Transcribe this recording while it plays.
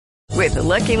With the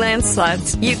Lucky Land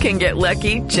Slots, you can get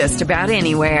lucky just about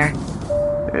anywhere.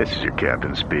 This is your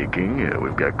captain speaking.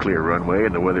 We've got clear runway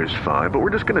and the weather's fine, but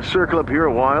we're just going to circle up here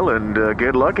a while and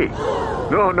get lucky.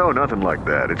 No, nothing like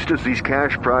that. It's just these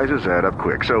cash prizes add up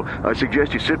quick. So I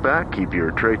suggest you sit back, keep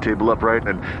your tray table upright,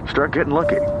 and start getting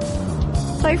lucky.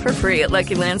 Play for free at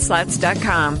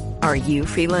LuckyLandSlots.com. Are you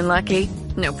feeling lucky?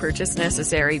 No purchase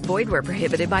necessary. Void where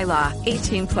prohibited by law.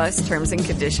 18 plus terms and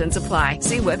conditions apply.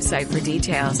 See website for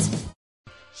details.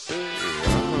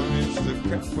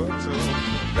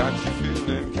 Got you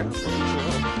feeling capital.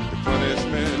 The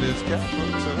punishment is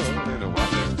capital. In a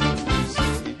Washington, D.C.,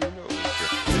 you know,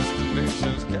 it's the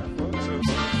nation's capital.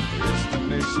 It's the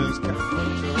nation's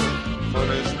capital.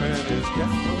 Punishment is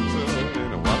capital.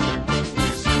 In a Washington,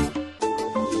 D.C.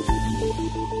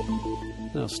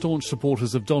 Now, staunch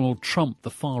supporters of Donald Trump,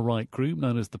 the far-right group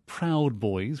known as the Proud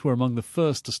Boys, were among the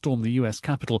first to storm the US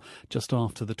Capitol just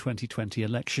after the 2020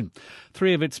 election.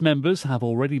 3 of its members have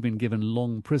already been given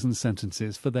long prison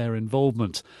sentences for their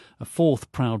involvement. A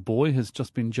 4th Proud Boy has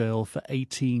just been jailed for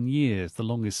 18 years, the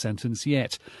longest sentence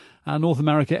yet. Our North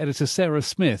America editor Sarah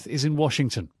Smith is in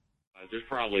Washington. There's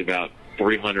probably about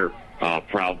 300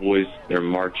 Proud Boys. They're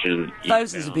marching.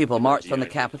 Thousands of people marched on the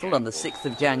Capitol on the 6th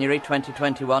of January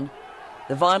 2021.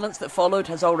 The violence that followed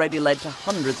has already led to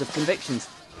hundreds of convictions,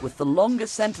 with the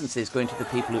longest sentences going to the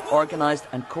people who organised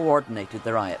and coordinated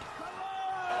the riot.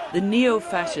 The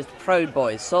neo-fascist Proud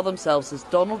Boys saw themselves as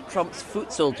Donald Trump's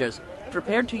foot soldiers,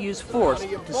 prepared to use force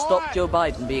to stop Joe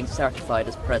Biden being certified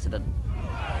as president.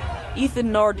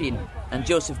 Ethan Nordin and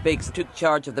Joseph Biggs took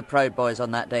charge of the Proud Boys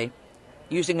on that day,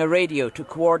 using a radio to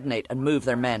coordinate and move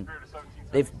their men.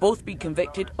 They've both been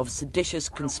convicted of seditious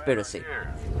conspiracy.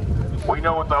 We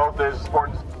know what the oath is.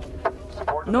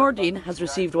 Nordin has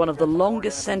received one of the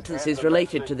longest sentences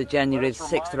related to the January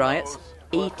 6th riots,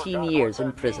 18 years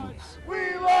in prison.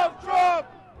 We love Trump!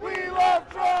 We love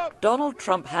Trump! Donald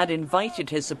Trump had invited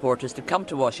his supporters to come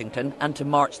to Washington and to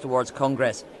march towards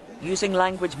Congress, using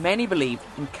language many believed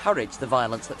encouraged the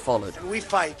violence that followed. We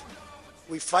fight.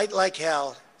 We fight like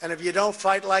hell. And if you don't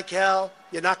fight like hell,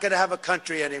 you're not going to have a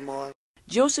country anymore.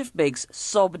 Joseph Biggs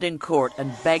sobbed in court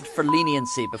and begged for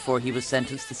leniency before he was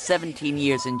sentenced to 17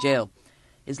 years in jail.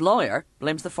 His lawyer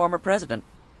blames the former president.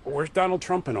 Where's Donald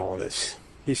Trump in all of this?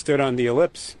 He stood on the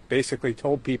ellipse, basically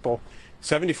told people,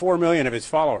 74 million of his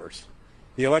followers,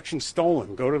 the election's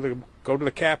stolen, go to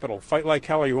the Capitol, fight like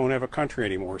hell or you won't have a country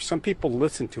anymore. Some people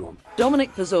listen to him.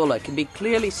 Dominic Pezzola can be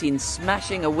clearly seen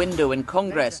smashing a window in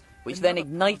Congress, which then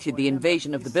ignited the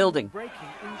invasion of the building.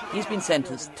 He's been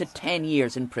sentenced to 10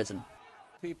 years in prison.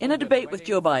 In a debate with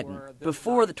Joe Biden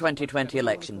before the 2020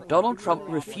 election, Donald Trump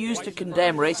refused to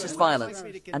condemn racist violence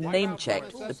and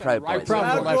name-checked the Proud Boys.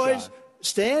 Proud Boys,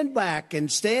 stand back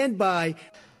and stand by.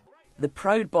 The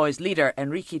Proud Boys leader,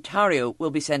 Enrique Tarrio,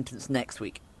 will be sentenced next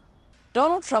week.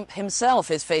 Donald Trump himself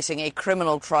is facing a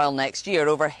criminal trial next year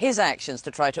over his actions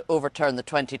to try to overturn the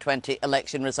 2020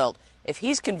 election result. If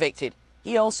he's convicted,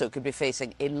 he also could be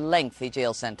facing a lengthy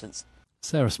jail sentence.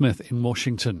 Sarah Smith in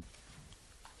Washington.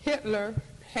 Hitler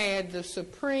had the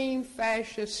supreme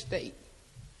fascist state.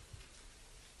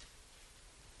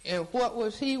 And what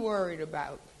was he worried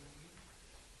about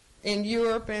in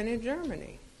Europe and in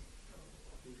Germany?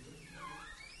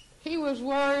 He was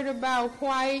worried about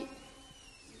white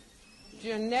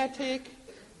genetic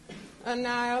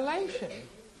annihilation.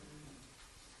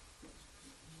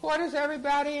 What is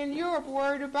everybody in Europe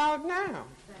worried about now?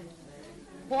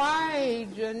 White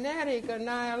genetic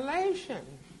annihilation.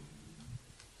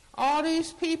 All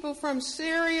these people from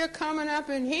Syria coming up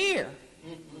in here.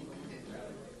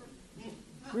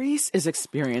 Greece is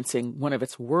experiencing one of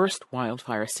its worst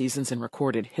wildfire seasons in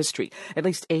recorded history. At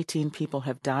least 18 people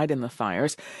have died in the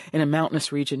fires in a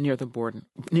mountainous region near the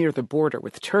border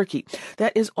with Turkey.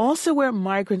 That is also where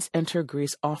migrants enter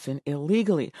Greece, often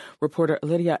illegally. Reporter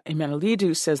Lydia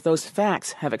Emanuelidou says those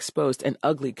facts have exposed an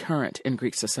ugly current in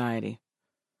Greek society.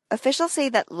 Officials say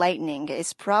that lightning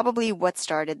is probably what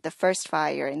started the first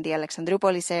fire in the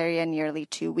Alexandroupolis area nearly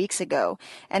 2 weeks ago,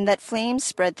 and that flames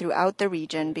spread throughout the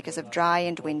region because of dry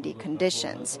and windy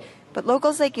conditions. But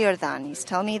locals like Iordanis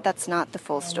tell me that's not the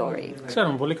full story.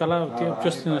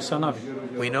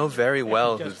 We know very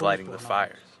well who's lighting the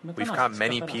fires. We've caught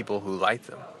many people who light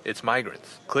them. It's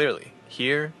migrants, clearly.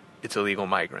 Here, it's illegal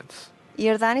migrants.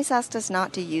 Iordanis asked us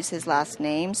not to use his last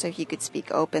name so he could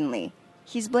speak openly.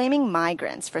 He's blaming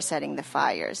migrants for setting the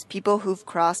fires, people who've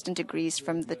crossed into Greece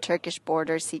from the Turkish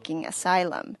border seeking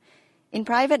asylum. In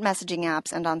private messaging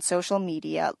apps and on social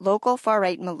media, local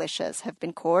far-right militias have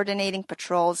been coordinating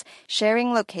patrols,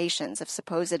 sharing locations of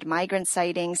supposed migrant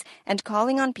sightings, and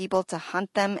calling on people to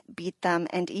hunt them, beat them,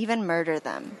 and even murder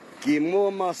them.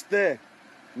 Κοιμόμαστε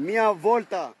μία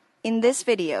βόλτα. In this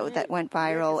video that went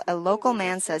viral, a local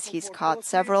man says he's caught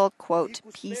several, quote,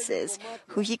 pieces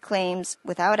who he claims,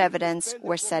 without evidence,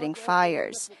 were setting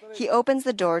fires. He opens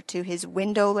the door to his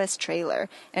windowless trailer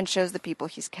and shows the people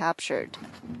he's captured.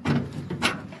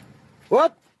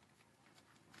 What?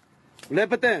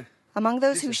 Βλέπετε? Among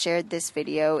those who shared this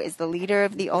video is the leader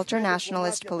of the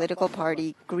ultranationalist political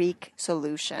party Greek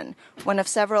Solution, one of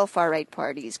several far-right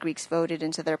parties Greeks voted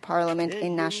into their parliament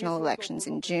in national elections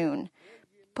in June.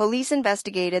 Police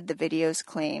investigated the video's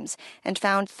claims and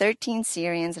found 13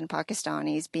 Syrians and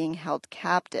Pakistanis being held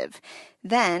captive.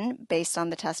 Then, based on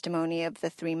the testimony of the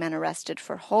 3 men arrested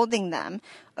for holding them,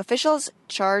 officials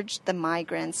charged the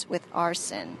migrants with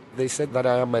arson. They said that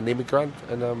I am an immigrant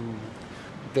and I'm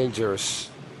dangerous.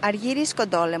 Argyris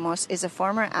Kodolemos is a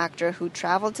former actor who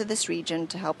traveled to this region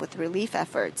to help with relief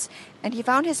efforts, and he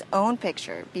found his own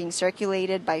picture being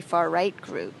circulated by far-right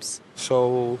groups.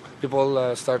 So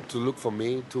people start to look for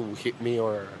me to hit me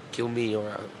or kill me,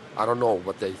 or I don't know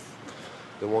what they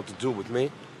want to do with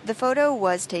me. The photo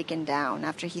was taken down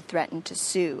after he threatened to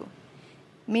sue.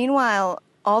 Meanwhile,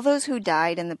 all those who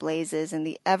died in the blazes in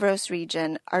the Evros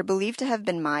region are believed to have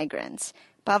been migrants.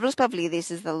 Pavlos Pavlidis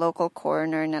is the local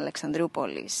coroner in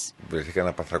Alexandroupolis.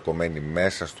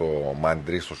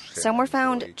 Some were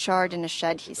found charred in a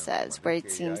shed, he says, where it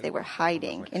seems they were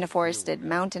hiding in a forested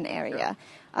mountain area.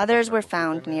 Others were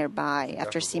found nearby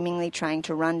after seemingly trying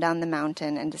to run down the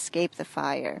mountain and escape the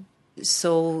fire.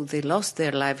 So they lost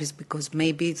their lives because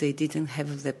maybe they didn't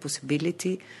have the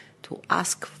possibility to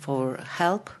ask for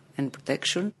help and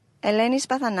protection. Eleni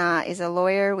Spathana is a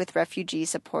lawyer with Refugee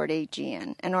Support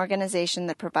Aegean, an organization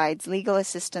that provides legal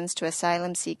assistance to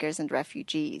asylum seekers and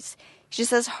refugees. She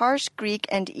says harsh Greek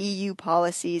and EU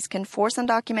policies can force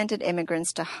undocumented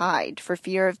immigrants to hide for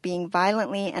fear of being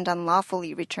violently and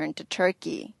unlawfully returned to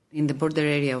Turkey. In the border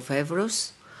area of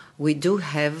Evros, we do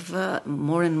have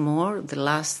more and more,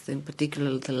 in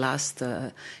particular the last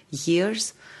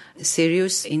years,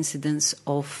 serious incidents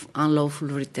of unlawful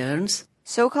returns.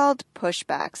 So-called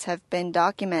pushbacks have been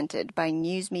documented by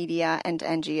news media and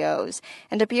NGOs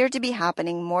and appear to be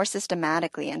happening more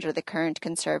systematically under the current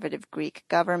conservative Greek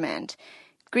government.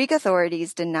 Greek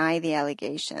authorities deny the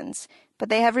allegations, but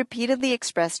they have repeatedly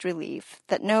expressed relief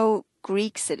that no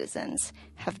Greek citizens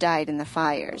have died in the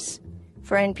fires.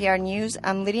 For NPR News,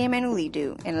 I'm Lydia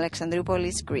Menouilidou in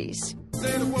Alexandroupolis, Greece.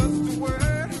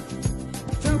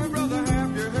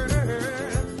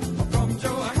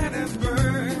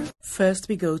 First,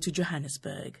 we go to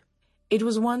Johannesburg. It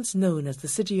was once known as the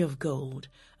City of Gold,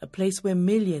 a place where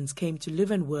millions came to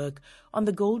live and work on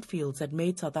the gold fields that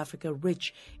made South Africa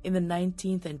rich in the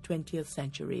 19th and 20th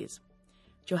centuries.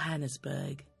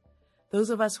 Johannesburg.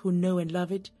 Those of us who know and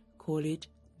love it call it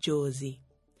Jozi.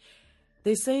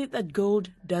 They say that gold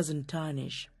doesn't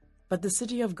tarnish, but the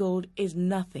City of Gold is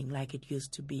nothing like it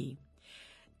used to be.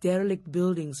 Derelict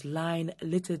buildings line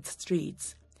littered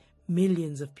streets.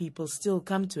 Millions of people still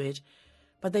come to it,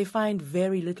 but they find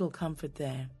very little comfort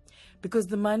there because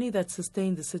the money that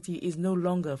sustained the city is no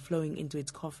longer flowing into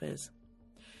its coffers.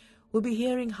 We'll be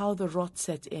hearing how the rot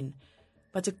set in,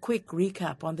 but a quick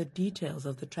recap on the details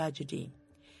of the tragedy.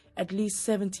 At least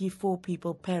 74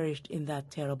 people perished in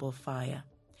that terrible fire.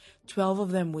 12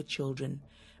 of them were children.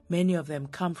 Many of them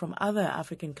come from other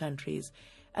African countries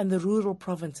and the rural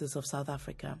provinces of South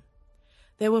Africa.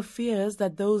 There were fears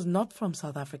that those not from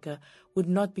South Africa would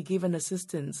not be given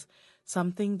assistance,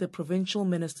 something the provincial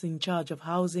minister in charge of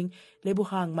housing,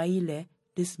 Lebogang Maile,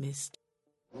 dismissed.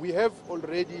 We have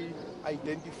already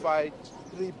identified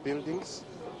 3 buildings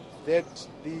that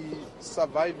the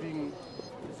surviving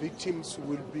victims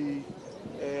will be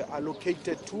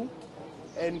allocated to,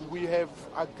 and we have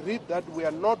agreed that we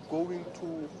are not going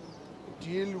to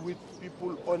deal with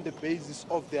people on the basis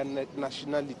of their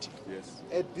nationality. Yes.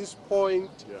 At this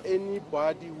point,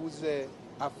 anybody who's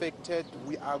affected,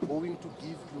 we are going to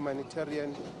give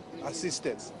humanitarian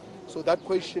assistance. So that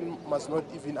question must not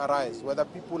even arise, whether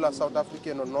people are South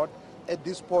African or not. At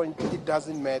this point, it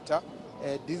doesn't matter.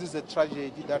 This is a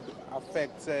tragedy that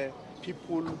affects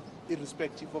people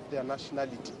irrespective of their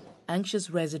nationality. Anxious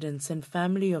residents and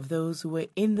family of those who were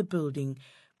in the building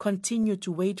continue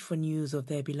to wait for news of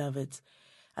their beloveds.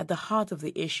 At the heart of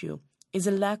the issue is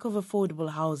a lack of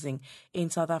affordable housing in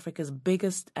South Africa's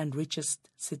biggest and richest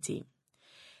city.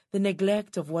 The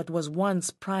neglect of what was once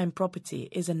prime property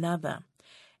is another.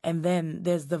 And then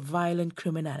there's the violent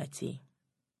criminality.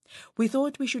 We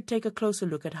thought we should take a closer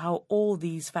look at how all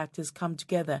these factors come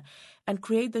together and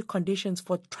create the conditions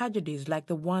for tragedies like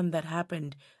the one that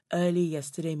happened early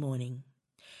yesterday morning.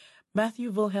 Matthew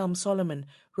Wilhelm Solomon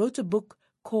wrote a book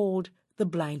called the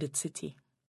blinded city.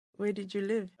 Where did you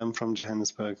live? I'm from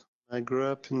Johannesburg. I grew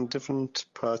up in different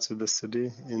parts of the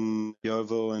city, in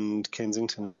Yeovil and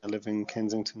Kensington. I live in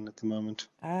Kensington at the moment.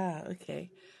 Ah,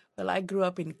 okay. Well, I grew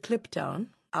up in Kliptown,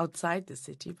 outside the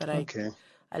city, but I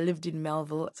lived in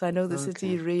Melville, so I know the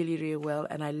city really, really well,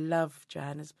 and I love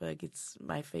Johannesburg. It's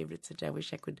my favorite city. I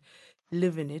wish I could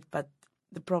live in it, but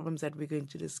the problems that we're going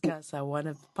to discuss are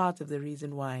part of the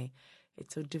reason why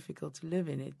it's so difficult to live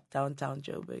in it, downtown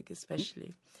Joburg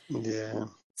especially. Yeah.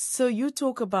 So you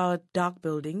talk about dark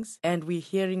buildings, and we're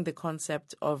hearing the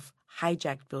concept of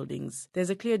hijacked buildings. There's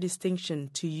a clear distinction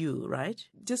to you, right?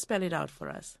 Just spell it out for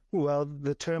us. Well,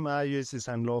 the term I use is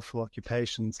unlawful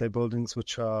occupations. They're buildings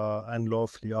which are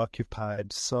unlawfully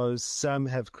occupied. So some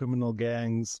have criminal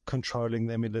gangs controlling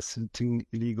them, eliciting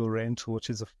illegal rental, which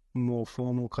is a more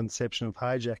formal conception of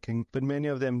hijacking, but many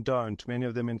of them don't. Many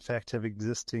of them, in fact, have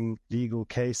existing legal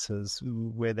cases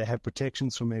where they have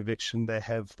protections from eviction, they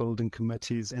have building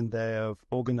committees, and they are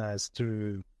organized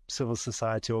through civil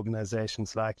society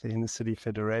organizations like the Inner City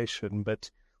Federation.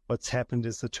 But what's happened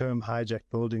is the term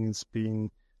hijacked building is being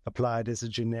applied as a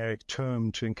generic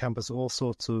term to encompass all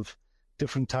sorts of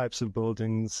different types of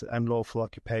buildings, unlawful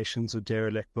occupations or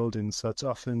derelict buildings. So it's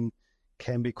often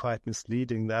can be quite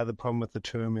misleading. The other problem with the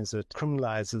term is it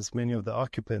criminalizes many of the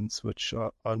occupants, which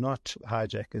are not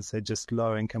hijackers. They're just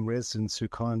low-income residents who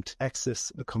can't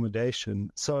access accommodation.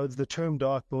 So the term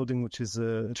dark building, which is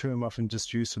a term often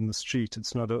just used on the street,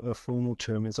 it's not a formal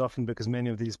term, is often because many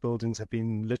of these buildings have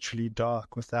been literally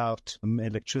dark without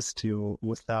electricity or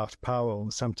without power,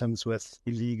 or sometimes with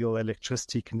illegal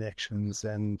electricity connections.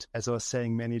 And as I was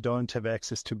saying, many don't have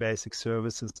access to basic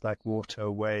services like water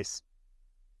or waste.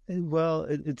 Well,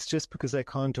 it's just because they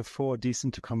can't afford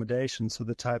decent accommodation. So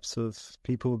the types of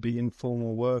people will be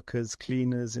informal workers,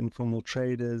 cleaners, informal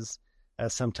traders,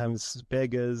 sometimes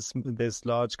beggars. There's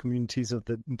large communities of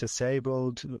the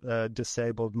disabled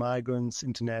migrants,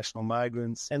 international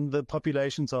migrants, and the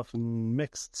population's often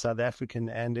mixed, South African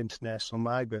and international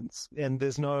migrants. And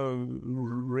there's no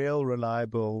real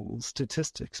reliable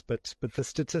statistics, but the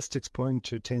statistics point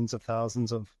to tens of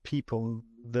thousands of people,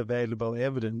 the available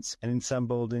evidence. And in some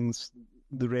buildings,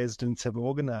 the residents have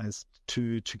organized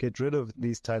to get rid of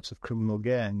these types of criminal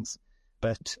gangs.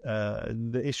 But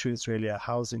the issue is really a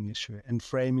housing issue, and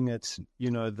framing it,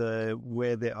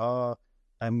 where there are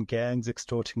gangs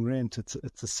extorting rent,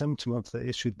 it's a symptom of the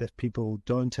issue that people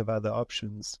don't have other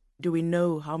options. Do we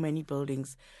know how many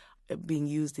buildings are being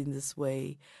used in this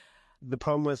way? The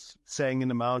problem with saying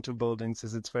an amount of buildings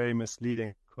is it's very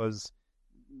misleading, because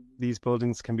these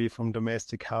buildings can be from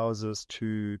domestic houses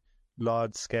to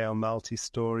large-scale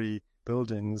multi-story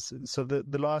buildings. So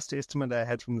the last estimate I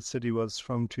had from the city was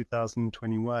from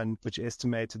 2021, which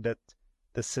estimated that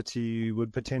the city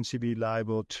would potentially be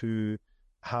liable to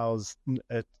house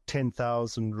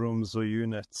 10,000 rooms or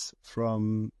units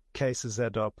from cases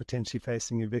that are potentially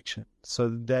facing eviction. So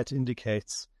that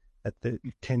indicates that the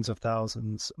tens of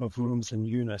thousands of rooms and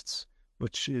units,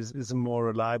 which is a more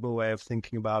reliable way of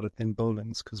thinking about it than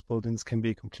buildings, because buildings can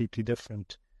be completely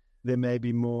different. There may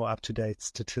be more up-to-date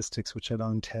statistics, which I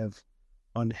don't have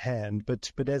on hand. But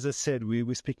as I said,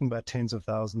 we're speaking about tens of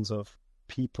thousands of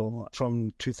people.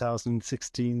 From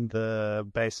 2016, the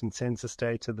Basin census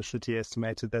data, the city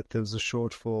estimated that there was a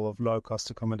shortfall of low-cost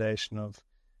accommodation of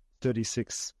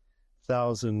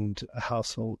 36,000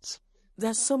 households.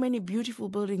 There's so many beautiful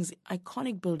buildings,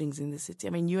 iconic buildings in the city.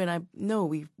 I mean, you and I know,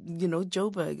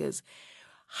 Joburgers.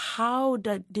 How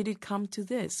did it come to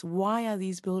this? Why are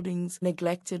these buildings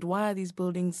neglected? Why are these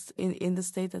buildings in the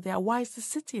state that they are? Why is the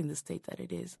city in the state that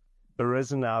it is?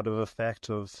 Arisen out of a fact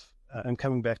of, and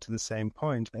coming back to the same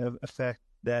point, a fact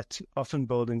that often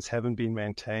buildings haven't been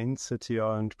maintained,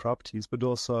 city-owned properties, but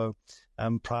also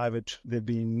private. They've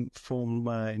been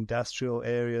former industrial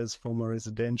areas, former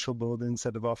residential buildings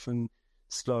that have often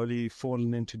slowly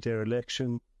fallen into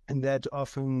dereliction, and that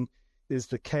often is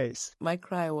the case. My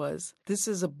cry was, this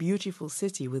is a beautiful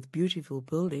city with beautiful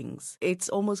buildings. It's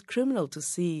almost criminal to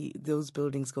see those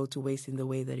buildings go to waste in the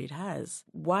way that it has.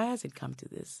 Why has it come to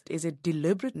this? Is it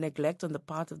deliberate neglect on the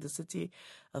part of the city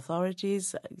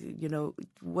authorities?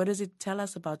 What does it tell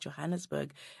us about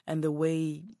Johannesburg and the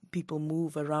way people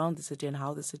move around the city and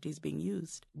how the city is being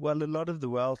used? Well, a lot of the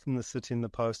wealth in the city in the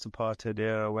post-apartheid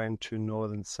era went to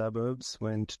northern suburbs,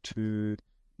 went to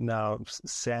now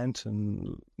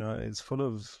Sandton, is full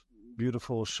of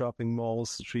beautiful shopping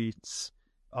malls, streets,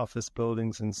 office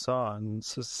buildings, and so on.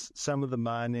 So some of the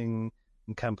mining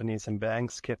companies and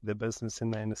banks kept their business in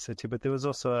the inner city, but there was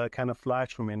also a kind of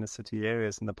flight from inner city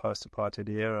areas in the post-apartheid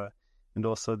era. And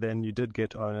also then you did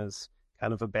get owners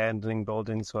kind of abandoning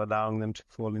buildings or allowing them to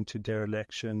fall into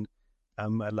dereliction.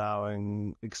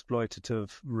 allowing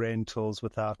exploitative rentals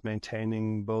without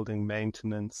maintaining building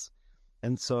maintenance.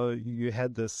 And so you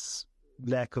had this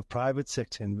lack of private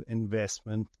sector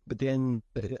investment, but then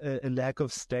a lack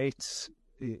of state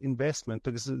investment,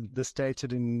 because the state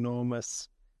had an enormous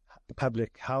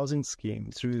public housing scheme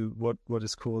through what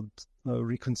is called a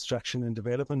Reconstruction and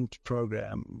Development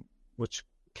Program, which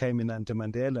came in under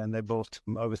Mandela, and they built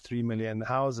over 3 million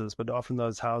houses, but often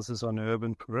those houses on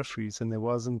urban peripheries, and there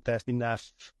wasn't that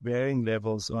enough varying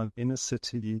levels on inner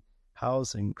city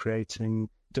housing, creating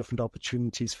different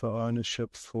opportunities for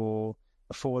ownership, for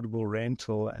affordable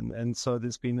rental, and so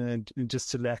there's been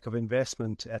just a lack of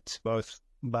investment at both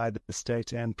by the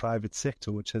state and private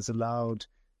sector, which has allowed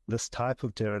this type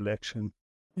of dereliction.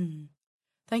 Mm.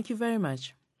 Thank you very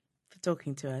much for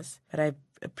talking to us, but I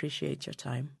appreciate your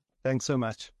time. Thanks so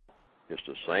much. It's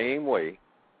the same way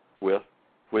with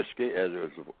whiskey as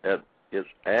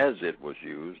it was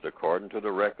used according to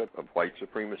the record of white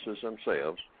supremacists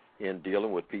themselves in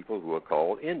dealing with people who are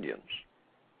called Indians.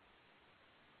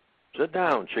 Sit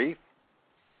down, Chief.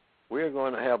 We're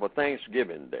going to have a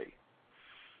Thanksgiving Day.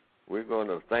 We're going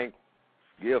to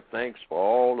give thanks for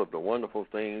all of the wonderful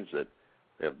things that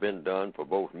have been done for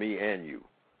both me and you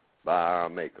by our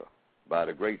Maker, by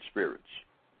the great spirits.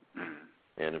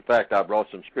 And, in fact, I brought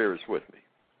some spirits with me.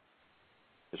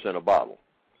 It's in a bottle.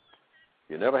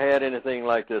 You never had anything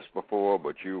like this before,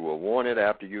 but you will want it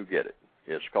after you get it.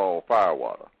 It's called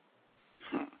firewater.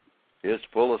 It's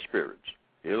full of spirits.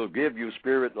 It'll give you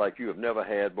spirit like you have never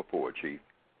had before, Chief.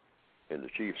 And the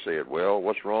chief said, well,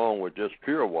 what's wrong with just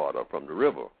pure water from the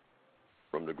river,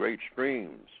 from the great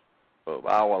streams of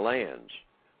our lands?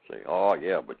 Say, oh,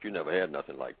 yeah, but you never had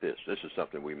nothing like this. This is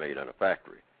something we made in a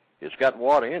factory. It's got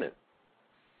water in it.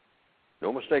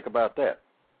 No mistake about that.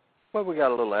 Well, we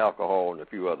got a little alcohol and a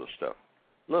few other stuff,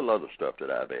 other stuff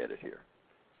that I've added here.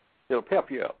 It'll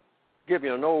pep you up, give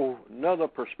you another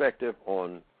perspective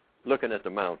on looking at the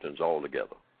mountains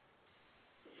altogether.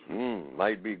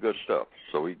 Might be good stuff.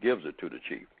 So he gives it to the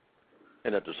chief.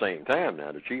 And at the same time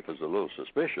now, the chief is a little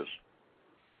suspicious.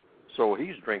 So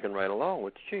he's drinking right along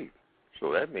with the chief.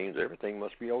 So that means everything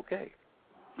must be okay.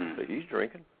 So he's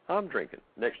drinking, I'm drinking.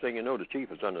 Next thing you know, the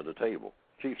chief is under the table.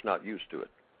 Chief's not used to it.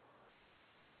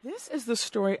 This is the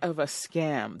story of a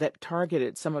scam that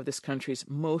targeted some of this country's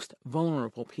most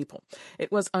vulnerable people.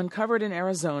 It was uncovered in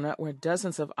Arizona, where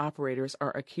dozens of operators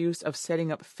are accused of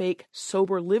setting up fake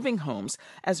sober living homes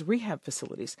as rehab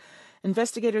facilities.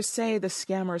 Investigators say the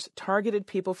scammers targeted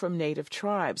people from native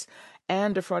tribes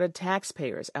and defrauded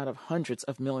taxpayers out of hundreds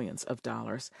of millions of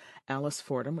dollars. Alice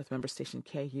Fordham with member station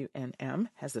KUNM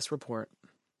has this report.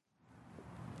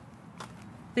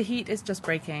 The heat is just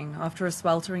breaking after a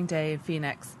sweltering day in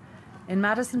Phoenix. In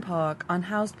Madison Park,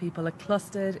 unhoused people are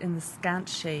clustered in the scant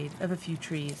shade of a few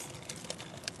trees.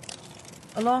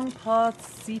 Along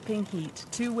paths seeping heat,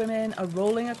 two women are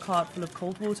rolling a cart full of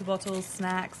cold water bottles,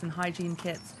 snacks, and hygiene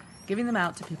kits, giving them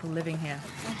out to people living here.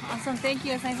 Awesome, thank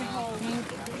you. It's nice and cold.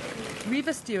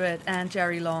 Reva Stewart and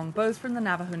Jerry Long, both from the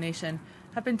Navajo Nation,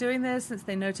 have been doing this since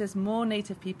they noticed more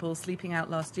Native people sleeping out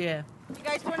last year. You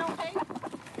guys doing okay?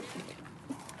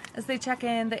 As they check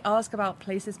in, they ask about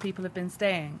places people have been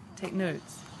staying. Take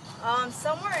notes.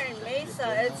 Somewhere in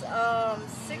Mesa, it's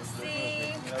 60.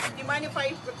 Do you mind if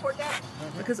I record that?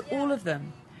 Because all of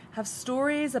them have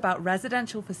stories about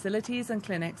residential facilities and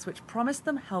clinics which promise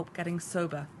them help getting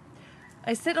sober.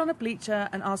 I sit on a bleacher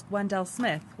and ask Wendell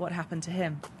Smith what happened to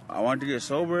him. I want to get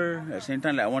sober. At the same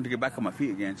time, I want to get back on my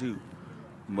feet again, too.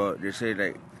 But they say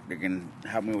they can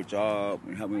help me with job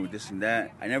and help me with this and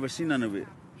that. I never seen none of it.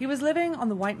 He was living on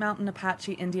the White Mountain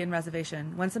Apache Indian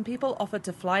Reservation when some people offered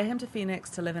to fly him to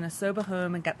Phoenix to live in a sober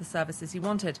home and get the services he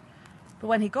wanted. But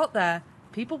when he got there,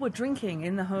 people were drinking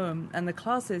in the home and the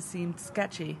classes seemed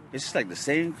sketchy. It's just like the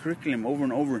same curriculum over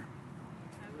and over.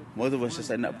 Most of us just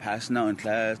end up passing out in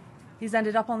class. He's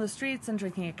ended up on the streets and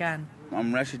drinking again.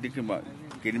 I'm actually thinking about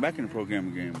getting back in the program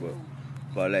again,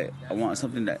 but like I want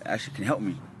something that actually can help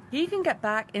me. He can get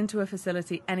back into a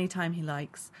facility anytime he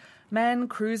likes. Men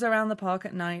cruise around the park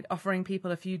at night, offering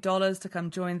people a few dollars to come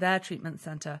join their treatment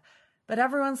center. But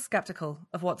everyone's skeptical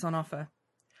of what's on offer.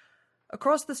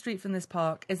 Across the street from this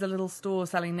park is a little store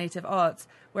selling native arts,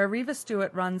 where Reva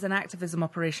Stewart runs an activism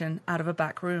operation out of a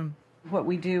back room. What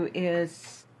we do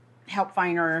is help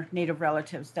find our native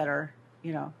relatives that are,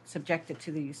 subjected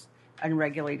to these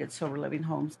unregulated sober living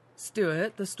homes.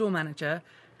 Stewart, the store manager,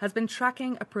 has been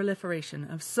tracking a proliferation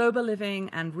of sober living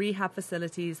and rehab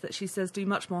facilities that she says do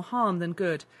much more harm than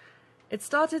good. It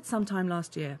started sometime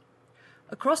last year.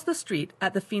 Across the street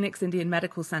at the Phoenix Indian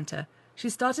Medical Center, she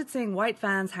started seeing white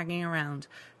vans hanging around,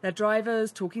 their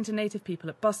drivers talking to native people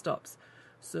at bus stops,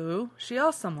 So she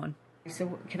asked someone. I said,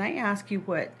 can I ask you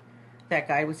what that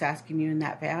guy was asking you in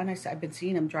that van? I said, I've been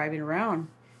seeing him driving around.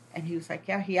 And he was like,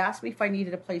 yeah, he asked me if I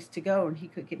needed a place to go, and he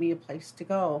could give me a place to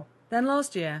go. Then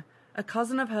last year, a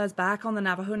cousin of hers back on the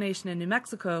Navajo Nation in New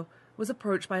Mexico was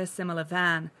approached by a similar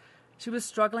van. She was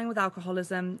struggling with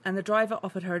alcoholism, and the driver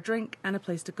offered her a drink and a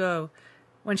place to go.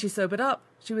 When she sobered up,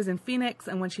 she was in Phoenix,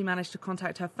 and when she managed to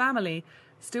contact her family,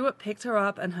 Stewart picked her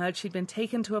up and heard she'd been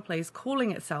taken to a place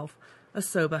calling itself a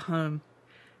sober home.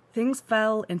 Things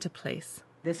fell into place.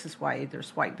 This is why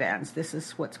there's white vans. This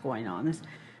is what's going on.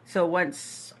 So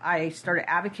once I started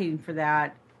advocating for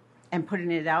that and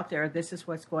putting it out there, this is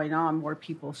what's going on, more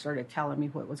people started telling me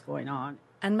what was going on.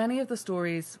 And many of the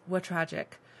stories were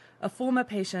tragic. A former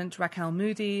patient, Raquel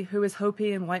Moody, who is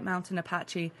Hopi and White Mountain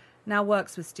Apache, now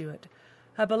works with Stewart.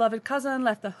 Her beloved cousin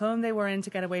left the home they were in to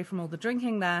get away from all the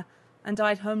drinking there and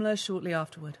died homeless shortly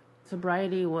afterward.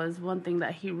 Sobriety was one thing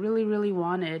that he really, really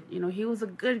wanted. You know, he was a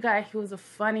good guy. He was a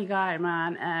funny guy,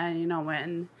 man. And, you know,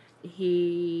 when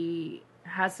he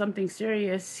has something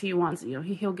serious, he wants, you know,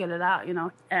 he'll get it out, you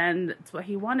know. And it's what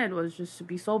he wanted, was just to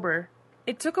be sober.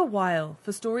 It took a while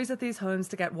for stories of these homes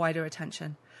to get wider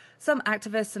attention. Some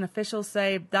activists and officials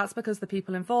say that's because the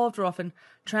people involved are often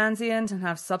transient and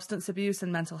have substance abuse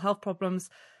and mental health problems.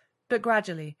 But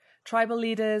gradually, tribal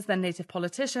leaders, then native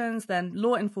politicians, then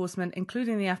law enforcement,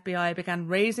 including the FBI, began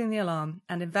raising the alarm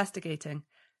and investigating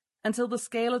until the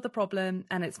scale of the problem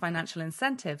and its financial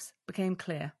incentives became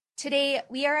clear. Today,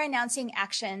 we are announcing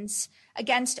actions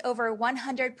against over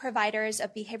 100 providers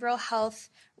of behavioral health,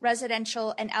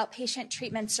 residential, and outpatient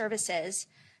treatment services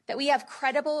that we have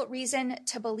credible reason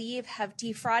to believe have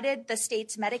defrauded the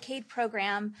state's Medicaid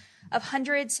program of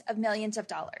hundreds of millions of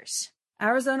dollars.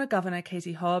 Arizona Governor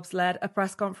Katie Hobbs led a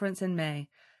press conference in May.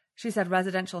 She said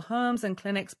residential homes and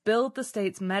clinics billed the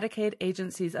state's Medicaid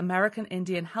agency's American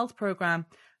Indian Health Program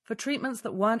for treatments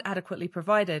that weren't adequately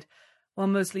provided, while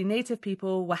mostly Native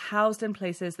people were housed in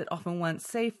places that often weren't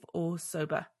safe or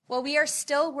sober. While we are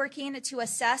still working to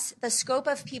assess the scope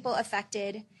of people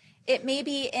affected, it may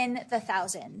be in the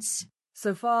thousands.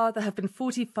 So far, there have been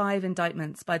 45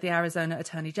 indictments by the Arizona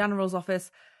Attorney General's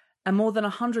office, and more than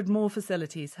 100 more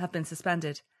facilities have been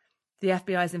suspended. The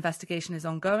FBI's investigation is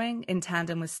ongoing in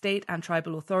tandem with state and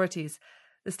tribal authorities.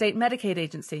 The state Medicaid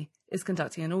agency is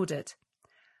conducting an audit.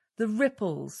 The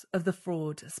ripples of the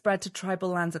fraud spread to tribal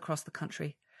lands across the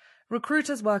country.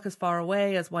 Recruiters work as far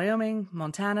away as Wyoming,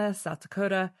 Montana, South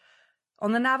Dakota.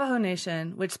 On the Navajo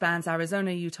Nation, which spans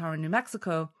Arizona, Utah, and New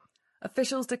Mexico,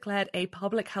 officials declared a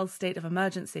public health state of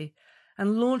emergency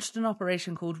and launched an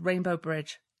operation called Rainbow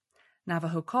Bridge.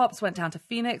 Navajo cops went down to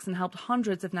Phoenix and helped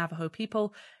hundreds of Navajo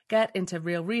people get into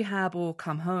real rehab or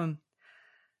come home.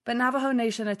 But Navajo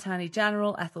Nation Attorney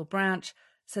General Ethel Branch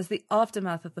says the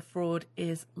aftermath of the fraud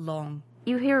is long.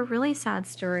 You hear really sad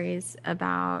stories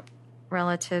about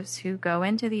relatives who go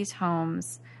into these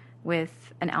homes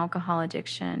with an alcohol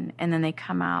addiction and then they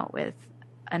come out with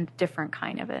a different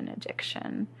kind of an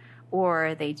addiction,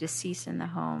 or they decease in the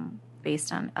home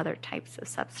based on other types of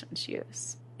substance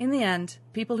use. In the end,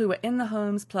 people who were in the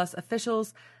homes, plus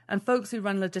officials and folks who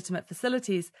run legitimate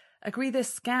facilities, agree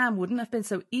this scam wouldn't have been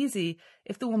so easy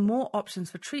if there were more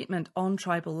options for treatment on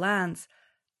tribal lands.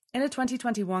 In a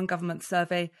 2021 government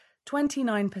survey,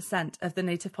 29% of the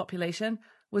native population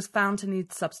was found to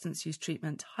need substance use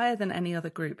treatment, higher than any other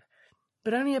group,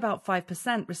 but only about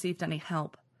 5% received any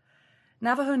help.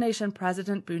 Navajo Nation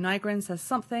President Boo Nygren says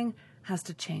something has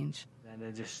to change. And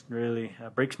it just really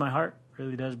breaks my heart,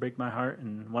 really does break my heart.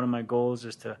 And one of my goals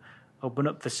is to open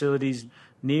up facilities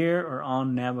near or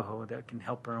on Navajo that can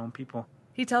help our own people.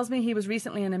 He tells me he was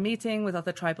recently in a meeting with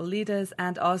other tribal leaders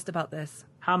and asked about this.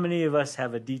 How many of us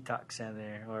have a detox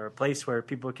center or a place where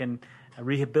people can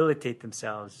rehabilitate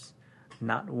themselves?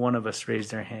 Not one of us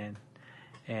raised their hand.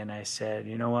 And I said,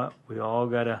 you know what? We all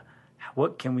gotta,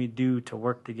 what can we do to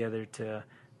work together to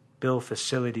build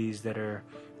facilities that are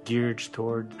geared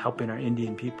toward helping our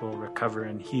Indian people recover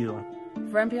and heal?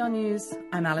 For NPR News,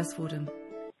 I'm Alice Fordham.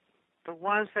 The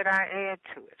ones that I add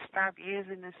to it, stop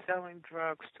using and selling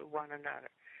drugs to one another.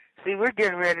 See, we're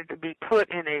getting ready to be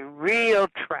put in a real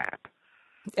trap.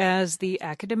 As the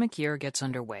academic year gets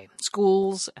underway,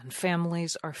 schools and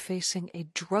families are facing a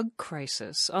drug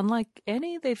crisis unlike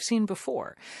any they've seen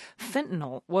before.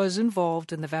 Fentanyl was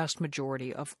involved in the vast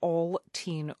majority of all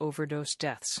teen overdose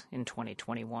deaths in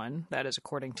 2021. That is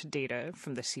according to data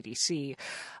from the CDC.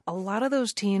 A lot of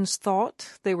those teens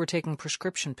thought they were taking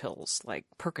prescription pills like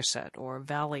Percocet or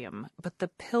Valium, but the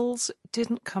pills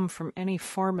didn't come from any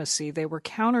pharmacy. They were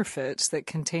counterfeits that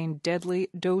contained deadly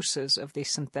doses of the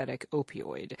synthetic opioid.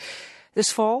 opioid.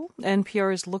 This fall,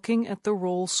 NPR is looking at the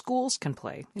role schools can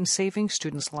play in saving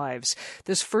students' lives.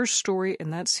 This first story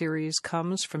in that series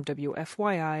comes from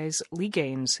WFYI's Lee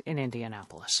Gaines in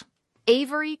Indianapolis.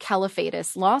 Avery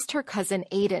Califatis lost her cousin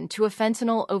Aiden to a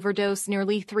fentanyl overdose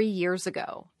nearly 3 years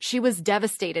ago. She was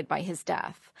devastated by his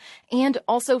death and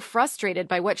also frustrated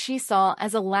by what she saw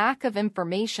as a lack of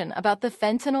information about the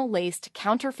fentanyl-laced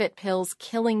counterfeit pills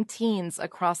killing teens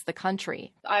across the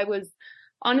country. I was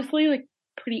honestly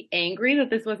pretty angry that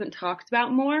this wasn't talked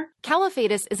about more.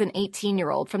 Califatis is an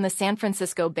 18-year-old from the San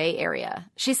Francisco Bay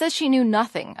Area. She says she knew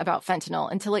nothing about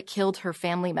fentanyl until it killed her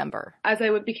family member. As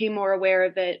I became more aware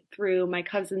of it through my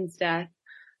cousin's death,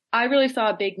 I really saw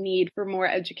a big need for more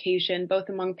education, both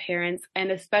among parents and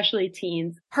especially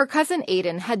teens. Her cousin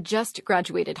Aiden had just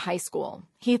graduated high school.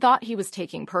 He thought he was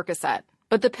taking Percocet,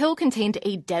 but the pill contained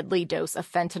a deadly dose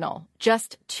of fentanyl.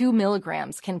 Just 2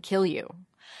 milligrams can kill you.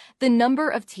 The number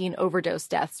of teen overdose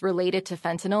deaths related to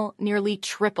fentanyl nearly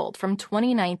tripled from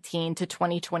 2019 to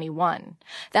 2021.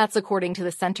 That's according to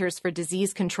the Centers for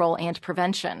Disease Control and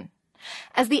Prevention.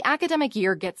 As the academic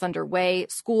year gets underway,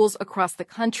 schools across the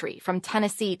country, from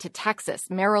Tennessee to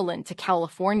Texas, Maryland to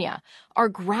California, are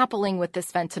grappling with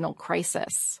this fentanyl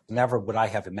crisis. Never would I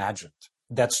have imagined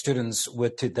that students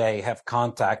would today have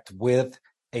contact with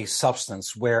a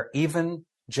substance where even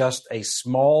just a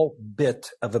small bit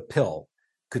of a pill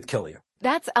could kill you.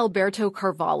 That's Alberto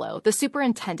Carvalho, the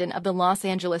superintendent of the Los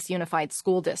Angeles Unified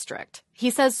School District. He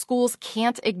says schools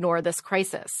can't ignore this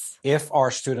crisis. If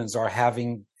our students are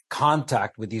having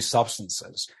contact with these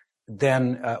substances,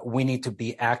 then we need to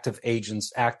be active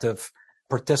agents, active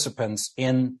participants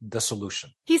in the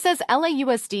solution. He says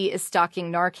LAUSD is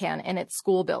stocking Narcan in its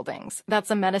school buildings.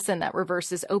 That's a medicine that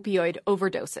reverses opioid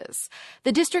overdoses.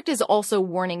 The district is also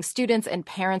warning students and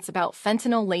parents about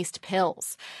fentanyl-laced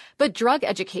pills. But drug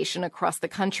education across the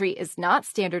country is not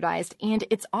standardized, and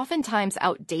it's oftentimes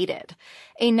outdated.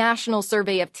 A national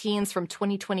survey of teens from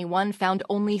 2021 found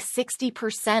only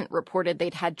 60% reported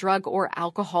they'd had drug or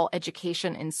alcohol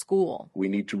education in school. We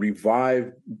need to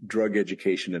revive drug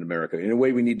education in America. In a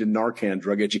way, we need to Narcan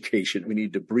drug education. We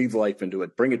need to breathe life into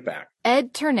it, bring it back.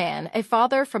 Ed Ternan, a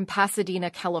father from Pasadena,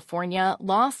 California,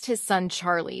 lost his son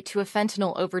Charlie to a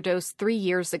fentanyl overdose 3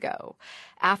 years ago.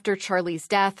 After Charlie's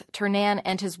death, Ternan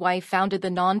and his wife founded the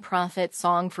nonprofit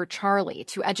Song for Charlie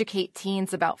to educate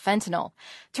teens about fentanyl.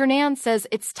 Ternan says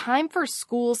it's time for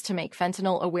schools to make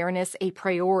fentanyl awareness a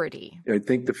priority. I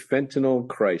think the fentanyl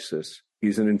crisis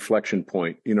is an inflection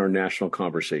point in our national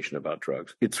conversation about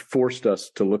drugs. It's forced us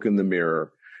to look in the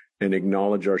mirror and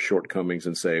acknowledge our shortcomings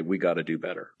and say, we got to do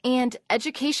better. And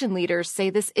education leaders say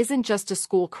this isn't just a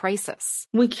school crisis.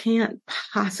 We can't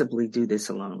possibly do this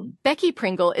alone. Becky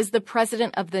Pringle is the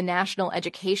president of the National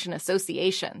Education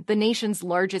Association, the nation's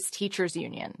largest teachers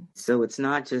union. So it's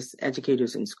not just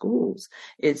educators in schools,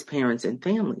 it's parents and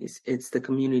families, it's the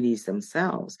communities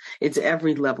themselves, it's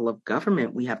every level of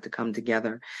government. We have to come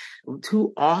together.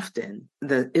 Too often,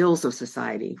 the ills of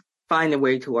society find their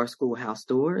way to our schoolhouse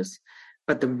doors,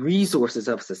 but the resources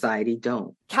of society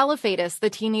don't. Califatis, the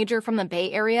teenager from the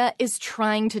Bay Area, is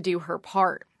trying to do her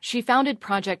part. She founded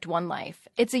Project One Life.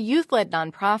 It's a youth-led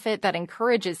nonprofit that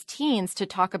encourages teens to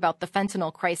talk about the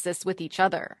fentanyl crisis with each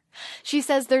other. She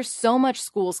says there's so much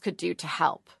schools could do to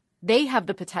help. They have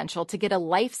the potential to get a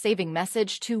life-saving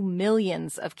message to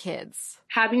millions of kids.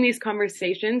 Having these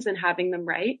conversations and having them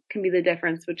right can be the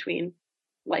difference between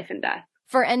life and death.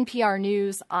 For NPR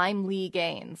News, I'm Lee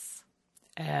Gaines.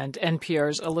 And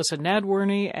NPR's Alyssa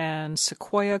Nadworny and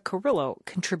Sequoia Carrillo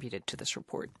contributed to this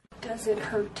report. Does it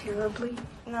hurt terribly?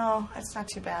 No, it's not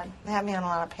too bad. They have me on a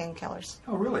lot of painkillers.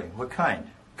 Oh, really? What kind?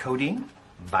 Codeine?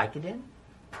 Vicodin?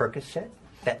 Percocet?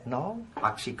 Fentanyl?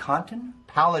 OxyContin?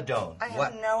 Paladone? I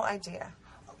have no idea.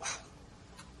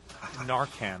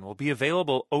 Narcan will be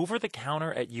available over the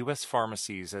counter at U.S.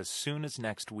 pharmacies as soon as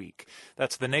next week.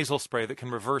 That's the nasal spray that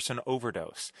can reverse an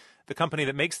overdose. The company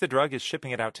that makes the drug is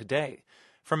shipping it out today.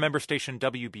 From member station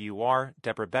WBUR,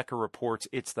 Deborah Becker reports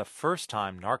it's the first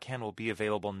time Narcan will be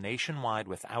available nationwide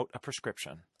without a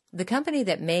prescription. The company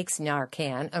that makes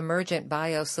Narcan, Emergent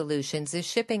Biosolutions, is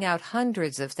shipping out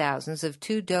hundreds of thousands of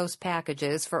 2-dose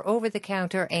packages for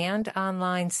over-the-counter and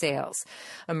online sales.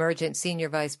 Emergent Senior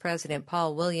Vice President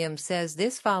Paul Williams says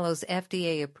this follows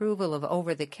FDA approval of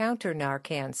over-the-counter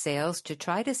Narcan sales to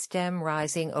try to stem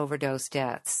rising overdose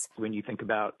deaths. When you think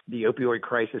about the opioid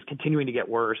crisis continuing to get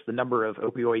worse, the number of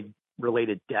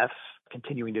opioid-related deaths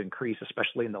continuing to increase,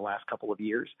 especially in the last couple of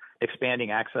years,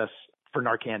 expanding access for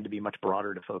Narcan to be much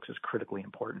broader to folks is critically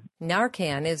important.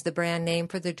 Narcan is the brand name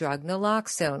for the drug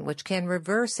naloxone, which can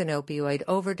reverse an opioid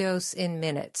overdose in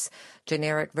minutes.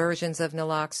 Generic versions of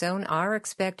naloxone are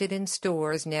expected in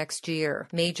stores next year.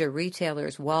 Major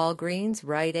retailers Walgreens,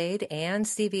 Rite Aid, and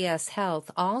CVS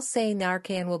Health all say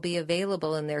Narcan will be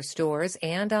available in their stores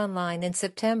and online in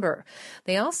September.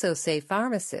 They also say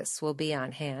pharmacists will be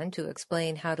on hand to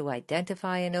explain how to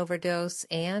identify an overdose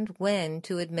and when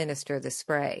to administer the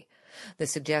spray. The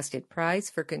suggested price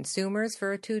for consumers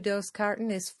for a 2-dose carton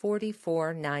is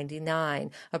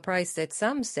 $44.99, a price that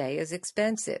some say is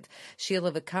expensive.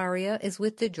 Sheila Vicaria is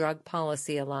with the Drug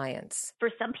Policy Alliance. For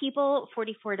some people,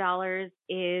 $44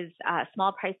 is a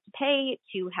small price to pay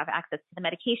to have access to the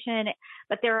medication,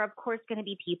 but there are, of course, going to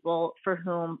be people for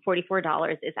whom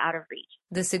 $44 is out of reach.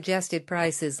 The suggested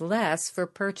price is less for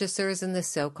purchasers in the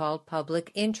so-called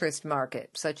public interest market,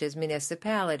 such as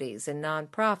municipalities and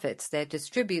nonprofits that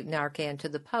distribute Narcan to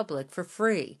the public for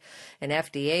free. An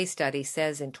FDA study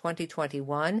says in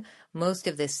 2021, most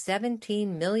of the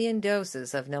 17 million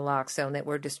doses of naloxone that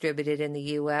were distributed in the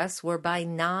U.S. were by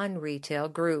non-retail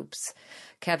groups.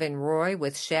 Kevin Roy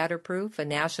with Shatterproof, a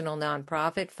national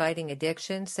nonprofit fighting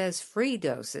addiction, says free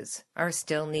doses are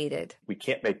still needed. We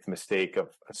can't make the mistake of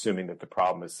assuming that the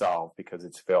problem is solved because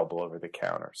it's available over the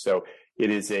counter. So it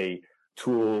is a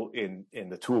tool in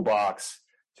the toolbox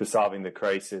to solving the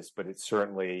crisis, but it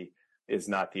certainly is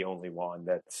not the only one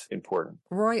that's important.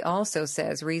 Roy also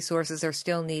says resources are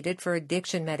still needed for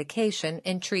addiction medication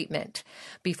and treatment.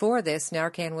 Before this,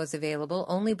 Narcan was available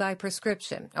only by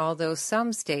prescription, although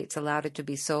some states allowed it to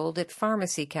be sold at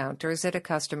pharmacy counters at a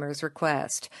customer's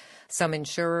request. Some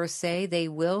insurers say they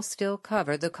will still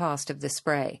cover the cost of the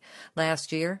spray.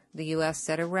 Last year, the U.S.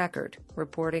 set a record,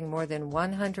 reporting more than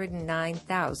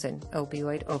 109,000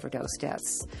 opioid overdose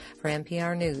deaths. For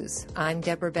NPR News, I'm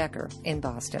Deborah Becker in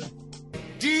Boston.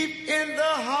 Deep in the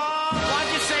heart.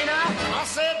 What'd you say now? I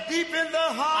said deep in the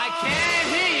heart. I can't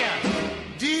hear you.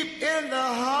 Deep in the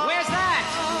heart. Where's that?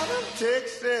 Of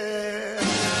Texas.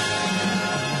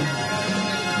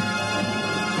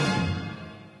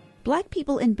 Black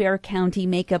people in Bexar County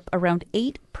make up around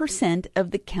 8%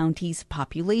 of the county's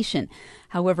population.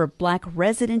 However, black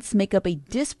residents make up a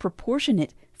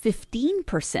disproportionate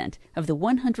 15% of the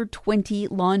 120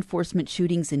 law enforcement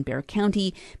shootings in Bexar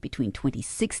County between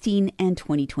 2016 and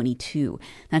 2022.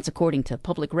 That's according to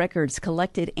public records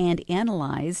collected and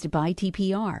analyzed by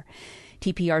TPR.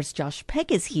 TPR's Josh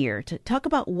Peck is here to talk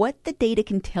about what the data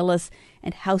can tell us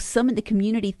and how some in the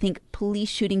community think police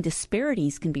shooting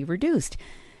disparities can be reduced.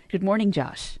 Good morning,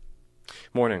 Josh.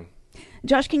 Morning.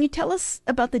 Josh, can you tell us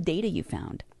about the data you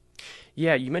found?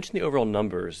 Yeah, you mentioned the overall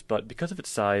numbers, but because of its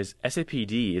size,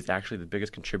 SAPD is actually the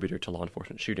biggest contributor to law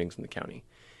enforcement shootings in the county.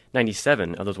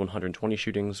 97 of those 120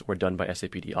 shootings were done by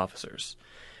SAPD officers.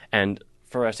 And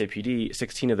for SAPD,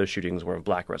 16 of those shootings were of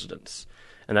black residents.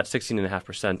 And that's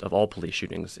 16.5% of all police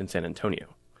shootings in San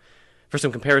Antonio. For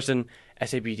some comparison,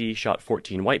 SAPD shot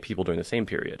 14 white people during the same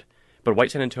period, but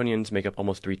white San Antonians make up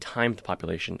almost 3 times the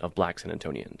population of black San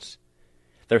Antonians.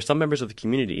 There are some members of the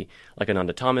community, like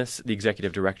Ananda Thomas, the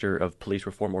executive director of police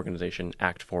reform organization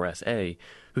Act4SA,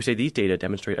 who say these data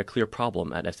demonstrate a clear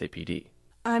problem at SAPD.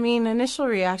 I mean, initial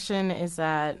reaction is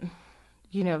that,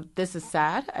 this is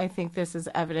sad. I think this is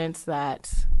evidence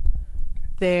that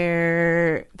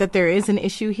there is an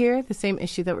issue here. The same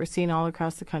issue that we're seeing all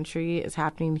across the country is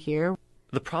happening here.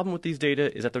 The problem with these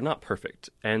data is that they're not perfect,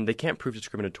 and they can't prove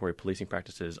discriminatory policing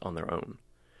practices on their own.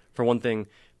 For one thing,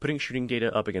 putting shooting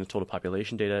data up against total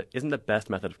population data isn't the best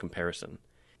method of comparison.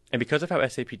 And because of how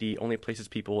SAPD only places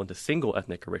people into single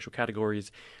ethnic or racial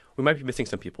categories, we might be missing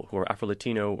some people who are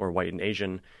Afro-Latino or white and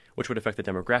Asian, which would affect the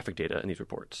demographic data in these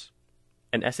reports.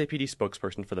 An SAPD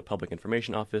spokesperson for the Public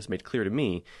Information Office made clear to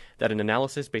me that an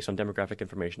analysis based on demographic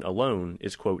information alone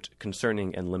is, quote,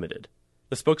 concerning and limited.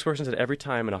 The spokesperson said every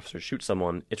time an officer shoots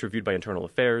someone, it's reviewed by Internal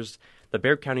Affairs, the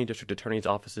Bexar County District Attorney's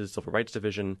Office's Civil Rights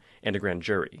Division, and a grand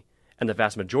jury, and the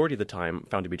vast majority of the time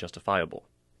found to be justifiable.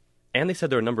 And they said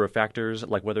there are a number of factors,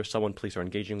 like whether someone police are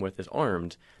engaging with is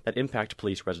armed, that impact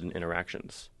police-resident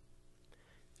interactions.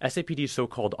 SAPD's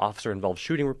so-called officer-involved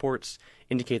shooting reports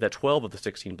indicate that 12 of the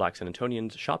 16 black San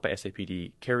Antonians shot by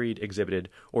SAPD carried, exhibited,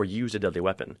 or used a deadly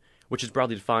weapon, which is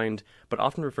broadly defined, but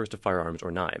often refers to firearms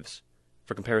or knives.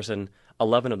 For comparison,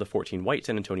 11 of the 14 white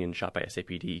San Antonians shot by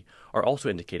SAPD are also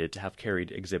indicated to have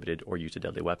carried, exhibited, or used a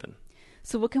deadly weapon.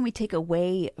 So what can we take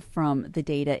away from the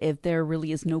data if there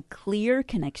really is no clear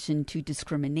connection to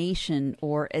discrimination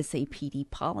or SAPD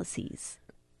policies?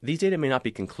 These data may not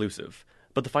be conclusive,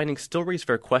 but the findings still raise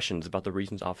fair questions about the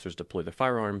reasons officers deploy their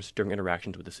firearms during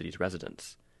interactions with the city's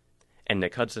residents. And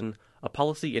Nick Hudson, a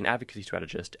policy and advocacy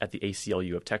strategist at the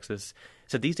ACLU of Texas,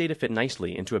 said these data fit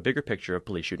nicely into a bigger picture of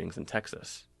police shootings in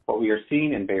Texas. What we are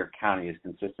seeing in Bexar County is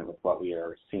consistent with what we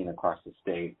are seeing across the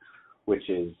state, which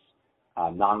is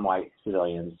non-white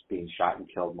civilians being shot and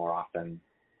killed more often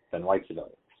than white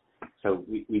civilians. So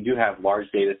we do have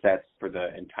large data sets for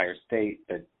the entire state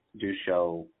that do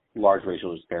show large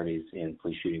racial disparities in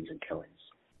police shootings and killings.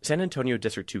 San Antonio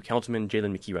District 2 Councilman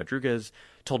Jalen McKee Rodriguez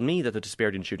told me that the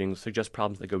disparity in shootings suggest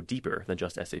problems that go deeper than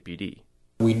just SAPD.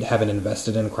 We haven't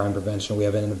invested in crime prevention. We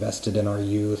haven't invested in our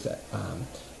youth,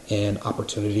 in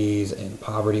opportunities, in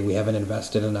poverty. We haven't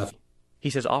invested enough.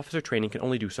 He says officer training can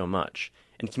only do so much,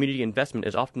 and community investment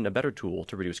is often a better tool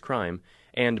to reduce crime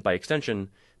and, by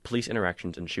extension, police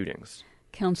interactions and shootings.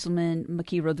 Councilman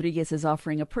McKee Rodriguez is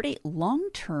offering a pretty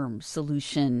long-term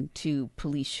solution to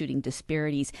police shooting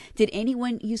disparities. Did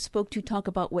anyone you spoke to talk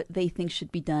about what they think should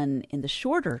be done in the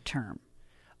shorter term?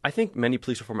 I think many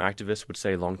police reform activists would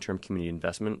say long-term community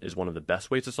investment is one of the best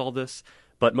ways to solve this,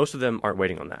 but most of them aren't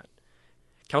waiting on that.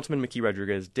 Councilman McKee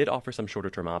Rodriguez did offer some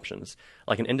shorter-term options,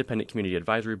 like an independent community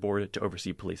advisory board to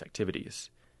oversee police activities.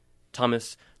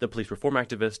 Thomas, the police reform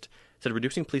activist, said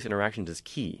reducing police interactions is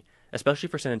key, especially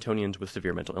for San Antonians with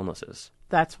severe mental illnesses.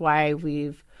 That's why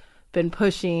we've been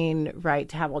pushing, right,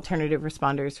 to have alternative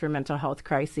responders for mental health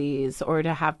crises or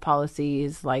to have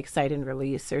policies like cite and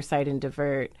release or cite and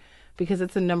divert, because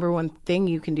it's the number one thing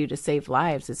you can do to save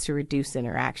lives is to reduce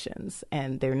interactions,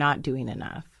 and they're not doing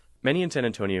enough. Many in San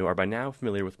Antonio are by now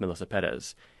familiar with Melissa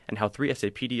Perez and how 3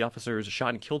 SAPD officers shot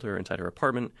and killed her inside her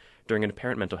apartment during an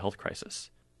apparent mental health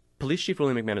crisis. Police Chief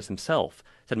William McManus himself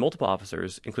said multiple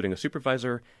officers, including a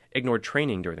supervisor, ignored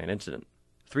training during that incident.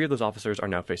 3 of those officers are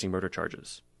now facing murder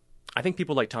charges. I think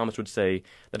people like Thomas would say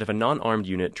that if a non-armed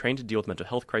unit trained to deal with mental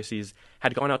health crises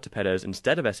had gone out to Perez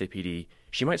instead of SAPD,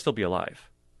 she might still be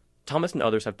alive. Thomas and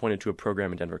others have pointed to a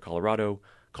program in Denver, Colorado,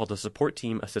 called the Support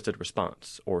Team Assisted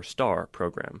Response, or STAR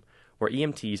program, where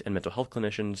EMTs and mental health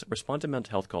clinicians respond to mental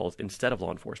health calls instead of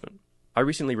law enforcement. I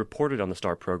recently reported on the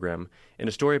STAR program in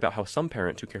a story about how some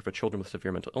parents who care for children with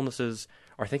severe mental illnesses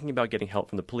are thinking about getting help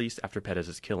from the police after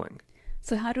Perez's killing.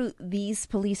 So how do these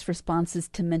police responses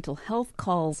to mental health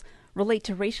calls relate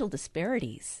to racial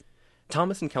disparities?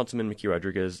 Thomas and Councilman McKee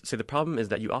Rodriguez say the problem is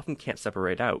that you often can't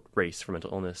separate out race from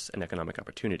mental illness and economic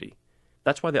opportunity.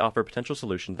 That's why they offer potential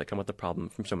solutions that come at the problem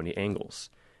from so many angles.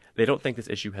 They don't think this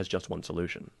issue has just one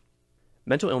solution.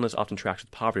 Mental illness often tracks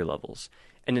with poverty levels,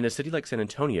 and in a city like San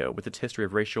Antonio, with its history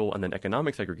of racial and then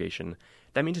economic segregation,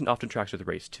 that means it often tracks with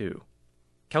race too.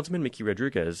 Councilman McKee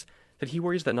Rodriguez said he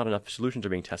worries that not enough solutions are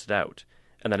being tested out,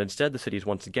 and that instead the city is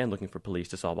once again looking for police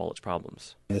to solve all its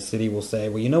problems. The city will say,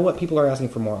 well, you know what, people are asking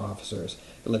for more officers.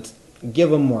 Let's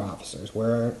give them more officers.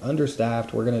 We're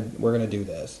understaffed, we're gonna do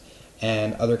this.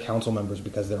 And other council members,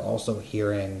 because they're also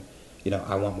hearing,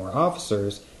 I want more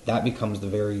officers, that becomes the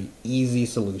very easy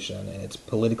solution, and it's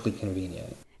politically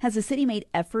convenient. Has the city made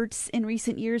efforts in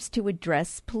recent years to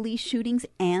address police shootings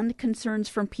and concerns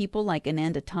from people like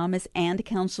Ananda Thomas and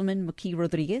Councilman McKee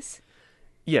Rodriguez?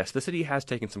 Yes, the city has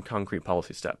taken some concrete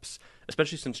policy steps,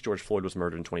 especially since George Floyd was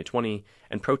murdered in 2020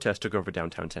 and protests took over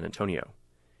downtown San Antonio.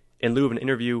 In lieu of an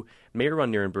interview, Mayor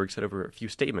Ron Nirenberg said over a few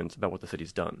statements about what the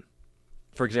city's done.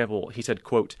 For example, he said,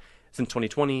 quote, "Since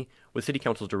 2020, with City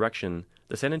Council's direction,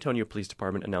 the San Antonio Police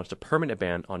Department announced a permanent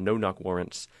ban on no-knock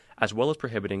warrants, as well as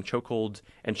prohibiting chokeholds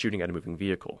and shooting at a moving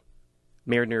vehicle."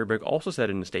 Mayor Nirenberg also said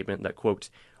in a statement that, quote,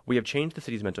 "We have changed the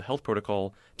city's mental health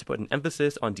protocol to put an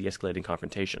emphasis on de-escalating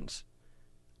confrontations."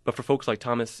 But for folks like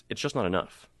Thomas, it's just not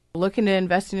enough. Looking to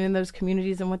investing in those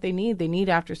communities and what they need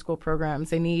after-school programs,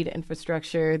 they need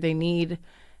infrastructure, they need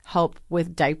help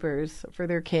with diapers for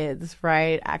their kids,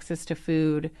 right? Access to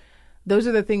food. Those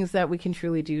are the things that we can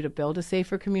truly do to build a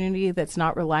safer community that's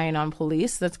not relying on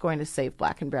police, that's going to save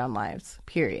Black and brown lives,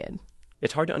 period.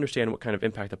 It's hard to understand what kind of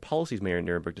impact the policies Mayor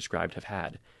Nirenberg described have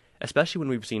had, especially when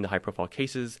we've seen the high-profile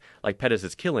cases like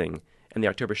Perez's killing and the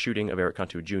October shooting of Eric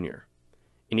Cantu Jr.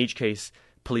 In each case,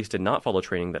 police did not follow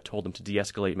training that told them to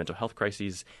de-escalate mental health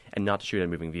crises and not to shoot at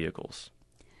moving vehicles.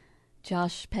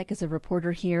 Josh Peck is a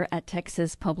reporter here at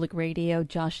Texas Public Radio.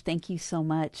 Josh, thank you so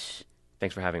much.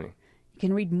 Thanks for having me. You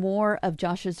can read more of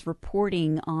Josh's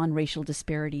reporting on racial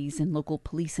disparities in local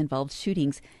police-involved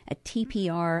shootings at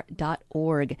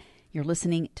tpr.org. You're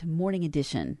listening to Morning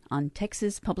Edition on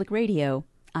Texas Public Radio.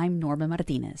 I'm Norma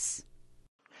Martinez.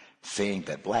 Saying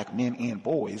that Black men and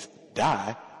boys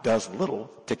die does little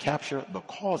to capture the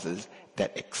causes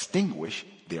that extinguish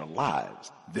their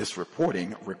lives. This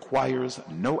reporting requires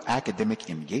no academic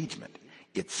engagement.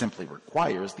 It simply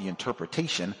requires the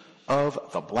interpretation of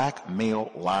the Black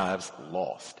male lives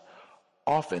lost.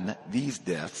 Often, these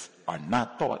deaths are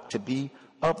not thought to be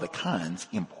of the kinds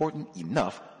important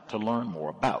enough to learn more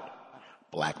about.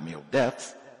 Black male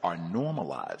deaths are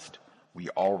normalized. We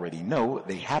already know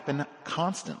they happen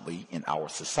constantly in our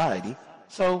society,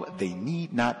 so they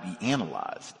need not be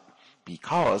analyzed.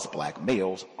 Because black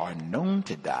males are known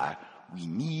to die, we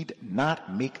need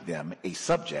not make them a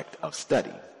subject of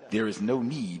study. There is no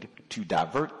need to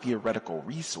divert theoretical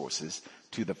resources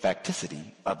to the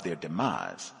facticity of their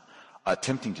demise.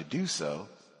 Attempting to do so,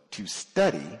 to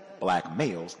study black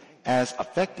males as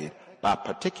affected by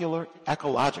particular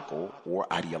ecological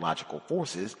or ideological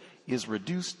forces, is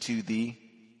reduced to the,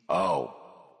 oh,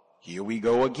 here we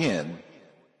go again,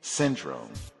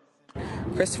 syndrome.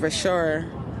 Christopher Schur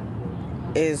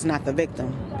is not the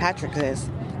victim. Patrick is.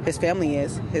 His family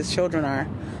is. His children are.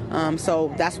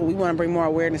 So that's what we want to bring more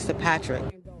awareness to Patrick.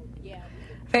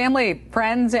 Family,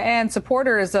 friends, and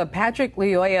supporters of Patrick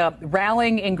Lyoya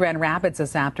rallying in Grand Rapids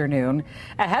this afternoon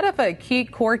ahead of a key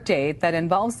court date that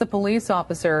involves the police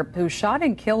officer who shot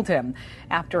and killed him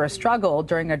after a struggle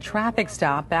during a traffic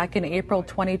stop back in April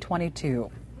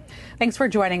 2022. Thanks for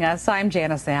joining us. I'm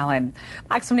Janice Allen.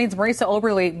 Fox News' Marisa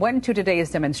Oberle went to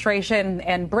today's demonstration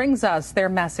and brings us their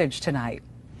message tonight.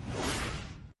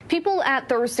 People at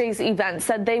Thursday's event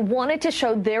said they wanted to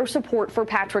show their support for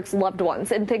Patrick's loved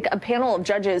ones and think a panel of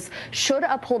judges should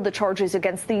uphold the charges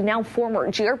against the now former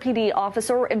GRPD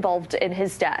officer involved in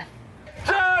his death.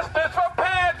 Justice for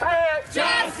Patrick!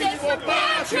 Justice for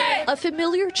Patrick! A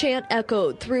familiar chant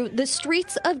echoed through the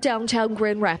streets of downtown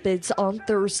Grand Rapids on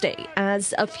Thursday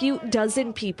as a few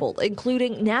dozen people,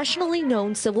 including nationally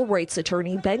known civil rights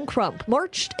attorney Ben Crump,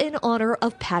 marched in honor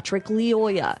of Patrick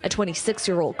Lyoya, a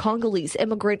 26-year-old Congolese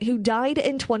immigrant who died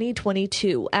in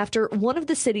 2022 after one of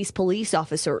the city's police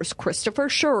officers, Christopher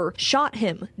Schur, shot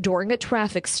him during a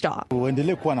traffic stop.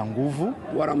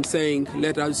 What I'm saying,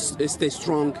 let us stay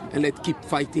strong and let's keep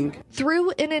fighting.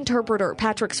 Through an interpreter,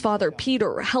 Patrick's father,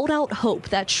 Peter, held out hope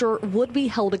that Schur would be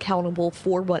held accountable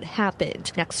for what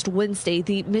happened. Next Wednesday,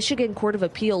 the Michigan Court of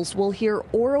Appeals will hear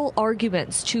oral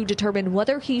arguments to determine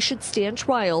whether he should stand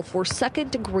trial for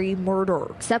second-degree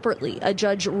murder. Separately, a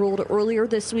judge ruled earlier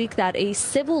this week that a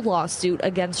civil lawsuit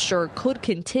against Schur could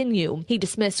continue. He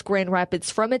dismissed Grand Rapids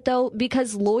from it, though,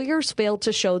 because lawyers failed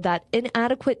to show that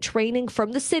inadequate training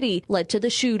from the city led to the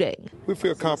shooting. We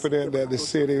feel confident that the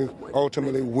city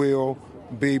ultimately will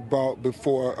be brought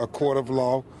before a court of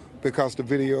law because the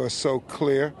video is so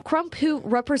clear. Crump, who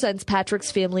represents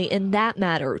Patrick's family in that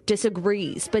matter,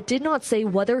 disagrees, but did not say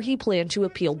whether he planned to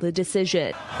appeal the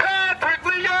decision.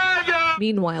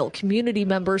 Meanwhile, community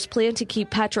members plan to keep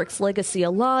Patrick's legacy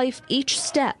alive each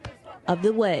step of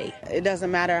the way. It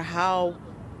doesn't matter how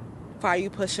far you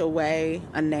push away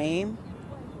a name,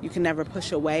 you can never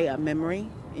push away a memory,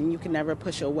 and you can never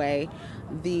push away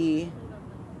the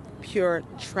pure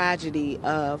tragedy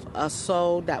of a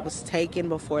soul that was taken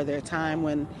before their time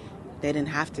when they didn't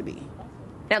have to be.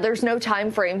 Now, there's no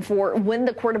time frame for when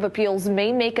the Court of Appeals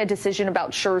may make a decision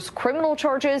about Schur's criminal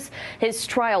charges. His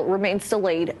trial remains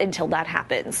delayed until that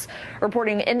happens.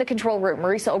 Reporting in the control room,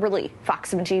 Marisa Oberle,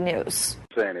 Fox 17 News.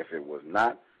 Saying if it was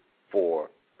not for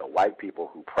the white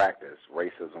people who practice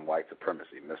racism, white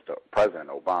supremacy, Mr. President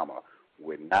Obama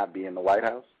would not be in the White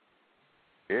House.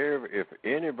 If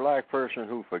any black person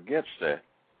who forgets that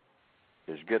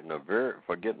is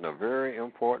forgetting a very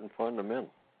important fundamental.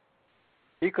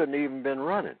 He couldn't even been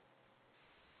running.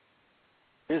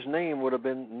 His name would have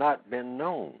not been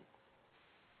known.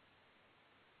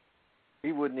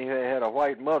 He wouldn't have had a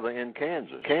white mother in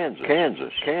Kansas.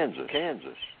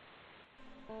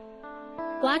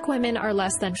 Black women are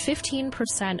less than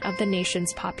 15% of the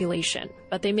nation's population,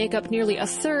 but they make up nearly a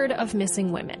third of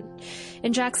missing women.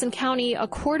 In Jackson County, a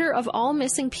quarter of all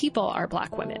missing people are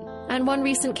black women. And one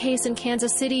recent case in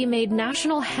Kansas City made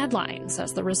national headlines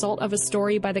as the result of a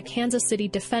story by the Kansas City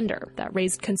Defender that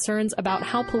raised concerns about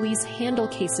how police handle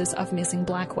cases of missing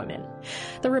black women.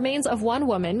 The remains of one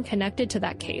woman connected to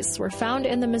that case were found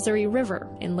in the Missouri River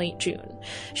in late June.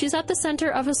 She's at the center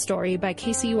of a story by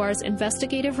KCUR's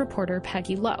investigative reporter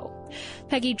Peggy Lowe.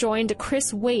 Peggy joined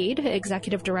Chris Wade,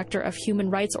 executive director of human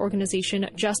rights organization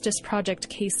Justice Project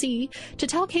KC, to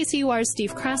tell KCUR's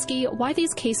Steve Kraske why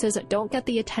these cases don't get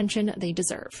the attention they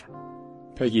deserve.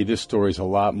 Peggy, this story is a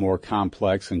lot more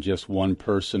complex than just one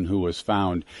person who was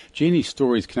found. Janie's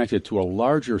story is connected to a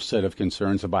larger set of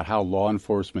concerns about how law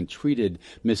enforcement treated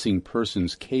missing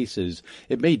persons cases.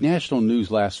 It made national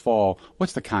news last fall.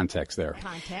 What's the context there?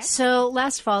 So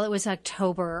last fall, it was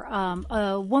October,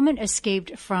 a woman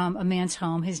escaped from a man's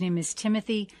home. His name is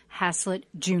Timothy Haslett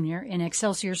Jr. in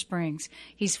Excelsior Springs.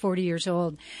 He's 40 years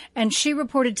old. And she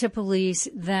reported to police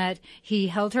that he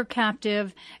held her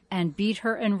captive and beat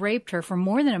her and raped her for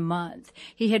more than a month.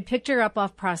 He had picked her up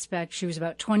off Prospect. She was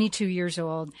about 22 years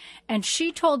old. And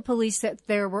she told police that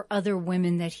there were other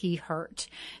women that he hurt.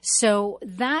 So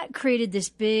that created this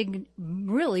big,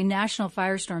 really national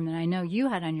firestorm that I know you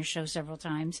had on your show several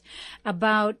times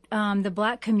about the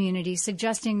black community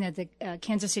suggesting that the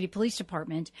Kansas City Police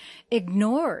Department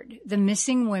ignored the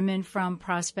missing women from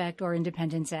Prospect or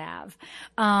Independence Ave.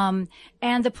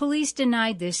 And the police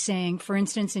denied this, saying, for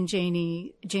instance, in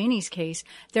Janie's case,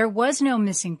 there was no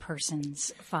missing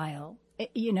persons file.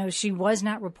 You know, she was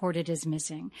not reported as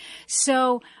missing.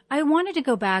 So I wanted to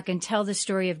go back and tell the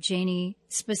story of Janie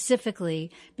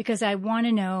specifically because I want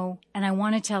to know and I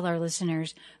want to tell our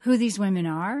listeners who these women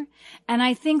are. And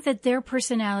I think that their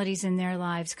personalities and their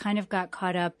lives kind of got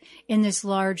caught up in this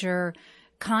larger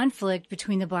conflict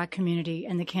between the black community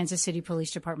and the Kansas City Police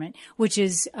Department, which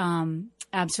is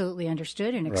absolutely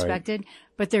understood and expected. Right.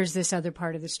 But there's this other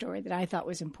part of the story that I thought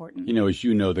was important. You know, as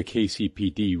you know, the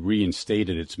KCPD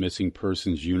reinstated its missing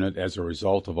persons unit as a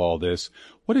result of all this.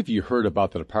 What have you heard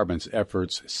about the department's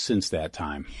efforts since that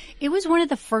time? It was one of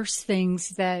the first things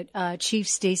that Chief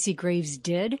Stacey Graves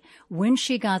did when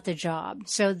she got the job.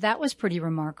 So that was pretty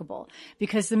remarkable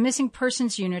because the missing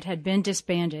persons unit had been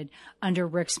disbanded under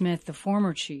Rick Smith, the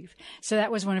former chief. So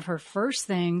that was one of her first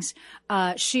things.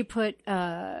 She put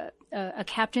a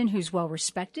captain who's well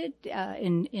respected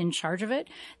in charge of it.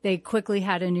 They quickly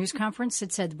had a news conference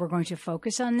that said, we're going to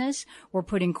focus on this. We're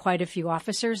putting quite a few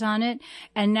officers on it.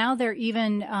 And now they're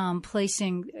even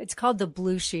placing, it's called the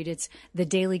Blue Sheet. It's the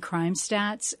daily crime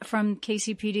stats from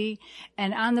KCPD.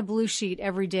 And on the Blue Sheet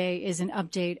every day is an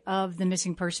update of the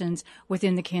missing persons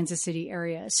within the Kansas City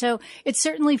area. So it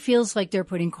certainly feels like they're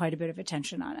putting quite a bit of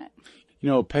attention on it. You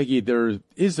know, Peggy,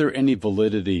 is there any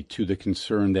validity to the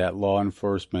concern that law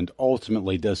enforcement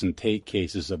ultimately doesn't take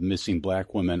cases of missing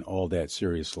black women all that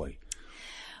seriously?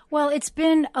 Well, it's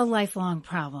been a lifelong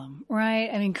problem, right?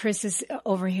 I mean, Chris is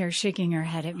over here shaking her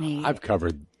head at me. I've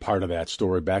covered part of that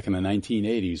story back in the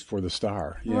 1980s for the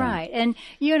Star. Yeah. Right. And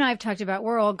you and I have talked about,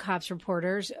 we're old cops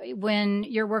reporters. When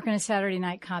you're working a Saturday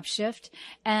night cop shift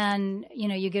and, you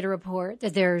know, you get a report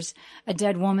that there's a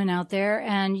dead woman out there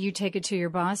and you take it to your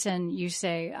boss and you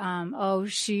say, oh,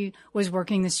 she was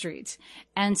working the streets.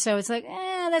 And so it's like,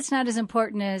 that's not as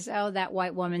important as, that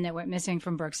white woman that went missing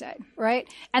from Brookside, right?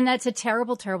 And that's a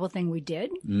terrible, terrible thing we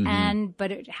did. Mm-hmm.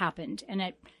 But it happened and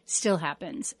it still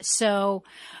happens. So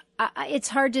it's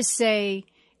hard to say,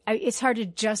 it's hard to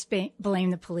just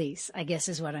blame the police, I guess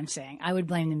is what I'm saying. I would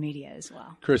blame the media as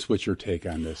well. Chris, what's your take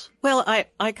on this? Well,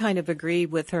 I kind of agree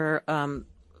with her.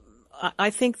 I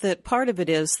think that part of it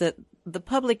is that the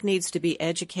public needs to be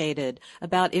educated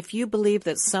about if you believe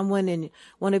that someone in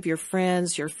one of your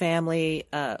friends, your family,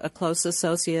 a close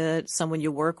associate, someone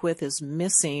you work with is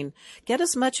missing, get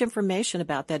as much information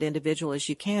about that individual as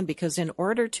you can, because in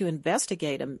order to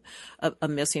investigate a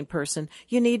missing person,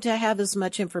 you need to have as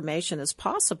much information as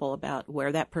possible about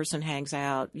where that person hangs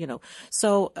out, you know.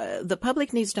 So the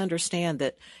public needs to understand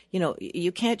that, you know,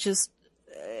 you can't just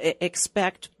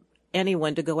expect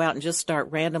anyone to go out and just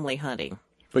start randomly hunting.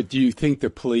 But do you think the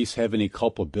police have any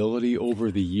culpability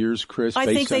over the years, Chris, I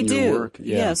think they do. Work?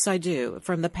 Yeah. Yes, I do.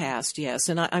 From the past, yes.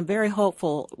 And I'm very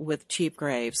hopeful with Chief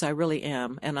Graves. I really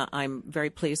am. And I'm very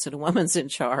pleased that a woman's in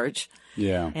charge.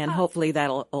 Yeah. And hopefully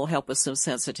that'll help with some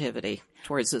sensitivity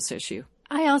towards this issue.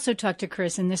 I also talked to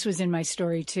Chris, and this was in my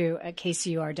story too, at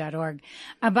kcur.org,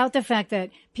 about the fact that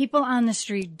people on the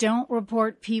street don't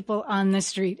report people on the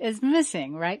street as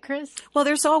missing, right, Chris? Well,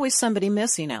 there's always somebody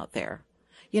missing out there.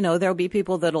 You know, there'll be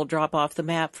people that'll drop off the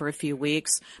map for a few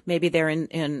weeks. Maybe they're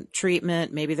in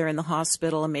treatment. Maybe they're in the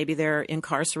hospital, and maybe they're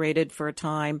incarcerated for a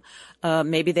time.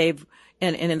 Maybe they've,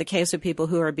 and in the case of people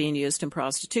who are being used in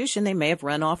prostitution, they may have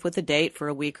run off with a date for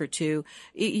a week or two.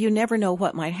 You never know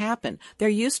what might happen. They're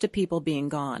used to people being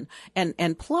gone.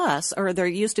 And plus, or they're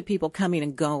used to people coming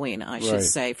and going, I should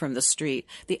say, from the street.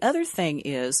 The other thing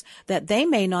is that they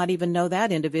may not even know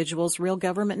that individual's real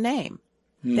government name.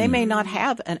 They may not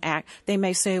have an act. They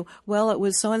may say, well, it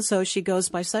was so-and-so, she goes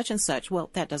by such and such. Well,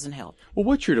 that doesn't help. Well,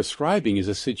 what you're describing is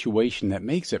a situation that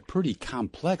makes it pretty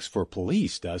complex for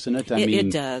police, doesn't it?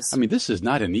 It does. I mean, this is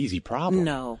not an easy problem.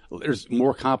 No. It's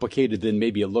more complicated than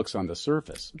maybe it looks on the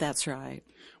surface. That's right.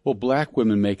 Well, black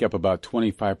women make up about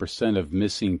 25% of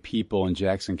missing people in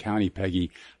Jackson County,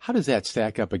 Peggy. How does that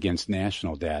stack up against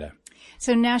national data?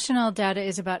 So national data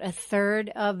is about a third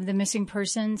of the missing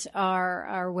persons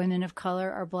are women of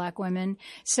color, are black women.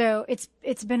 So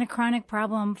it's been a chronic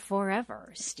problem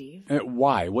forever, Steve.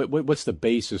 Why? What's the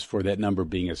basis for that number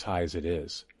being as high as it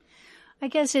is? I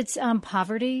guess it's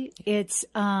poverty, it's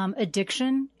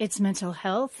addiction, it's mental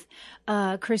health.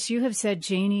 Chris, you have said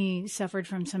Janie suffered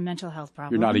from some mental health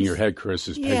problems. You're nodding your head, Chris,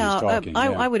 as Peggy's talking.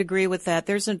 I would agree with that.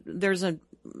 There's a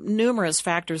numerous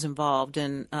factors involved,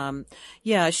 and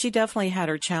she definitely had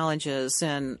her challenges,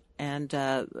 and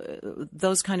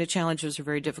those kind of challenges are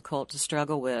very difficult to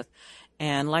struggle with.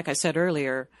 And like I said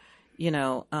earlier,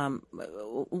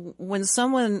 when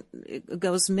someone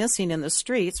goes missing in the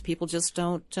streets, people just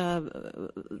don't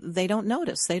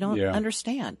notice. They don't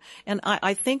understand. And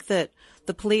I think that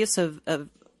the police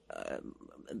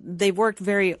they've worked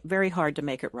very, very hard to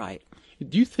make it right.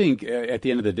 Do you think, at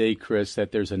the end of the day, Chris,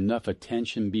 that there's enough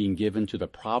attention being given to the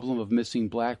problem of missing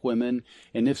black women?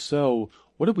 And if so,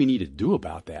 what do we need to do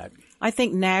about that? I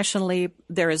think nationally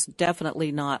there is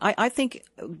definitely not. I think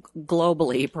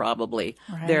globally probably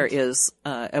there is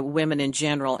women in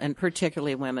general, and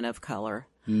particularly women of color.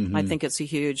 Mm-hmm. I think it's a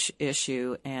huge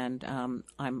issue, and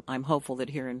I'm hopeful that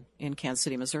here in Kansas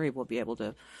City, Missouri, we'll be able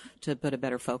to put a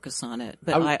better focus on it.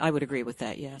 But I would agree with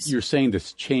that, yes. You're saying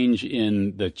this change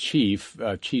in the chiefs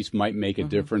might make a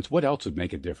difference. What else would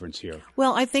make a difference here?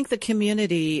 Well, I think the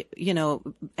community,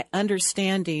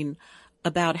 understanding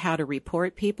about how to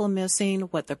report people missing,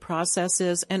 what the process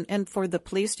is, and for the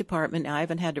police department, I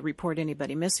haven't had to report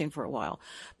anybody missing for a while,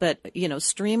 but,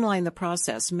 streamline the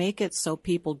process, make it so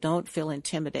people don't feel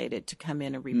intimidated to come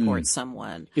in and report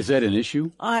someone. Is that an issue?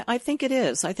 I think it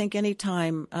is. I think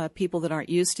anytime people that aren't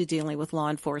used to dealing with law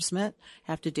enforcement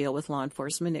have to deal with law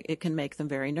enforcement, it can make them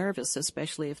very nervous,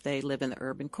 especially if they live in the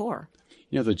urban core.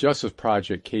 The Justice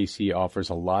Project, KC, offers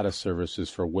a lot of services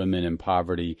for women in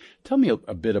poverty. Tell me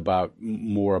a bit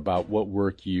more about what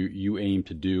work you aim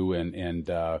to do and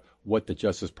what the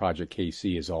Justice Project,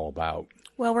 KC, is all about.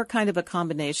 Well, we're kind of a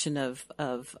combination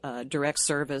of direct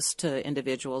service to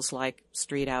individuals, like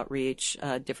street outreach,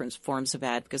 different forms of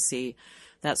advocacy,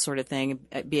 that sort of thing,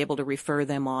 be able to refer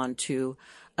them on to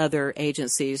other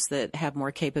agencies that have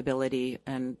more capability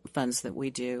and funds that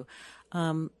we do.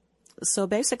 So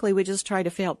basically, we just try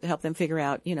to help them figure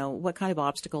out, what kind of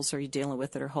obstacles are you dealing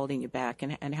with that are holding you back,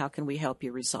 and how can we help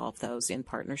you resolve those in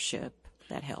partnership.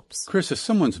 That helps. Chris, if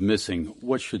someone's missing,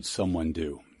 what should someone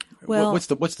do? Well,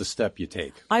 what's the step you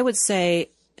take? I would say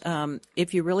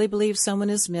if you really believe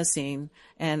someone is missing,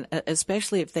 and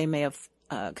especially if they may have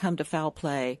come to foul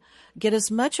play, get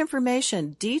as much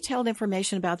information, detailed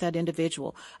information about that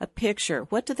individual, a picture.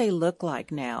 What do they look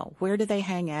like now? Where do they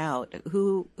hang out?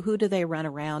 Who do they run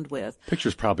around with?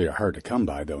 Pictures probably are hard to come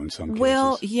by, though, in some cases.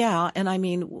 Well, yeah. And I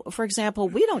mean, for example,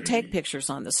 we don't take pictures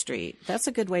on the street. That's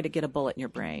a good way to get a bullet in your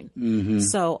brain. Mm-hmm.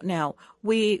 So now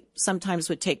we sometimes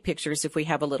would take pictures if we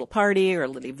have a little party or a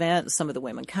little event. Some of the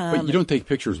women come. But you don't take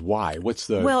pictures. Why? What's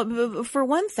the... Well, for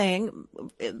one thing,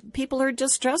 people are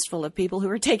distrustful of people who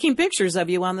are taking pictures of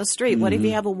you on the street. What if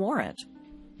you have a warrant?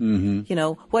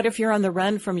 Mm-hmm. What if you're on the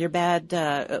run from your bad,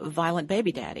 violent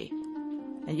baby daddy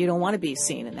and you don't want to be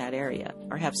seen in that area,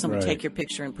 or have someone take your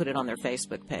picture and put it on their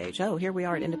Facebook page? Oh, here we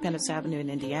are at Independence Avenue in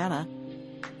Indiana.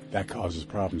 That causes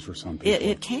problems for some people.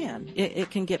 It can. It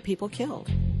can get people killed.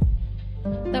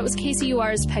 That was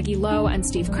KCUR's Peggy Lowe and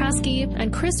Steve Kraske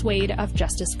and Chris Wade of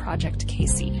Justice Project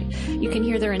KC. You can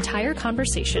hear their entire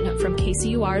conversation from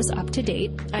KCUR's Up to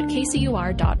Date at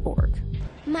kcur.org.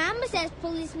 Mama says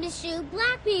police misshoot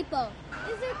black people.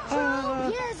 Is it true?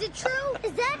 Yeah, is it true?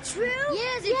 Is that true?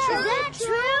 Yeah, is it true? Is that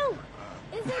true?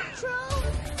 Is it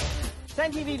true?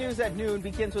 10 TV News at noon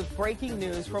begins with breaking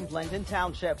news from Blendon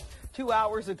Township. 2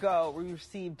 hours ago, we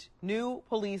received new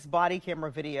police body camera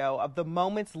video of the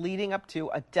moments leading up to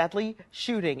a deadly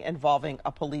shooting involving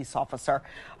a police officer.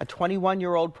 A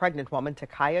 21-year-old pregnant woman,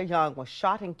 Takaya Young, was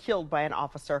shot and killed by an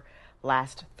officer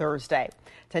last Thursday.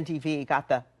 10 TV got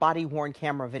the body-worn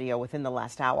camera video within the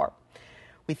last hour.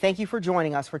 We thank you for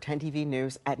joining us for 10 TV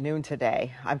News at noon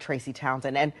today. I'm Tracy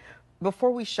Townsend, and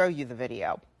before we show you the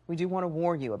video, we do want to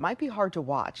warn you, it might be hard to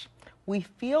watch. We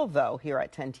feel, though, here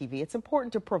at 10 TV, it's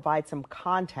important to provide some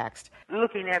context.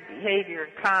 Looking at behavior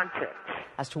and context.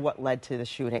 As to what led to the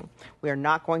shooting. We are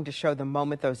not going to show the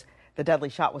moment those The deadly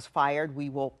shot was fired. We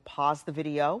will pause the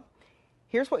video.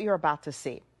 Here's what you're about to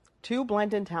see. 2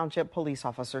 Blendon Township police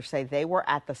officers say they were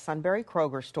at the Sunbury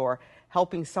Kroger store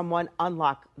helping someone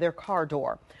unlock their car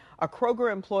door. A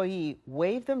Kroger employee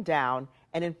waved them down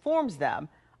and informs them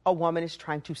a woman is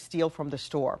trying to steal from the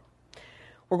store.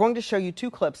 We're going to show you 2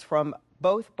 clips from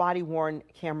both body-worn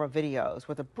camera videos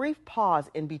with a brief pause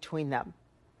in between them.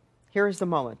 Here is the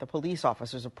moment the police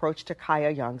officers approached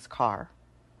Takaya Young's car.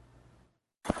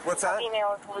 What's that?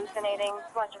 Female is hallucinating.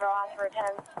 Want you to ask for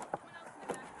attendance.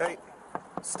 Hey,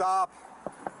 stop.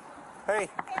 Hey,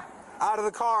 out of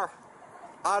the car.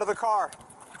 Out of the car.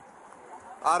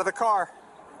 Out of the car.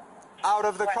 Out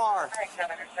of the car.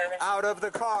 Out of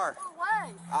the car.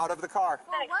 Out of the car.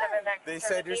 They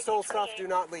said you stole stuff, do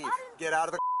not leave. Get out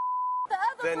of the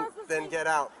car. Then get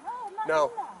out.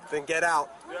 No, then get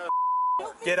out.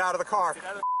 Get out of the car.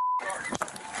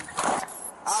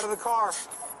 Out of the car.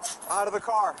 Out of the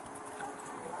car.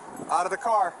 Out of the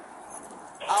car.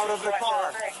 Out of the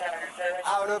car.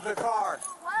 Out of the car.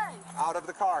 Out of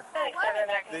the car.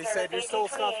 They said you stole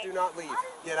stuff, do not leave.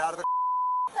 Get out of the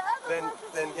car.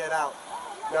 Then get out.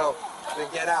 No, then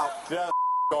get out.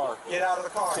 Get out of the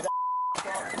car.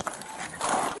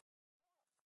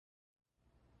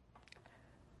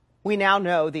 We now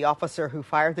know the officer who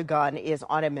fired the gun is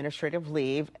on administrative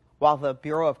leave while the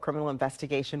Bureau of Criminal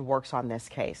Investigation works on this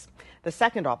case. The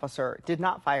second officer did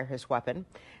not fire his weapon,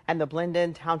 and the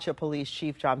Blendon Township Police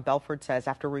Chief John Belford says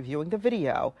after reviewing the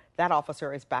video, that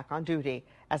officer is back on duty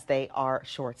as they are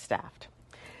short-staffed.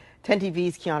 10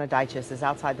 TV's Kiana Dyches is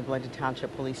outside the Blendon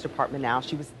Township Police Department now.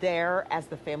 She was there as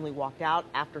the family walked out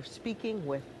after speaking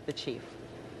with the chief.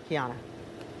 Kiana.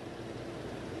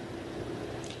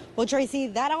 Well, Tracy,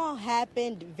 that all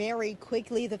happened very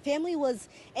quickly. The family was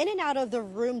in and out of the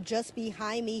room just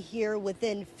behind me here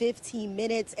within 15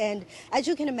 minutes. And as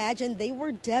you can imagine, they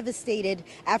were devastated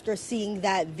after seeing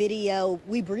that video.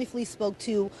 We briefly spoke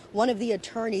to one of the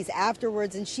attorneys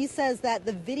afterwards, and she says that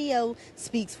the video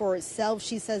speaks for itself.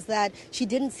 She says that she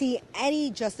didn't see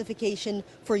any justification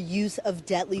for use of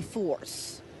deadly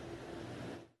force.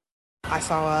 I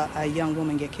saw a young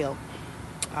woman get killed.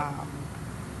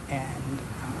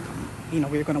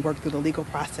 We're going to work through the legal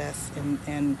process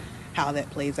and how that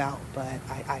plays out. But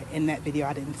I in that video,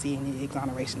 I didn't see any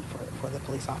exoneration for the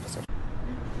police officer.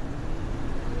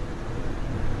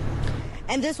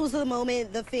 And this was the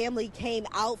moment the family came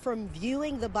out from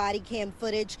viewing the body cam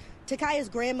footage. Takaya's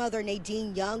grandmother,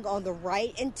 Nadine Young, on the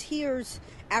right, in tears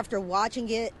after watching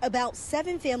it. About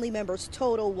 7 family members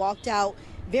total walked out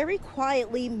very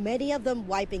quietly, many of them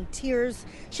wiping tears,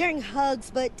 sharing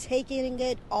hugs, but taking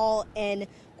it all in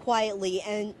quietly.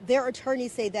 And their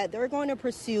attorneys say that they're going to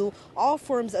pursue all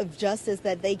forms of justice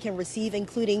that they can receive,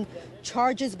 including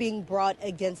charges being brought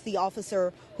against the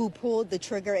officer who pulled the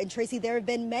trigger. And Tracy, there have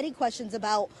been many questions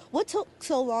about what took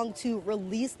so long to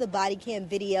release the body cam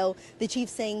video. The chief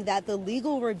saying that the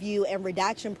legal review and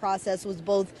redaction process was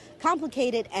both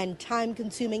complicated and time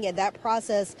consuming, and that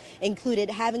process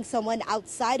included having someone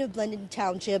outside of Blendon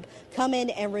Township come in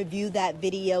and review that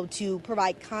video to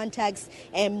provide context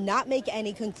and not make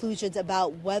any conclusions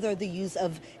about whether the use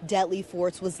of deadly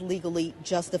force was legally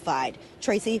justified.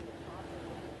 Tracy?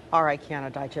 All right, Kiana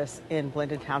Dyches in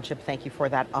Blendon Township, thank you for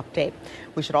that update.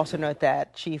 We should also note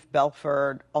that Chief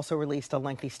Belford also released a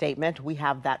lengthy statement. We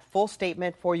have that full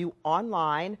statement for you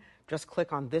online. Just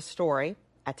click on this story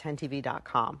at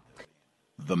 10tv.com.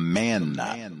 The man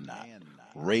knot,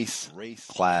 race,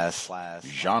 class,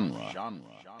 genre,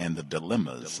 and the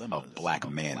dilemmas of black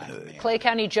manhood. Clay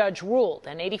County judge ruled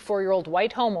an 84-year-old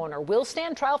white homeowner will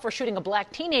stand trial for shooting a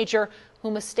black teenager who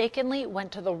mistakenly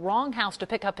went to the wrong house to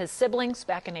pick up his siblings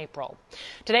back in April.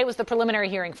 Today was the preliminary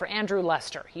hearing for Andrew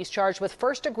Lester. He's charged with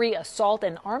first-degree assault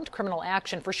and armed criminal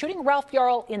action for shooting Ralph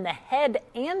Yarl in the head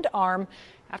and arm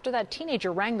after that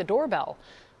teenager rang the doorbell.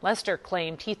 Lester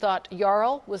claimed he thought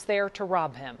Yarl was there to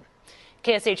rob him.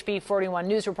 KSHB 41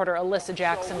 News reporter Alyssa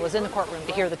Jackson was in the courtroom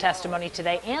to hear the testimony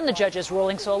today and the judge's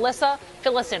ruling. So, Alyssa,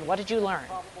 fill us in. What did you learn?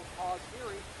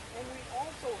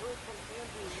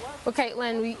 Well,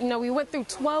 Caitlin, we went through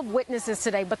 12 witnesses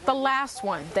today, but the last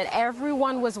one that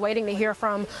everyone was waiting to hear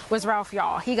from was Ralph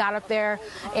Yarl. He got up there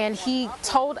and he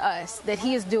told us that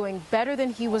he is doing better than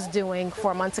he was doing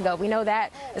 4 months ago. We know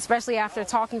that, especially after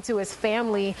talking to his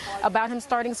family about him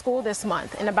starting school this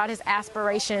month and about his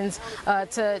aspirations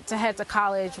to head to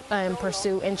college and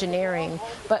pursue engineering.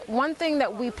 But one thing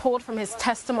that we pulled from his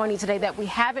testimony today that we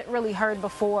haven't really heard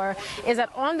before is that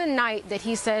on the night that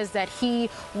he says that he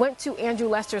went to Andrew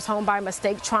Lester's home by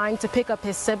mistake trying to pick up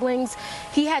his siblings,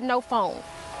 he had no phone.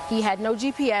 He had no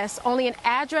GPS, only an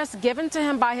address given to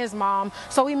him by his mom,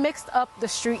 so he mixed up the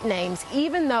street names,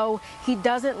 even though he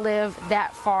doesn't live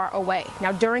that far away.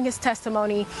 Now, during his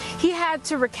testimony, he had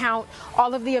to recount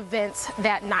all of the events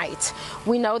that night.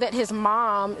 We know that his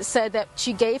mom said that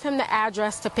she gave him the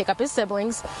address to pick up his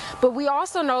siblings, but we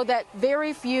also know that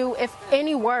very few, if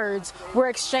any, words were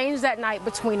exchanged that night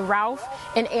between Ralph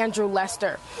and Andrew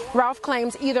Lester. Ralph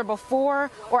claims either before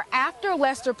or after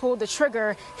Lester pulled the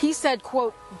trigger, he said,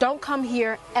 quote, "Don't come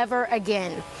here ever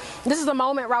again." This is the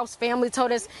moment Ralph's family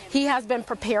told us he has been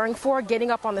preparing for, getting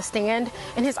up on the stand,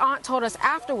 and his aunt told us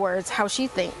afterwards how she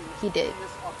thinks he did.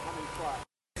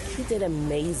 He did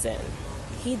amazing.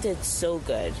 He did so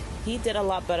good. He did a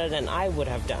lot better than I would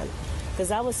have done,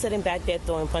 because I was sitting back there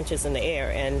throwing punches in the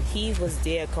air, and he was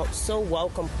there so well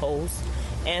composed,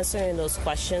 answering those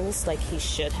questions like he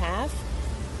should have,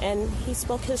 and he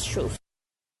spoke his truth.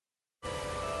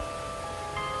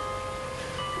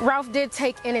 Ralph did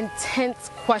take an intense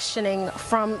questioning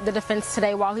from the defense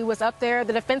today. While he was up there,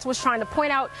 the defense was trying to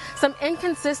point out some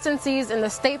inconsistencies in the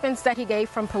statements that he gave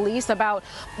from police about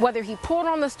whether he pulled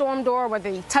on the storm door, whether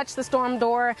he touched the storm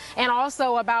door, and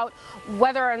also about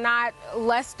whether or not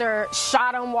Lester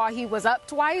shot him while he was up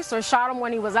twice or shot him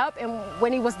when he was up and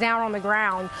when he was down on the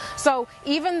ground. So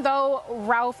even though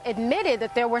Ralph admitted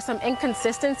that there were some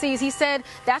inconsistencies, he said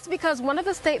that's because one of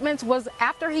the statements was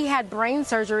after he had brain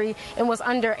surgery and was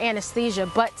under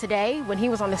anesthesia. But today, when he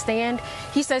was on the stand,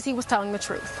 he says he was telling the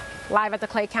truth. Live at the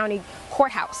Clay County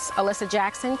Courthouse, Alyssa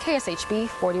Jackson, KSHB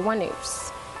 41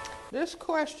 News. This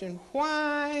question,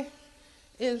 why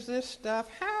is this stuff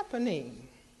happening?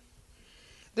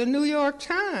 The New York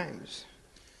Times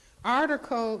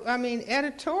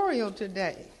editorial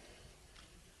today.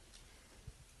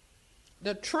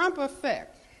 The Trump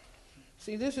effect.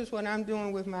 See, this is what I'm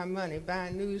doing with my money,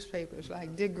 buying newspapers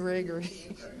like Dick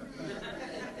Gregory.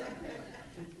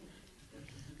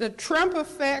 The Trump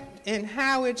effect and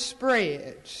how it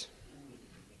spreads.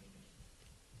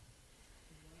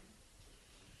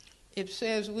 It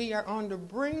says we are on the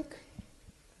brink,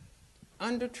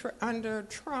 under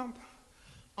Trump,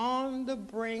 on the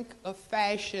brink of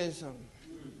fascism.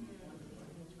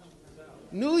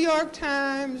 New York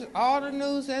Times, all the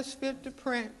news that's fit to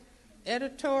print,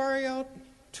 editorial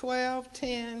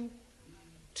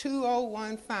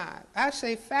 12/10/2015. I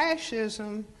say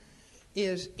fascism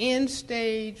is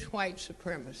end-stage white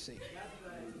supremacy.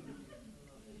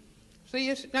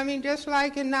 See, just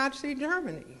like in Nazi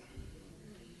Germany.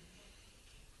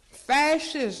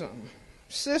 Fascism,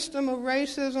 system of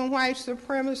racism, white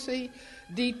supremacy,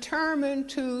 determined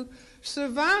to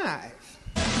survive.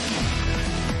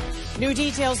 New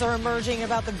details are emerging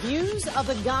about the views of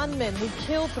the gunman who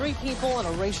killed 3 people in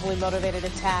a racially motivated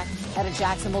attack at a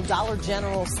Jacksonville Dollar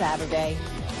General Saturday.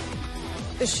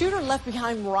 The shooter left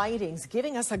behind writings,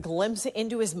 giving us a glimpse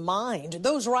into his mind.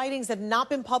 Those writings have not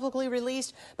been publicly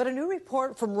released, but a new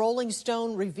report from Rolling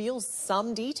Stone reveals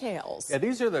some details. Yeah,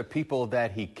 these are the people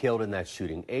that he killed in that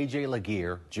shooting. A.J.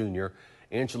 Laguerre, Jr.,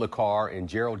 Angela Carr, and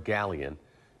Gerald Gallion.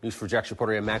 News4Jax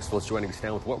reporter Ann Maxwell is joining us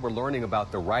now with what we're learning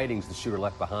about the writings the shooter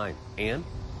left behind. Ann?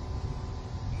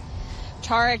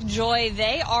 Tarek, Joy,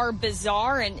 they are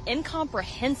bizarre and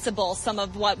incomprehensible, some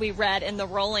of what we read in the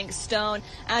Rolling Stone.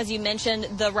 As you mentioned,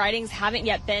 the writings haven't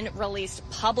yet been released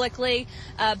publicly,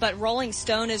 but Rolling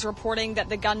Stone is reporting that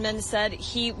the gunman said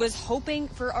he was hoping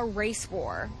for a race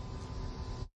war.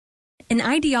 An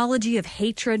ideology of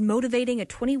hatred motivating a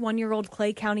 21-year-old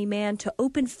Clay County man to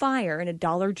open fire in a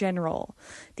Dollar General.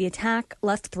 The attack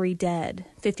left 3 dead,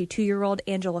 52-year-old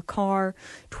Angela Carr,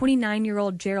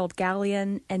 29-year-old Gerald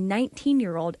Gallion, and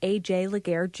 19-year-old A.J.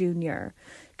 Laguerre Jr.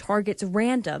 Targets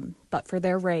random, but for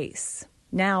their race.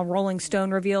 Now, Rolling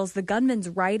Stone reveals the gunman's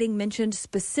writing mentioned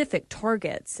specific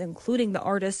targets, including the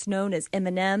artists known as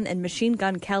Eminem and Machine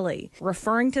Gun Kelly,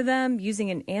 referring to them using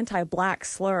an anti-black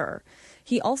slur.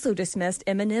 He also dismissed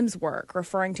Eminem's work,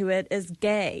 referring to it as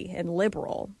gay and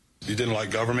liberal. He didn't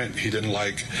like government. He didn't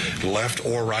like left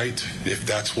or right, if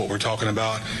that's what we're talking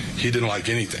about. He didn't like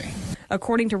anything.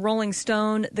 According to Rolling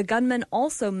Stone, the gunman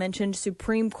also mentioned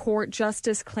Supreme Court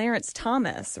Justice Clarence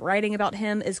Thomas, writing about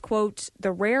him as, quote,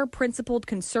 the rare principled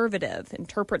conservative,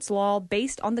 interprets law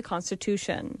based on the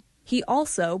Constitution. He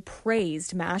also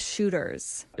praised mass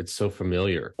shooters. It's so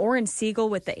familiar. Orrin Siegel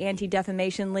with the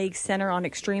Anti-Defamation League Center on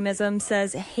Extremism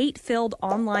says hate-filled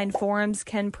online forums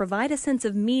can provide a sense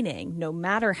of meaning, no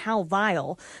matter how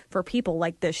vile, for people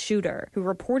like this shooter, who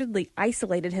reportedly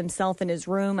isolated himself in his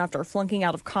room after flunking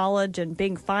out of college and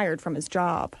being fired from his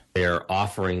job. They're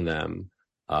offering them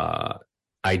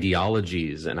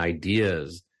ideologies and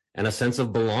ideas and a sense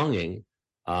of belonging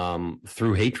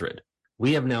through hatred,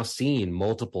 We have now seen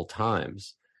multiple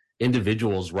times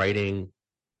individuals writing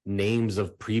names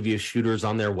of previous shooters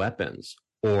on their weapons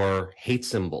or hate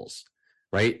symbols,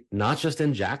 right? Not just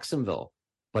in Jacksonville,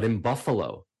 but in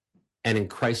Buffalo and in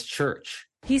Christchurch.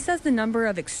 He says the number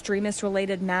of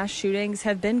extremist-related mass shootings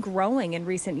have been growing in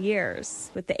recent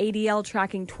years, with the ADL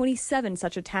tracking 27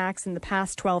 such attacks in the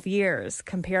past 12 years,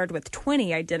 compared with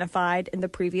 20 identified in the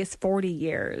previous 40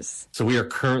 years. So we are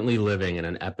currently living in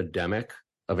an epidemic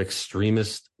of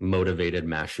extremist-motivated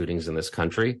mass shootings in this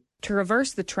country. To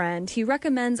reverse the trend, he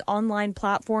recommends online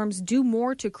platforms do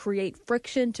more to create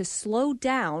friction to slow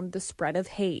down the spread of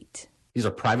hate. These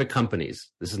are private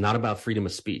companies. This is not about freedom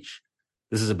of speech.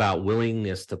 This is about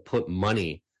willingness to put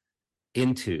money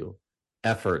into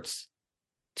efforts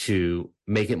to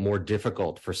make it more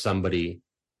difficult for somebody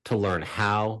to learn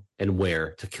how and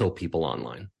where to kill people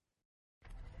online.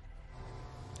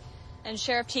 And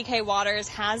Sheriff T.K. Waters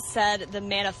has said the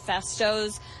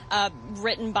manifestos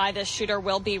written by the shooter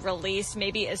will be released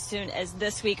maybe as soon as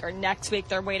this week or next week.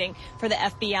 They're waiting for the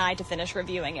FBI to finish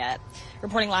reviewing it.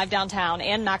 Reporting live downtown,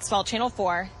 Ann Maxwell, Channel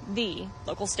 4, the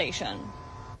local station.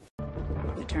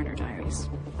 The Turner Diaries.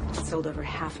 It sold over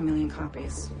 500,000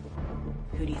 copies.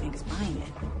 Who do you think is buying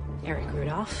it? Eric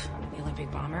Rudolph, the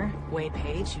Olympic bomber, Wade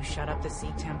Page, who shut up the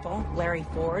Sikh temple, Larry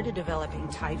Ford, developing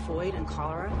typhoid and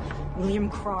cholera,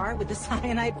 William Carr with the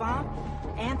cyanide bomb,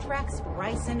 anthrax,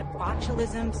 ricin,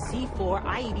 botulism, C4,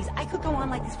 IEDs. I could go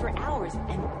on like this for hours,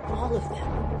 and all of them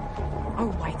are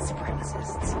white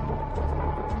supremacists.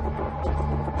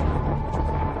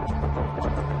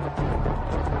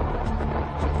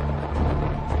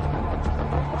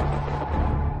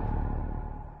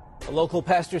 A local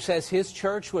pastor says his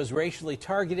church was racially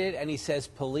targeted, and he says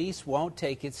police won't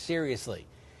take it seriously.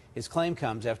 His claim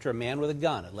comes after a man with a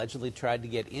gun allegedly tried to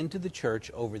get into the church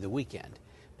over the weekend.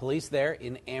 Police there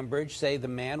in Ambridge say the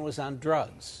man was on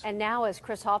drugs. And now, as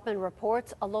Chris Hoffman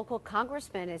reports, a local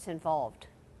congressman is involved.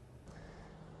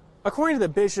 According to the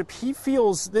bishop, he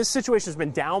feels this situation has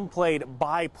been downplayed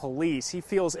by police. He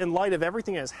feels in light of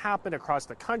everything that has happened across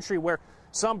the country where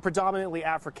some predominantly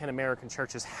African-American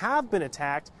churches have been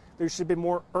attacked, there should be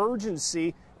more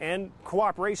urgency and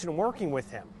cooperation working with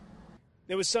him.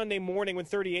 It was Sunday morning when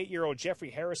 38-year-old Jeffrey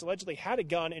Harris allegedly had a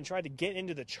gun and tried to get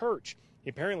into the church. He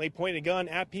apparently pointed a gun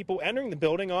at people entering the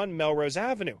building on Melrose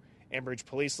Avenue. Ambridge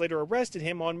police later arrested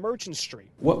him on Merchant Street.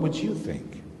 What would you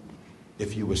think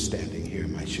if you were standing here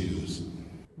in my shoes?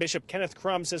 Bishop Kenneth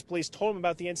Crum says police told him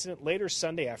about the incident later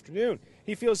Sunday afternoon.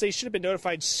 He feels they should have been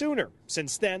notified sooner.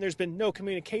 Since then, there's been no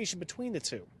communication between the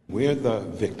two. We're the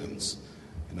victims.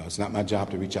 It's not my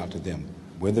job to reach out to them.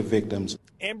 We're the victims.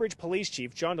 Ambridge Police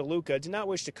Chief John DeLuca did not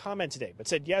wish to comment today, but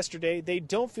said yesterday they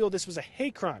don't feel this was a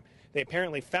hate crime. They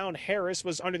apparently found Harris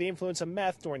was under the influence of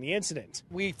meth during the incident.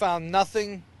 We found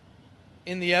nothing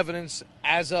in the evidence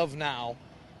as of now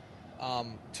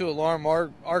to alarm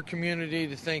our community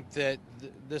to think that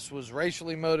this was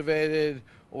racially motivated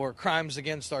or crimes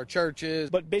against our churches.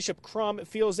 But Bishop Crum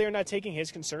feels they're not taking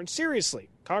his concerns seriously.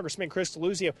 Congressman Chris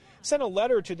DeLuzio sent a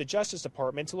letter to the Justice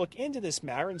Department to look into this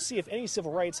matter and see if any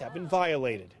civil rights have been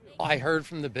violated. I heard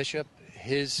from the bishop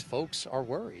his folks are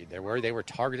worried. They're worried they were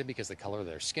targeted because of the color of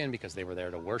their skin, because they were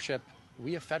there to worship.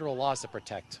 We have federal laws that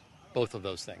protect both of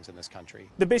those things in this country.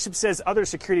 The bishop says other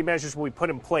security measures will be put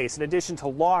in place in addition to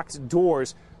locked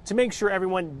doors to make sure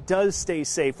everyone does stay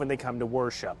safe when they come to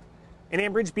worship. In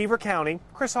Ambridge, Beaver County,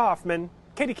 Chris Hoffman,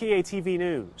 KDKA TV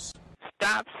News.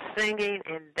 Stop singing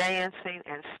and dancing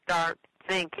and start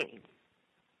thinking.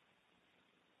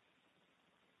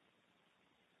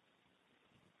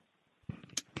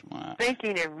 Wow.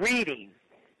 Thinking and reading.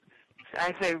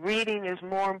 I say reading is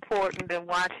more important than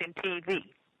watching TV.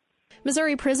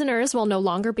 Missouri prisoners will no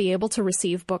longer be able to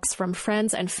receive books from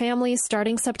friends and family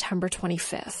starting September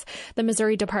 25th. The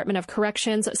Missouri Department of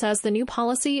Corrections says the new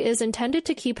policy is intended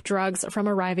to keep drugs from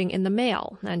arriving in the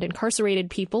mail, and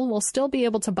incarcerated people will still be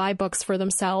able to buy books for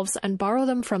themselves and borrow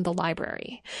them from the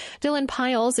library. Dylan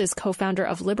Piles is co-founder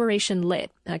of Liberation Lit,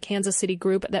 a Kansas City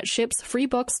group that ships free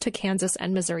books to Kansas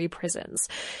and Missouri prisons.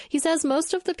 He says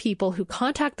most of the people who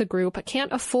contact the group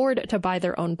can't afford to buy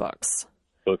their own books.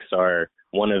 Books are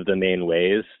one of the main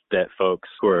ways that folks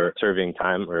who are serving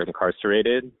time or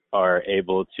incarcerated are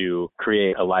able to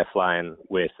create a lifeline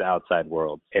with the outside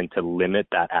world. And to limit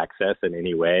that access in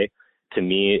any way, to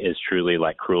me, is truly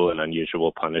like cruel and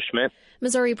unusual punishment.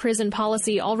 Missouri prison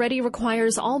policy already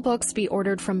requires all books be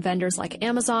ordered from vendors like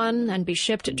Amazon and be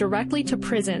shipped directly to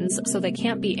prisons so they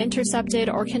can't be intercepted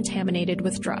or contaminated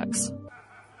with drugs.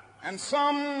 And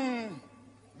some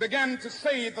began to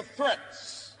say the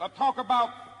threats, talk about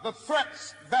the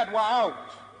threats that were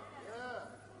out.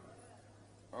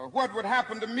 what would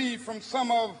happen to me from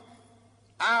some of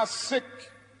our sick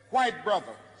white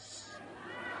brothers.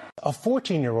 A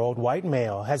 14-year-old white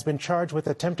male has been charged with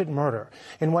attempted murder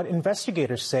in what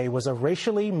investigators say was a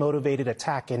racially motivated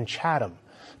attack in Chatham.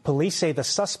 Police say the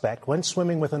suspect went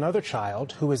swimming with another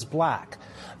child who is black.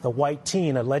 The white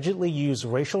teen allegedly used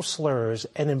racial slurs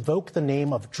and invoked the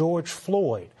name of George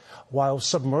Floyd while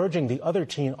submerging the other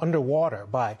teen underwater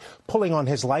by pulling on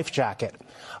his life jacket.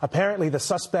 Apparently, the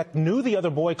suspect knew the other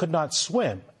boy could not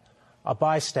swim. A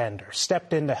bystander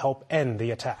stepped in to help end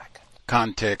the attack.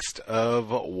 Context of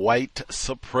white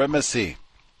supremacy.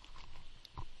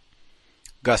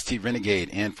 Gus T. Renegade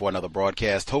in for another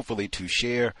broadcast, hopefully to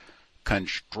share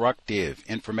constructive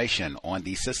information on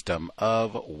the system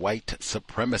of white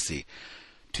supremacy.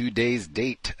 Today's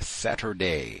date,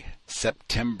 Saturday,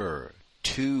 September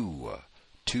 2,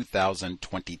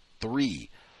 2023.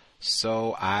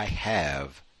 So I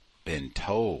have been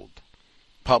told.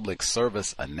 Public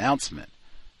service announcement.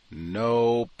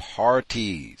 No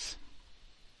parties.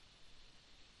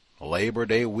 Labor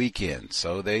Day weekend,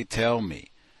 so they tell me.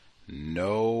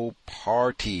 No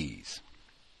parties.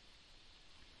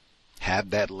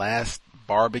 Have that last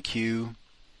barbecue,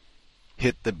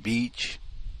 hit the beach,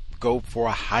 go for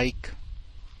a hike,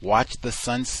 watch the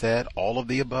sunset, all of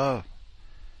the above.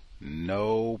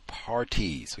 No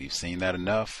parties. We've seen that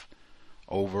enough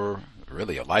over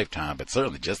really a lifetime, but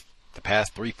certainly just the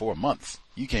past 3-4 months.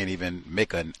 You can't even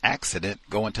make an accident,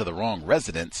 go into the wrong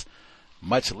residence,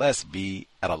 much less be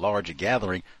at a larger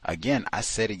gathering. Again, I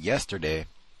said it yesterday.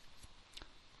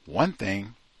 One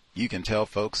thing you can tell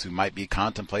folks who might be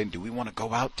contemplating, do we want to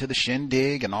go out to the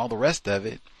shindig and all the rest of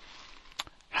it?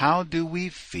 How do we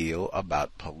feel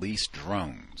about police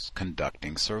drones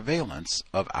conducting surveillance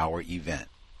of our event?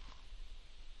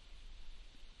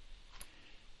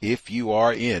 If you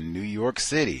are in New York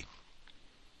City,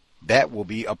 that will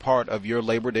be a part of your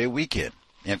Labor Day weekend.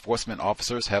 Enforcement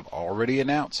officers have already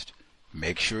announced,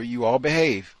 make sure you all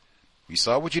behave. We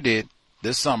saw what you did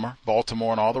this summer,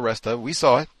 Baltimore and all the rest of it. We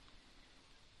saw it.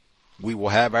 We will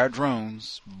have our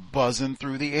drones buzzing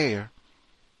through the air.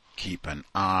 Keep an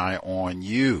eye on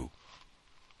you.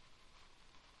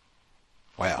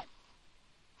 Well,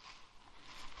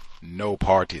 no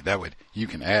party. That would, you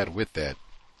can add with that,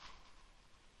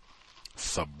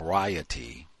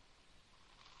 sobriety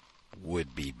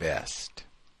would be best.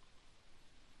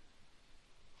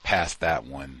 Pass that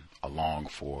one along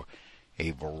for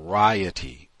a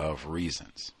variety of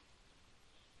reasons.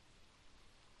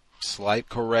 Slight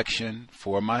correction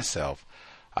for myself.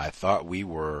 I thought we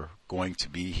were going to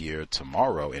be here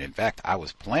tomorrow, and in fact I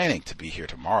was planning to be here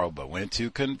tomorrow, but went to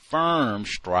confirm,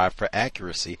 strive for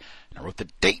accuracy, and I wrote the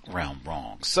date round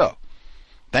wrong. So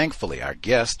thankfully our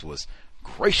guest was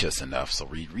gracious enough, so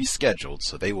we rescheduled,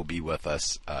 so they will be with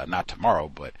us not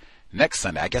tomorrow but next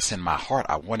Sunday. I guess in my heart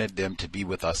I wanted them to be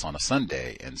with us on a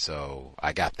Sunday, and so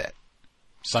I got that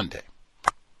Sunday.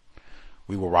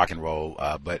 We will rock and roll,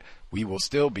 but we will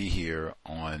still be here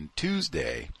on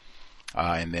Tuesday,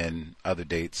 and then other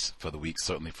dates for the week,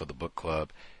 certainly for the book club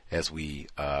as we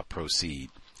proceed.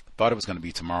 Thought it was going to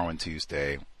be tomorrow and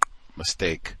Tuesday.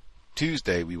 Mistake.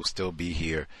 Tuesday we will still be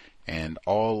here, and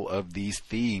all of these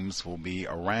themes will be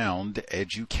around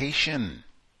education.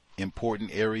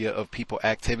 Important area of people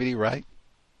activity, right?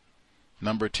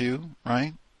 Number 2,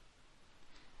 right?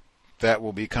 That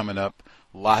will be coming up.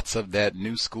 Lots of that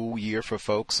new school year for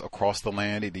folks across the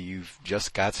land. Either you've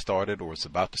just got started or it's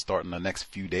about to start in the next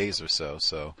few days or so.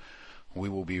 So we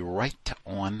will be right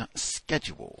on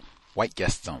schedule. White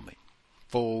guests only.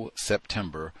 Full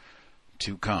September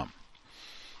to come.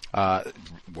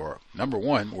 Number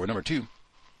 1 or number 2,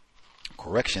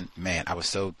 correction. Man, I was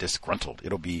so disgruntled.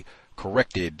 It'll be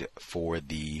corrected for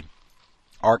the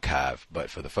archive, but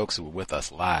for the folks who were with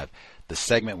us live, the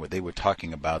segment where they were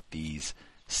talking about these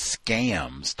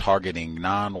scams targeting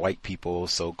non-white people,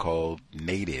 so-called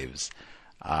natives.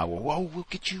 We'll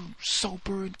get you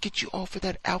sober and get you off of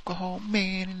that alcohol,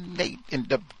 man. And they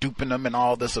end up duping them and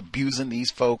all this, abusing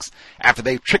these folks after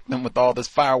they tricked them with all this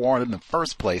firewarning in the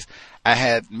first place. I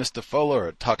had Mr.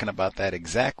 Fuller talking about that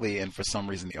exactly, and for some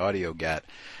reason the audio got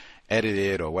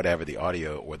edited or whatever, the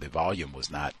audio or the volume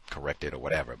was not corrected or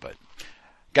whatever, but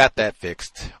got that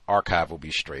fixed. Archive will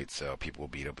be straight, so people will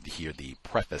be able to hear the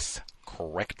preface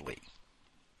correctly.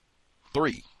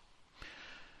 3.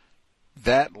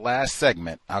 That last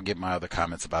segment, I'll give my other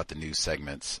comments about the news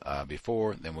segments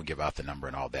before, then we'll give out the number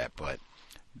and all that. But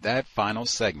that final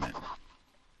segment,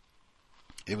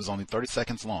 it was only 30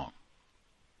 seconds long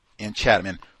in Chatham,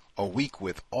 in a week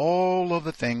with all of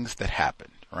the things that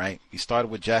happened, right? We started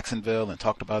with Jacksonville and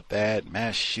talked about that,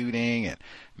 mass shooting and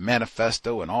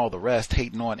manifesto and all the rest,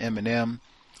 hating on Eminem,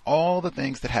 all the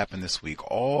things that happened this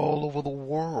week all over the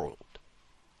world.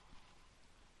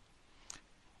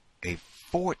 A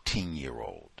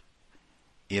 14-year-old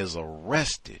is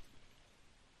arrested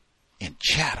in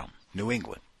Chatham, New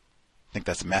England. I think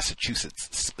that's Massachusetts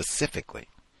specifically,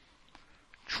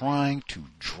 trying to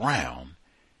drown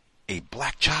a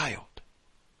black child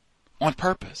on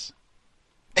purpose.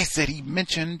 They said he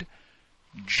mentioned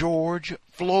George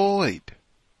Floyd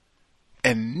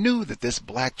and knew that this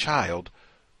black child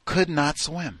could not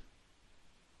swim.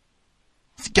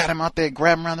 Got him out there,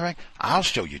 grab him around the ring. I'll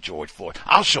show you George Floyd.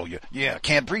 I'll show you. Yeah,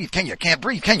 can't breathe, can you? Can't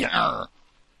breathe, can you?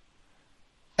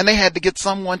 And they had to get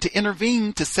someone to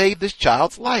intervene to save this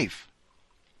child's life.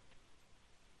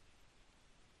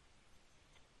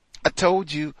 I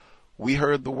told you, we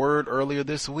heard the word earlier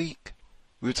this week.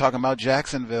 We were talking about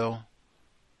Jacksonville.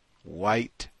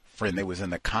 White friend. It was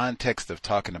in the context of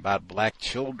talking about black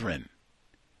children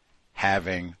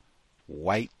having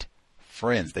white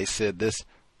friends. They said this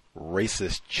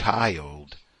racist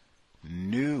child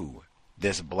knew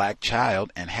this black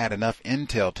child and had enough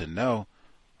intel to know,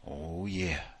 oh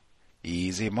yeah,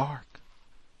 easy mark.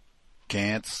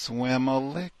 Can't swim a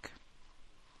lick.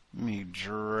 Let me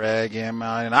drag him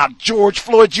out and I'll George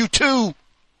Floyd you too.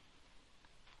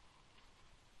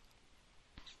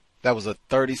 That was a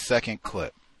 30-second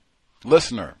clip.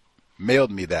 Listener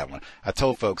mailed me that one. I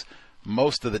told folks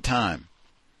most of the time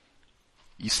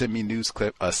you send me news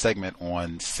clip, a segment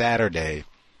on Saturday,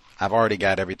 I've already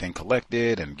got everything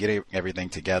collected and getting everything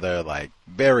together. Like,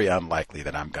 very unlikely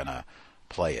that I'm going to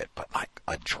play it. But like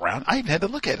a drown, I even had to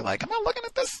look at it like, am I looking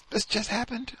at this? This just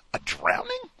happened? A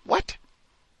drowning? What?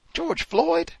 George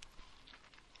Floyd?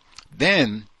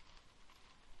 Then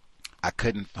I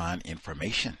couldn't find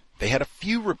information. They had a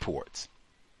few reports.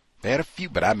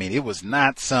 But I mean, it was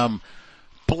not some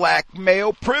black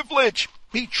male privilege.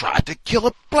 He tried to kill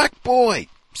a black boy,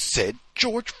 said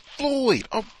George Floyd.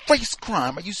 A race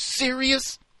crime. Are you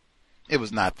serious? It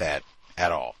was not that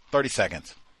at all. 30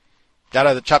 seconds. Got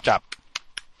out of the chop chop.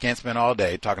 Can't spend all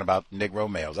day talking about Negro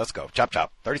males. Let's go. Chop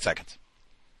chop. 30 seconds.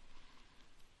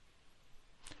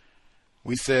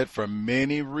 We said for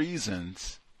many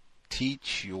reasons,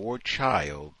 teach your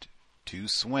child to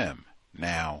swim.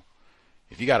 Now,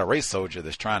 if you got a race soldier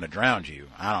that's trying to drown you,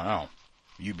 I don't know.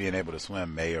 You being able to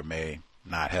swim may or may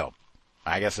not help.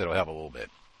 I guess it'll help a little bit.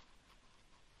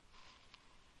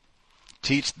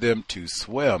 Teach them to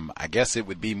swim. I guess it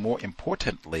would be more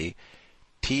importantly,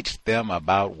 teach them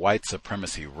about white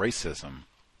supremacy, racism,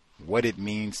 what it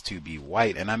means to be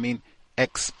white. And I mean,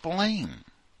 explain.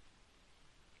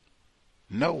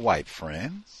 No white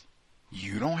friends.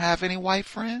 You don't have any white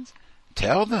friends?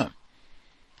 Tell them.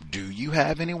 Do you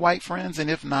have any white friends? And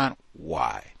if not,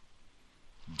 why?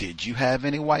 Did you have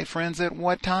any white friends at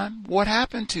what time? What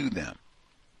happened to them?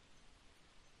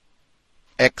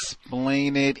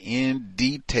 Explain it in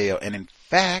detail. And in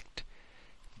fact,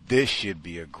 this should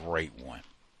be a great one.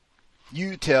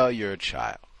 You tell your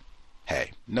child,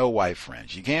 hey, no white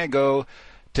friends. You can't go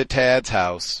to Tad's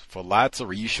house for lots of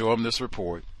reasons. You show them this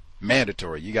report.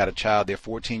 Mandatory. You got a child, they're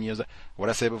 14 years old. What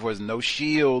I said before is no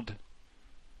shield.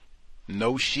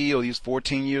 No shield. He's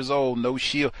 14 years old. No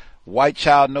shield. White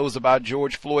child knows about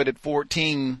George Floyd at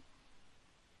 14.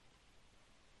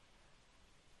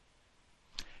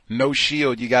 No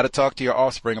shield. You got to talk to your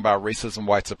offspring about racism,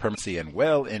 white supremacy, and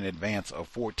well in advance of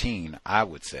 14, I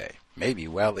would say. Maybe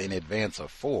well in advance of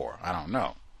 4. I don't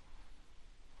know.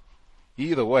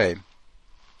 Either way,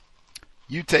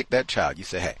 you take that child. You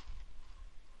say, hey,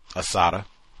 Asada,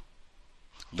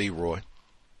 Leroy,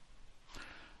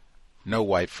 no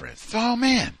white friends. Oh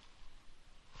man,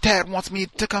 Dad wants me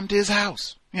to come to his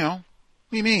house. You know, what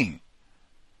do you mean?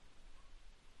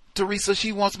 Teresa,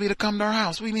 she wants me to come to her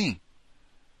house. What do you mean?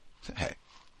 Hey,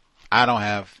 I don't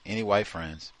have any white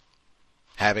friends.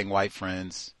 Having white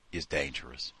friends is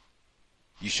dangerous.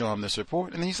 You show them this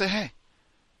report and then you say, hey,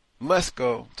 let's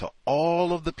go to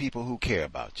all of the people who care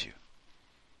about you.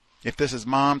 If this is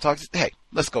mom talking, hey,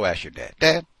 let's go ask your dad.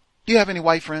 Dad, do you have any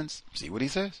white friends? See what he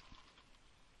says.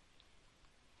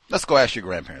 Let's go ask your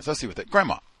grandparents. Let's see what they,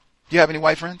 grandma, do you have any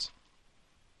white friends?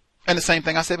 And the same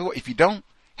thing I said before. If you don't,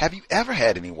 have you ever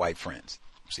had any white friends?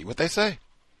 See what they say.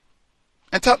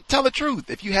 And tell the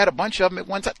truth. If you had a bunch of them at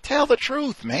one time, tell the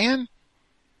truth, man.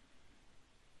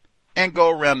 And go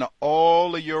around to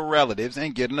all of your relatives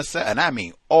and get an assessment. And I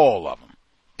mean all of them.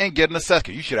 And get an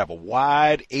assessment. You should have a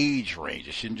wide age range.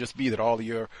 It shouldn't just be that all of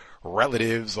your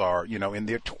relatives are, in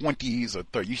their 20s or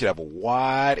 30s. You should have a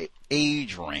wide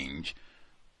age range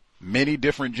many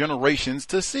different generations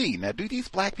to see. Now, do these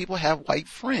black people have white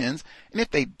friends? And if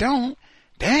they don't,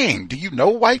 dang, do you know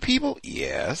white people?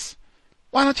 Yes.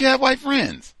 Why don't you have white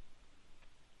friends?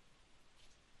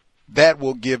 That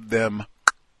will give them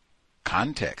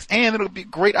context, and it'll be a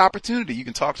great opportunity. You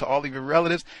can talk to all of your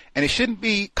relatives, and it shouldn't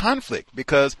be conflict,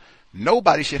 because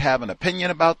nobody should have an opinion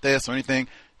about this or anything.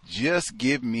 Just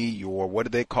give me your, what do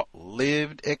they call,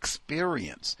 lived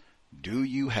experience. Do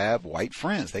you have white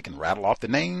friends? They can rattle off the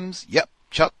names. Yep,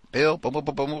 Chuck, Bill, boom, boom,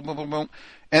 boom, boom, boom, boom, boom, boom.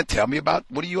 And tell me about,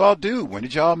 what do you all do? When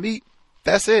did y'all meet?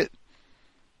 That's it.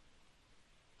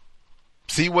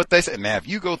 See what they say. Now, if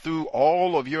you go through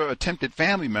all of your attempted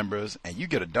family members and you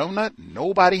get a donut,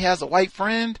 nobody has a white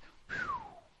friend,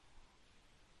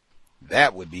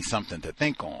 that would be something to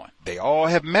think on. They all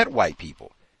have met white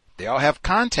people. They all have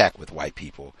contact with white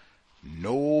people.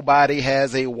 Nobody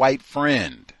has a white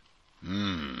friend.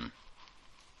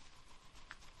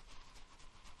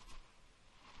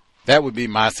 That would be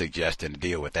my suggestion to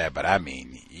deal with that. But I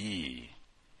mean,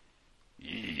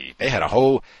 they had a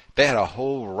whole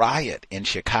riot in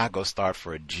Chicago start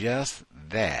for just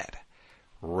that.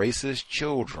 Racist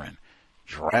children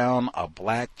drown a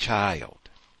black child.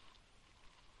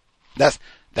 That's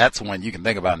when you can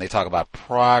think about, and they talk about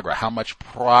progress, how much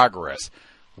progress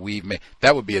we've made.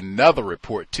 That would be another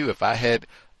report too. If I had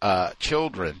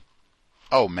children,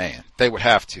 oh man, they would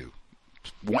have to.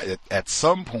 At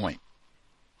some point,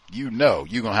 you're going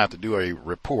to have to do a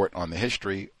report on the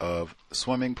history of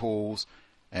swimming pools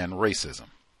and racism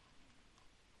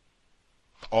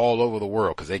all over the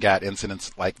world, because they got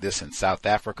incidents like this in South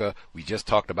Africa. We just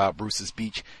talked about Bruce's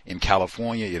Beach in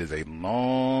California. It is a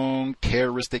long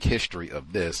terroristic history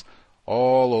of this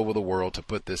all over the world, to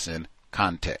put this in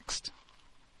context.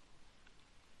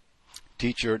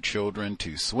 Teach your children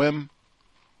to swim.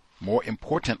 More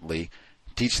importantly,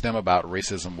 teach them about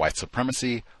racism, white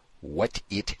supremacy, what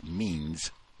it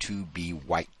means to be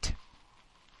white.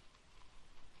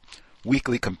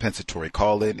 Weekly compensatory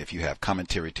call-in. If you have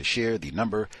commentary to share, the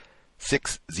number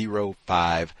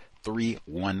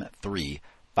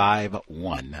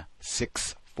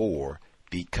 605-313-5164.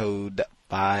 The code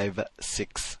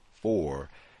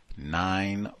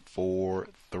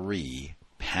 564-943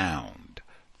 pound.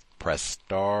 Press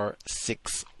star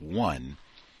 61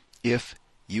 if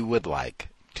you would like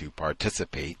to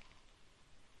participate.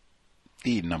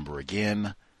 The number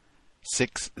again,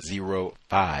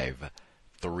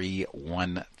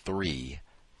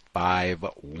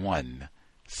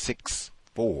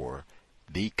 605-313-5164.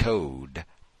 The code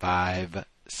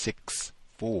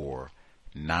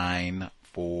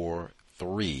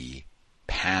 564-943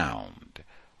 pound.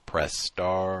 Press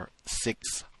star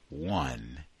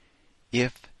 61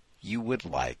 if you would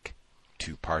like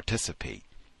to participate.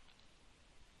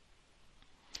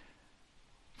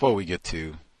 Before we get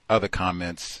to other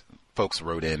comments, folks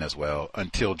wrote in as well,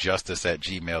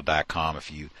 untiljustice@gmail.com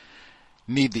if you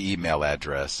need the email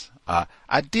address.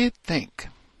 I did think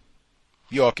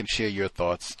you all can share your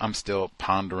thoughts. I'm still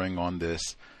pondering on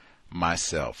this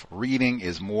myself. Reading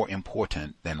is more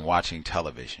important than watching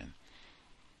television.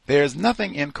 There's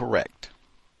nothing incorrect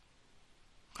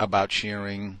about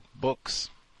sharing books.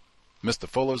 Mr.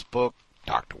 Fuller's book,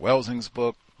 Dr. Welsing's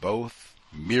book, both,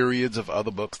 myriads of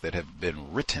other books that have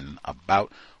been written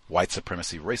about white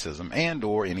supremacy, racism, and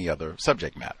or any other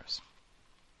subject matters.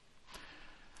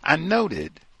 I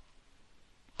noted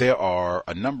there are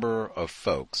a number of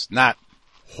folks, not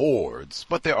hordes,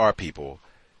 but there are people,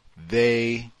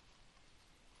 they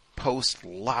post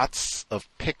lots of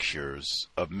pictures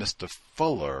of Mr.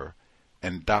 Fuller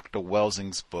and Dr.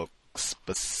 Welsing's book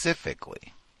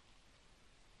specifically.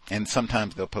 And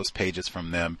sometimes they'll post pages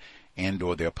from them and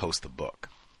or they'll post the book.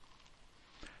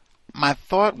 My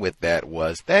thought with that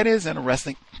was, that is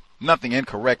interesting, nothing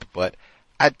incorrect, but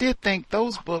I did think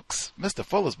those books, Mr.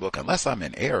 Fuller's book, unless I'm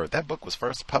in error, that book was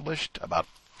first published about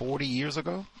 40 years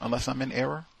ago, unless I'm in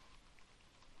error.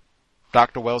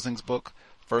 Dr. Welsing's book,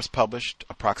 first published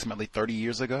approximately 30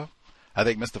 years ago. I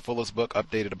think Mr. Fuller's book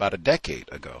updated about a decade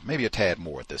ago, maybe a tad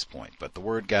more at this point, but the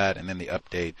Word Guide and then the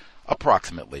update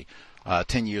approximately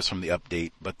 10 years from the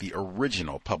update, but the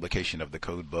original publication of the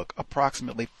code book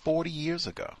approximately 40 years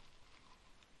ago.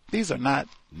 These are not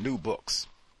new books,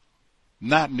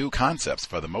 not new concepts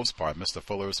for the most part. Mr.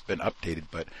 Fuller's been updated,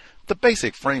 but the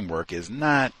basic framework is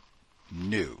not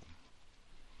new.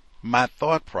 My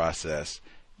thought process,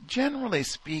 generally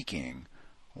speaking,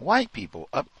 white people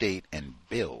update and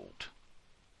build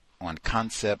on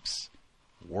concepts,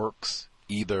 works,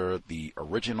 either the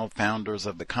original founders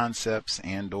of the concepts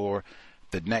and or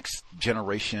the next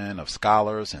generation of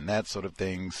scholars and that sort of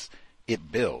things.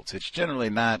 It builds. It's generally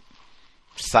not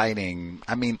citing,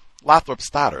 Lothrop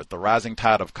Stoddard, The Rising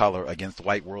Tide of Color Against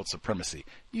White World Supremacy.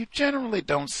 You generally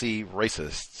don't see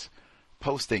racists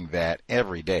posting that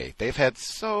every day. They've had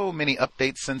so many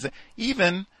updates since then.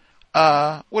 Even,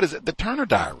 the Turner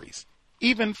Diaries.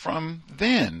 Even from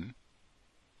then,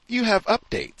 you have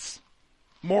updates.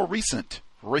 More recent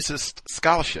racist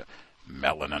scholarship.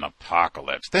 Melanin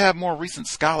Apocalypse. They have more recent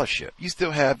scholarship. You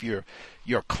still have your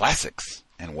classics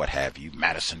and what have you.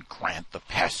 Madison Grant, The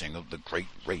Passing of the Great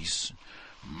Race,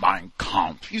 Mein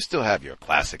Kampf. You still have your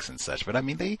classics and such. But I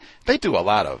mean, they do a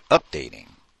lot of updating,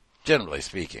 generally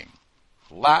speaking.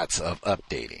 Lots of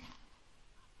updating.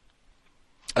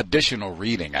 Additional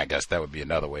reading, I guess that would be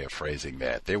another way of phrasing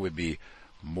that. There would be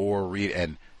more read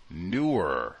and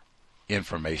newer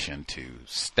information to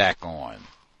stack on.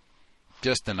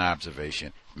 Just an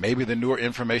observation. Maybe the newer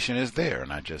information is there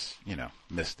and I just,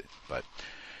 missed it. But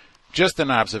just an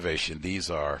observation.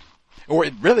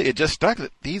 It just struck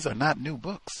that these are not new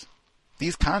books.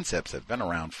 These concepts have been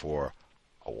around for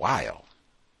a while.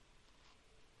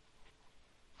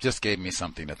 Just gave me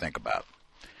something to think about.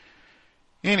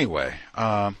 Anyway,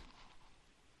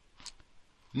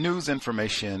 news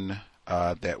information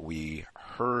that we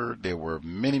heard. There were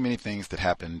many, many things that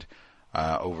happened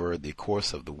over the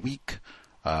course of the week.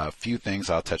 A few things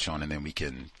I'll touch on, and then we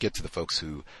can get to the folks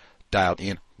who dialed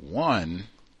in. One,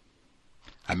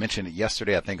 I mentioned it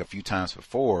yesterday, I think a few times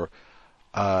before.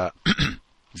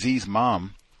 Z's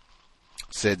mom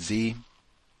said, Z,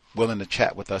 willing to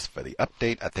chat with us for the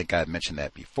update. I think I had mentioned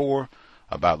that before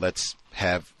about let's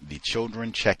have the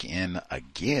children check in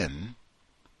again,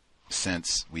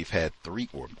 since we've had 3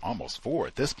 or almost 4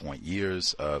 at this point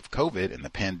years of COVID, and the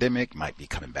pandemic might be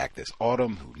coming back this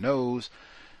autumn. Who knows?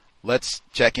 Let's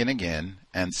check in again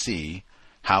and see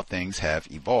how things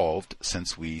have evolved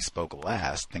since we spoke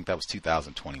last. I think that was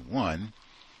 2021.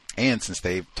 And since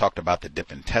they've talked about the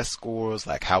dip in test scores,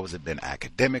 like how has it been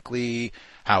academically?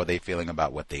 How are they feeling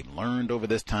about what they've learned over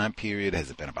this time period?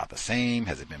 Has it been about the same?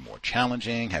 Has it been more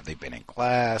challenging? Have they been in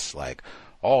class? Like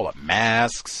all of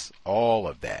masks, all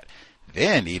of that.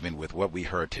 Then even with what we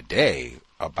heard today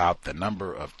about the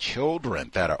number of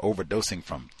children that are overdosing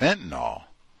from fentanyl,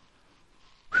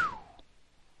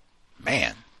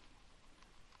 man,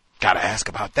 gotta ask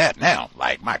about that now.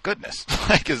 Like, my goodness,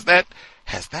 like, has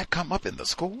that come up in the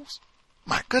schools?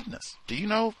 My goodness. Do you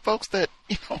know folks that,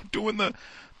 doing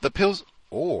the pills?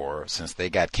 Or since they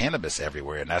got cannabis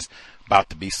everywhere and that's about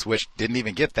to be switched, didn't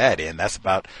even get that in.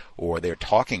 Or they're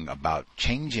talking about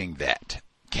changing that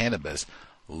cannabis,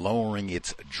 lowering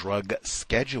its drug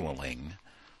scheduling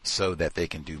so that they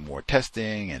can do more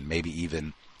testing and maybe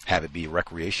even have it be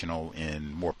recreational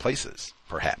in more places,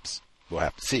 perhaps. We'll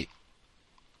have to see.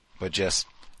 But just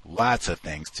lots of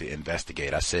things to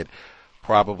investigate. I said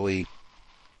probably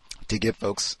to give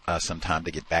folks some time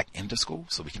to get back into school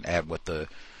so we can add what the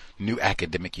new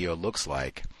academic year looks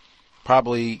like.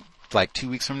 Probably like 2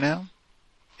 weeks from now.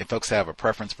 If folks have a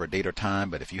preference for date or time,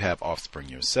 but if you have offspring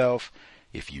yourself,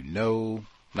 if you know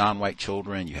non-white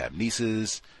children, you have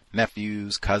nieces,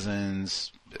 nephews,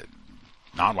 cousins,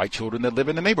 non-white children that live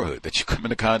in the neighborhood that you come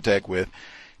into contact with,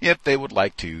 if they would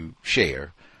like to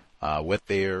share what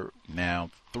their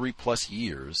now 3+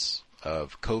 years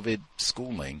of COVID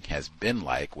schooling has been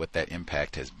like, what that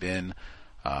impact has been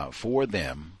for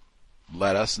them,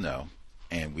 let us know,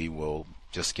 and we will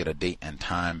just get a date and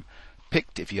time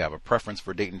picked. If you have a preference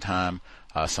for date and time,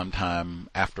 sometime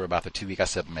after about the 2 week, I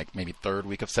said maybe 3rd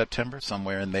week of September,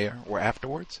 somewhere in there or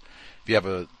afterwards. If you have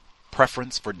a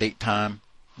preference for date time,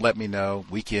 let me know.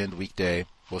 Weekend, weekday,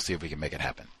 we'll see if we can make it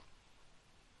happen.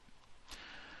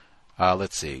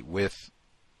 Let's see. With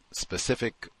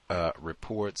specific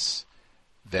reports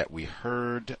that we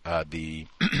heard, the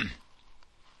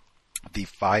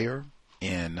fire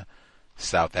in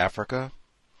South Africa.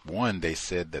 One, they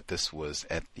said that this was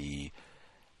at the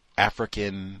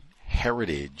African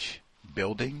Heritage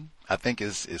Building, I think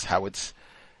is how it's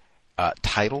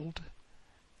titled.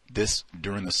 This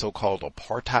during the so-called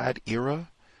apartheid era.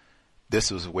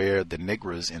 This was where the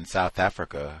Negroes in South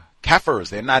Africa, Kafirs,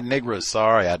 they're not Negroes,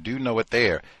 sorry, I do know it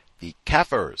there. The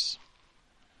Kafirs,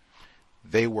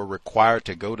 they were required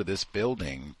to go to this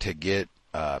building to get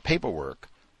paperwork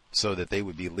so that they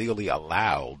would be legally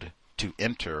allowed to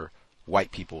enter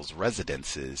white people's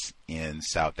residences in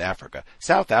South Africa.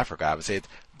 South Africa, I would say it's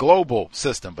a global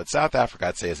system, but South Africa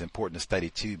I'd say is important to study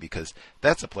too, because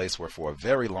that's a place where for a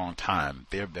very long time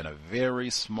there have been a very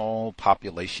small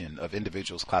population of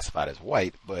individuals classified as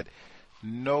white, but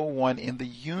no one in the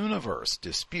universe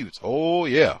disputes, oh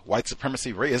yeah, white supremacy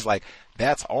is like,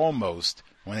 that's almost,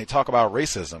 when they talk about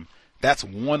racism, that's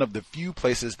one of the few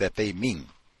places that they mean.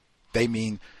 They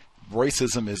mean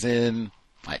racism is in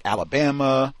like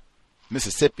Alabama,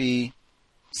 Mississippi,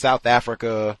 South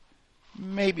Africa,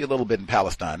 maybe a little bit in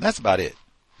Palestine. That's about it.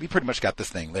 We pretty much got this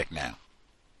thing licked now.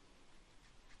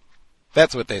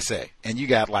 That's what they say. And you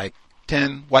got like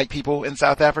 10 white people in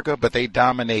South Africa, but they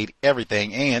dominate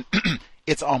everything. And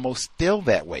it's almost still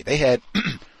that way. They had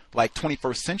like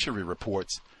 21st century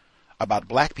reports about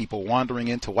black people wandering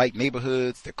into white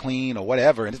neighborhoods to clean or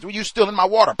whatever. And it's, you're still in my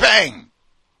water. Bang!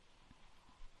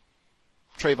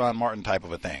 Trayvon Martin type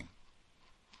of a thing.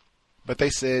 But they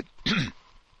said,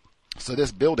 so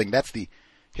this building, that's the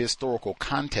historical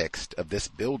context of this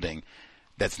building.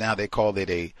 That's now they call it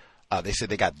they said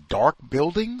they got dark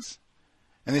buildings.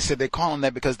 And they said they're calling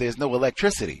that because there's no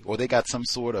electricity, or they got some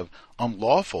sort of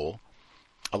unlawful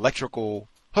electrical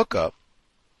hookup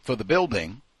for the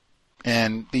building.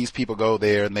 And these people go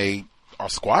there and they are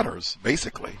squatters,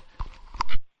 basically.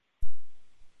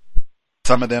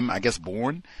 Some of them, I guess,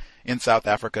 born in South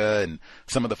Africa, and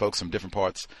some of the folks from different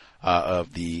parts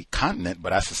of the continent.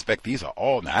 But I suspect these are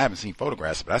all, now I haven't seen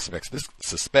photographs, but I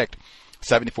suspect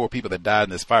 74 people that died in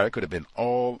this fire. It could have been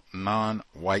all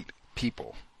non-white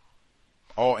people.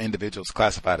 All individuals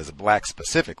classified as black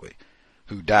specifically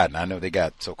who died. And I know they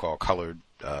got so-called colored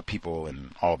people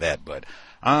and all that, but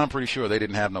I'm pretty sure they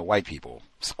didn't have no white people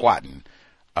squatting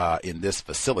in this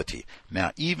facility.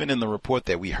 Now, even in the report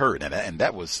that we heard, and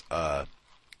that was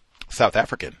South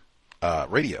African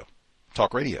radio,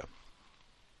 talk radio,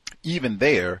 even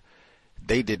there,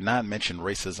 they did not mention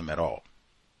racism at all.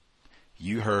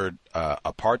 You heard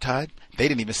apartheid. They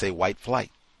didn't even say white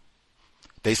flight.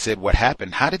 They said, what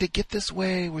happened? How did it get this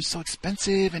way? We're so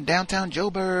expensive in downtown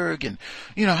Joburg. And,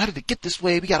 how did it get this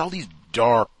way? We got all these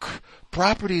dark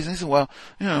properties. And they said, well,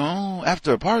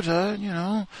 after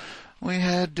apartheid, we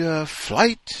had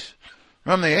flight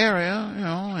from the area,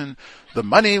 and the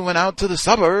money went out to the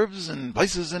suburbs and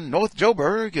places in North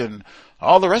Joburg and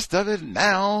all the rest of it.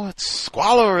 Now it's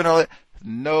squalor and all that.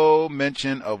 No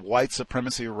mention of white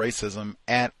supremacy or racism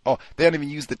at all. They don't even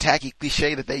use the tacky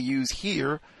cliche that they use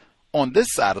here on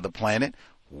this side of the planet,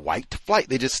 white flight.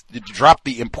 They just dropped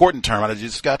the important term out. It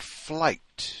just got flight,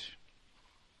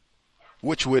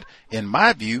 which would, in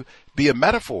my view, be a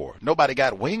metaphor. Nobody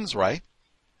got wings right.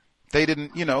 They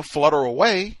didn't, flutter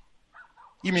away.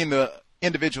 You mean the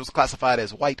individuals classified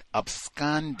as white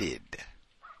absconded.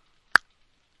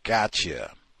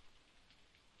 Gotcha.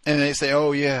 And they say,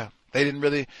 oh yeah, they didn't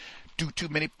really do too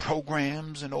many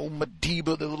programs, and old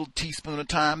Madiba, the little teaspoon of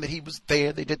time that he was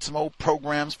there, they did some old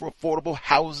programs for affordable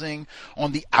housing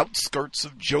on the outskirts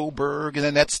of Joburg, and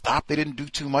then that stopped. They didn't do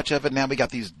too much of it. Now we got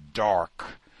these dark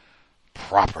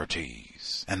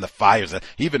properties and the fires.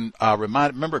 Even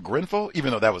remember Grenfell,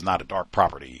 even though that was not a dark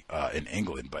property in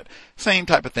England, but same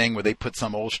type of thing where they put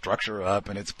some old structure up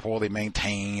and it's poorly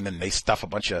maintained, and they stuff a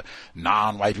bunch of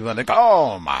non-white people and they go,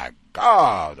 oh my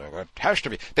God, a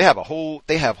catastrophe. They have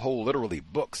whole literally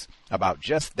books about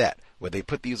just that, where they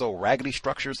put these old raggedy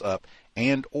structures up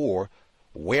and or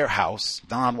warehouse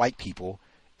non-white people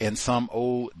in some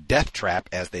old death trap,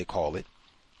 as they call it.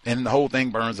 And the whole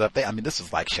thing burns up. This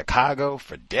is like Chicago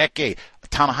for decades.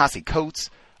 Ta-Nehisi Coates,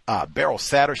 Beryl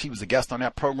Satter, she was a guest on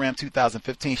that program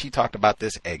 2015. She talked about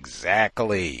this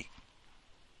exactly.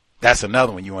 That's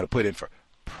another one you want to put in for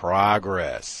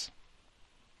progress.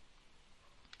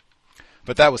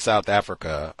 But that was South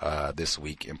Africa this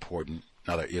week. Important.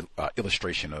 Another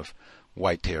illustration of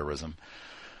white terrorism.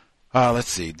 Let's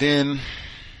see. Then,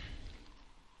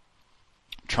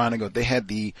 trying to go. They had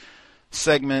the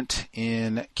segment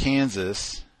in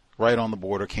Kansas, right on the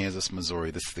border, Kansas, Missouri.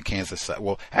 This is the Kansas side.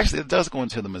 Well, actually, it does go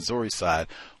into the Missouri side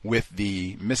with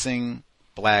the missing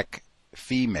black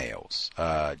females.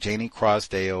 Janie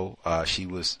Crosdale, she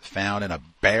was found in a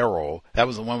barrel. That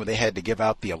was the one where they had to give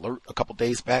out the alert a couple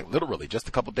days back. Literally, just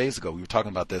a couple days ago, we were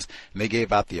talking about this, and they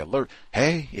gave out the alert.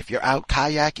 Hey, if you're out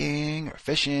kayaking or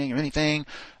fishing or anything,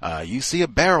 you see a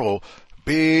barrel,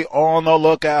 be on the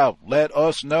lookout. Let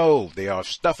us know. They are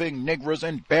stuffing niggers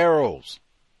in barrels.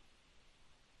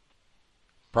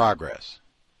 Progress.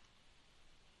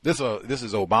 This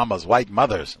is Obama's white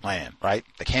mother's land, right?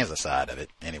 The Kansas side of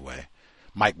it, anyway.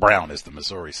 Mike Brown is the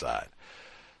Missouri side.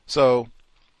 So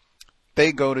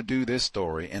they go to do this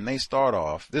story, and they start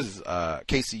off. This is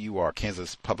KCUR,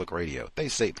 Kansas Public Radio. They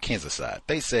say Kansas side.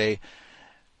 They say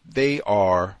they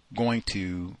are going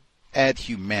to add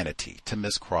humanity to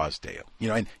Miss Crosdale.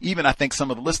 And even I think some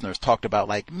of the listeners talked about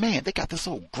like, man, they got this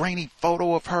old grainy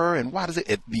photo of her, and why does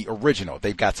the original,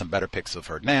 they've got some better pics of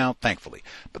her now, thankfully.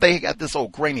 But they got this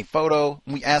old grainy photo.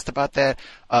 We asked about that.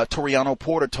 Toriano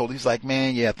Porter told, he's like,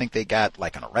 man, yeah, I think they got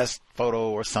like an arrest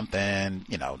photo or something,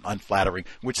 unflattering,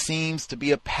 which seems to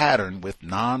be a pattern with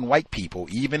non-white people.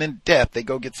 Even in death, they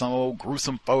go get some old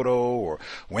gruesome photo, or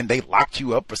when they locked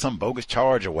you up for some bogus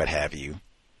charge or what have you.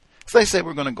 So they say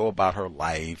we're going to go about her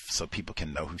life so people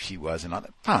can know who she was and all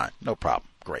that. Fine, no problem.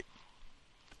 Great.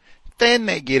 Then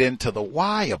they get into the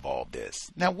why of all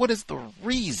this. Now, what is the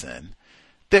reason?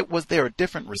 Was there a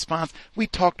different response? We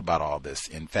talked about all this.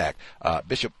 In fact,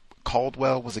 Bishop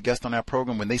Caldwell was a guest on our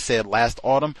program when they said last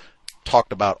autumn,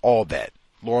 talked about all that.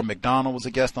 Laura McDonald was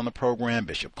a guest on the program.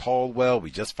 Bishop Caldwell, we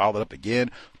just followed up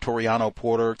again. Toriano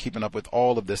Porter, keeping up with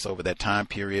all of this over that time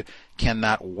period.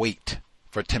 Cannot wait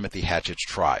for Timothy Hatchett's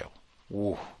trial.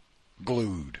 Ooh,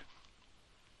 glued.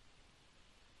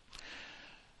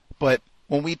 But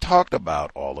when we talked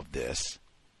about all of this,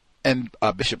 and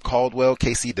Bishop Caldwell,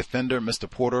 KC Defender, Mr.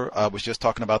 Porter was just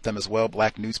talking about them as well,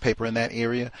 black newspaper in that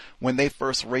area. When they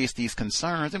first raised these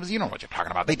concerns, it was, you know what you're talking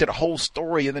about. They did a whole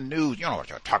story in the news. You know what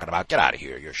you're talking about. Get out of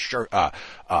here. You're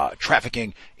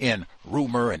trafficking in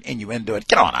rumor and innuendo. And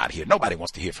get on out of here. Nobody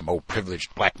wants to hear from old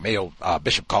privileged black male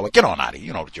Bishop Caldwell. Get on out of here.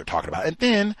 You know what you're talking about. And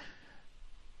then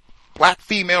black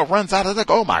female runs out of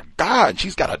like, oh my God,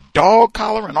 she's got a dog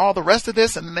collar and all the rest of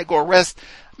this. And then they go arrest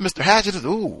Mr. Hatchett.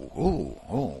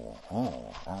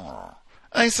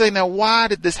 I say, now, why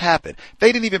did this happen?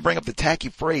 They didn't even bring up the tacky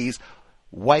phrase,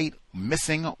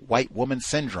 missing white woman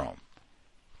syndrome.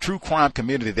 True crime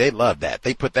community, they love that.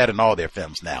 They put that in all their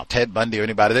films now. Ted Bundy or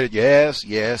anybody there, yes.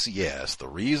 The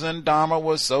reason Dahmer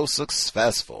was so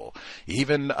successful,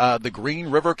 even the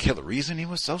Green River Killer, the reason he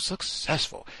was so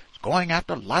successful, going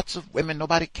after lots of women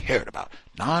nobody cared about,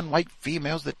 non-white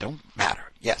females that don't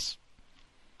matter. Yes.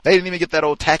 They didn't even get that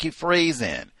old tacky phrase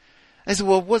in. I said,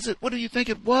 well, what do you think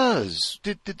it was?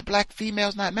 Did the black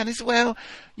females not matter? He said, well,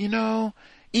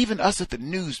 even us at the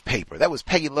newspaper. That was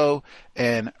Peggy Lowe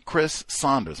and Chris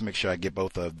Saunders. Make sure I get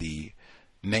both of the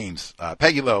names.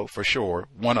 Peggy Lowe, for sure,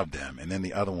 one of them. And then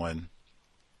the other one,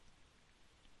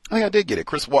 I think I did get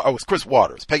it. It was Chris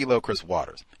Waters. Peggy Lowe, Chris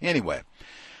Waters. Anyway,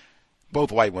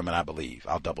 both white women, I believe.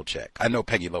 I'll double check. I know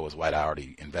Peggy Lowe was white. I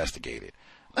already investigated.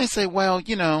 They say, well,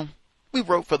 we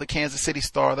wrote for the Kansas City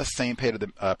Star. That's the same paper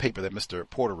that Mr.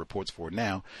 Porter reports for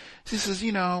now. She says,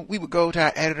 we would go to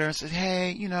our editor and say,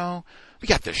 hey, we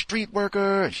got this street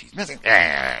worker and she's missing.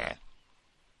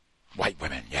 White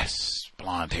women, yes,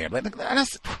 blonde hair.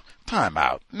 That's time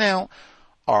out. Now,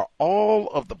 are all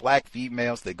of the black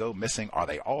females that go missing, are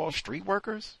they all street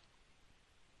workers?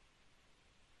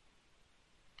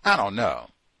 I don't know.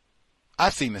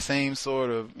 I've seen the same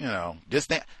sort of,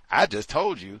 I just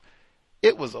told you.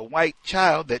 It was a white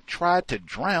child that tried to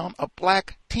drown a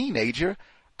black teenager.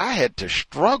 I had to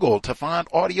struggle to find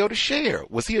audio to share.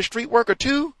 Was he a street worker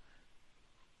too?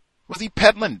 Was he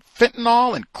peddling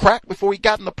fentanyl and crack before he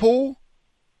got in the pool?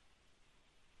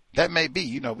 That may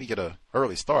be, we get an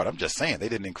early start. I'm just saying they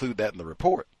didn't include that in the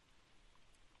report.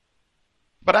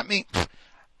 But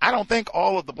I don't think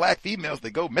all of the black females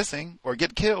that go missing or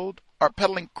get killed are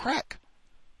peddling crack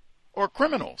or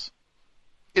criminals.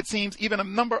 It seems even a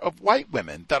number of white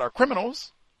women that are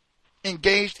criminals,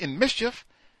 engaged in mischief,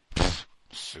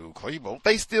 Sue Cleveland,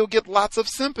 they still get lots of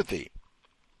sympathy.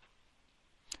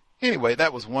 Anyway,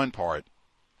 that was one part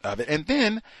of it. And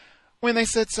then when they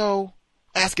said so,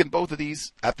 asking both of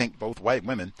these, I think both white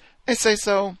women, they say,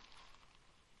 so,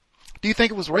 do you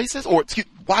think it was racist? Or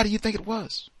why do you think it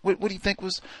was? What do you think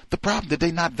was the problem? Did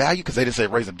they not value? Because they didn't say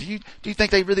racism. Do you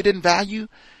think they really didn't value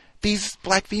these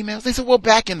black females? They said, well,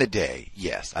 back in the day.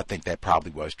 Yes, I think that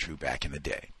probably was true back in the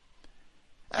day.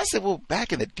 I said, well,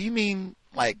 do you mean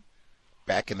like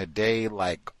back in the day,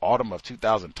 like autumn of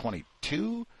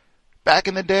 2022? Back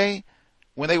in the day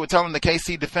when they were telling the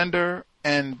KC Defender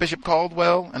and Bishop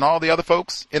Caldwell and all the other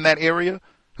folks in that area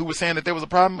who were saying that there was a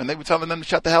problem and they were telling them to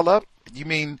shut the hell up? You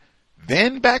mean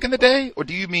then back in the day? Or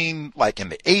do you mean like in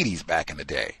the 80s back in the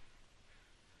day?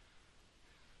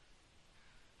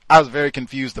 I was very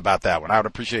confused about that one. I would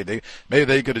appreciate it. Maybe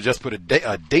they could have just put a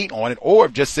date on it or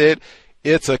have just said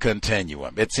it's a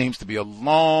continuum. It seems to be a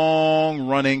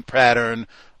long-running pattern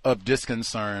of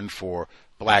disconcern for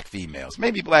black females,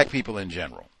 maybe black people in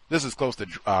general. This is close to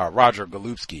Roger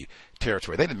Golubsky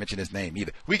territory. They didn't mention his name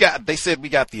either. They said we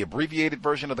got the abbreviated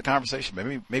version of the conversation.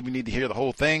 Maybe we need to hear the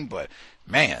whole thing, but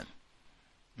man,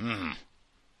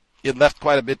 it left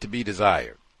quite a bit to be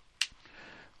desired.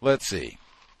 Let's see.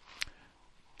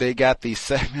 they got the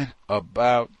segment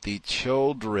about the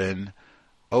children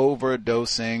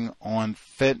overdosing on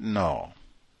fentanyl.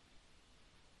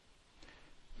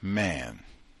 Man,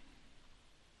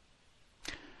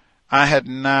 I had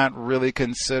not really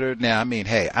considered. Now, I mean,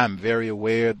 hey, I'm very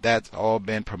aware that's all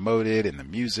been promoted in the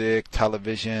music,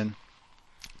 television.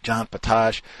 John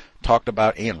Potash talked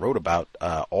about and wrote about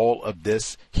all of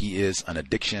this. He is an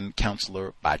addiction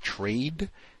counselor by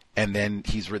trade. And then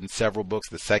he's written several books,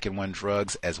 the second one,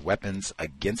 Drugs as Weapons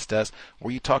Against Us,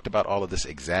 where he talked about all of this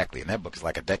exactly. And that book is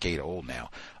like a decade old now,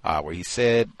 where he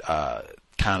said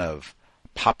kind of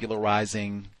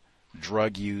popularizing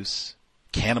drug use,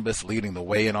 cannabis leading the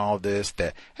way in all this,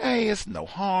 that, hey, it's no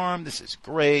harm, this is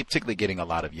great, particularly getting a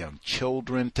lot of young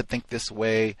children to think this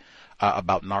way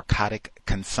about narcotic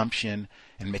consumption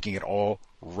and making it all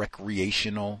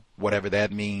recreational, whatever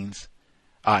that means.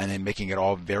 And then making it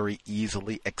all very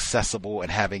easily accessible and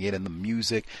having it in the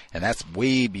music. And that's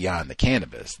way beyond the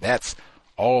cannabis. That's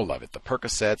all of it. The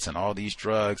Percocets and all these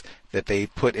drugs that they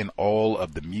put in all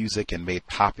of the music and made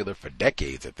popular for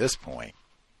decades at this point.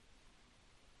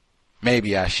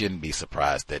 Maybe I shouldn't be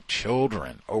surprised that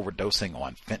children overdosing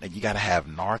on fentanyl. You got to have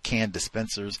Narcan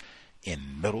dispensers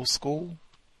in middle school?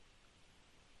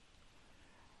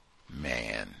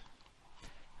 Man.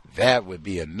 That would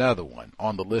be another one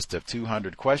on the list of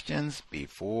 200 questions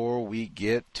before we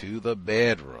get to the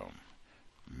bedroom.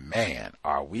 Man,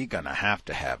 are we going to have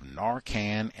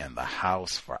Narcan in the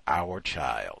house for our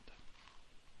child?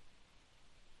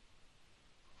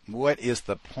 What is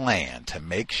the plan to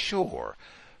make sure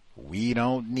we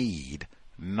don't need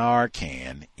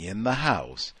Narcan in the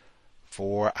house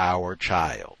for our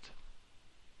child?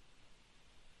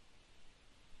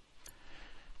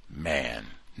 Man.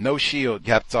 No shield.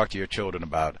 You have to talk to your children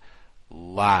about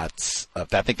lots of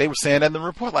that. I think they were saying that in the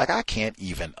report, like, I can't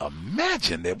even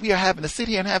imagine that we are having to sit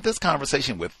here and have this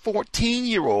conversation with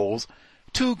 14-year-olds.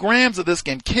 2 grams of this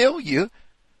can kill you.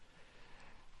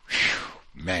 Whew,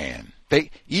 man.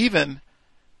 Even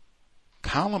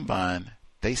Columbine,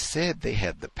 they said they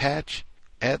had the patch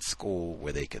at school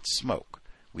where they could smoke.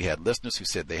 We had listeners who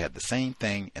said they had the same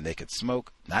thing and they could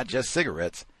smoke, not just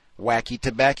cigarettes, wacky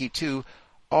tobacco too.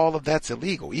 All of that's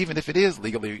illegal. Even if it is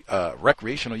legally,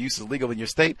 recreational use is legal in your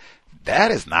state,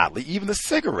 that is not legal. Even the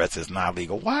cigarettes is not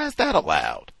legal. Why is that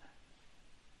allowed?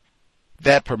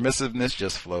 That permissiveness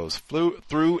just flows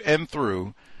through and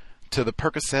through to the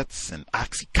Percocets and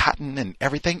Oxycontin and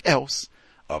everything else.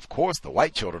 Of course, the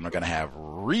white children are going to have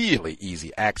really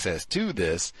easy access to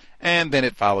this, and then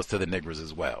it follows to the niggers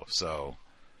as well. So,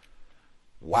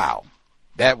 wow.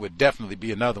 That would definitely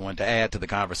be another one to add to the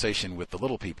conversation with the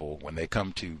little people when they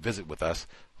come to visit with us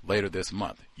later this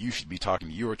month. You should be talking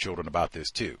to your children about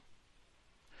this too.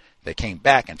 They came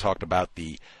back and talked about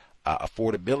the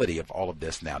affordability of all of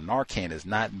this. Now, Narcan is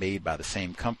not made by the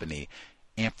same company,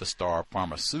 Amphastar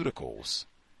Pharmaceuticals,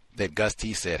 that Gus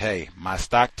T said, hey, my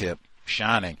stock tip,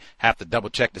 shining, have to double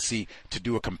check to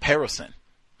do a comparison.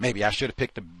 Maybe I should have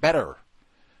picked a better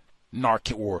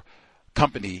Narcan or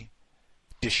company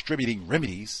distributing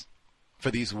remedies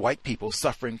for these white people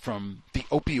suffering from the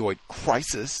opioid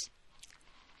crisis.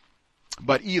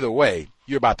 But either way,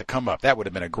 you're about to come up. That would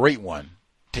have been a great one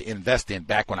to invest in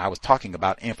back when I was talking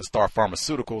about Amphastar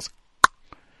Pharmaceuticals.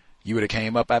 You would have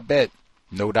came up, I bet.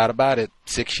 No doubt about it.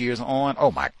 6 years on.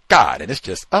 Oh my God. And it's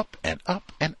just up and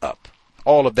up and up.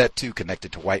 All of that too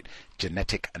connected to white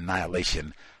genetic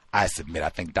annihilation. I submit, I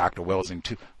think Dr. Welsing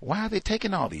too. Why are they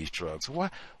taking all these drugs?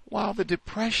 Why all the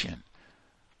depression?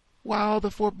 Why all the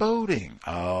foreboding?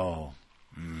 Oh.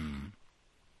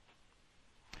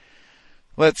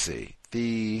 Let's see.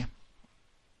 The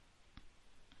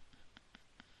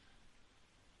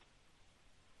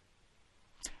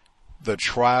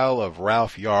trial of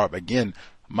Ralph Yarb. Again,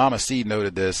 Mama C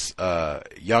noted this.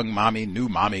 Young mommy, new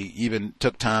mommy, even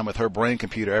took time with her brain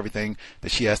computer, everything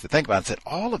that she has to think about, and said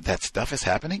all of that stuff is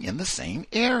happening in the same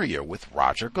area with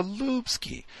Roger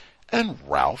Golubsky and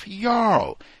Ralph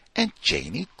Yarl and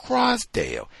Janie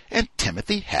Crosdale and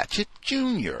Timothy Hatchett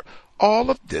Jr. All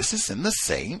of this is in the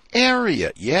same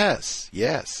area. Yes.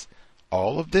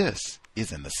 All of this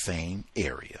is in the same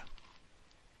area.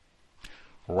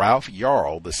 Ralph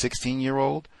Yarl, the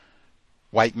 16-year-old,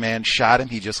 white man shot him.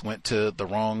 He just went to the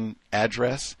wrong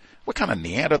address. What kind of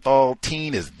Neanderthal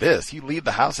teen is this? You leave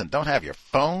the house and don't have your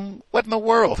phone? What in the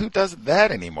world? Who does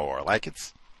that anymore? Like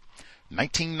it's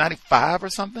 1995 or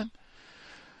something?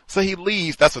 So he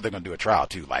leaves. That's what they're going to do a trial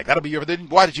too. Like, that'll be your,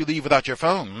 why did you leave without your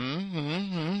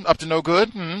phone? Up to no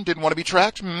good? Didn't want to be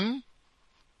tracked?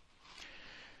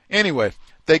 Anyway,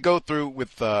 they go through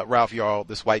with Ralph Yarl,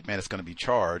 this white man is going to be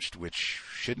charged, which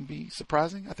shouldn't be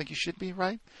surprising. I think you should be,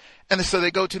 right? And so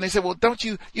they go to and they say, well,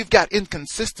 you've got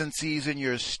inconsistencies in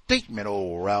your statement,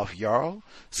 old Ralph Yarl.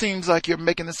 Seems like you're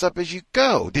making this up as you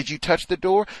go. Did you touch the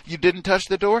door? You didn't touch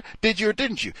the door? Did you or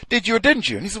didn't you? Did you or didn't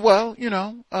you? And he said, well,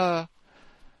 I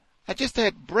just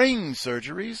had brain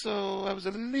surgery, so I was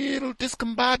a little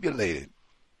discombobulated.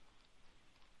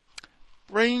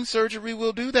 Brain surgery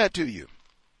will do that to you.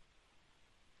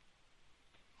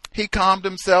 He calmed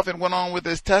himself and went on with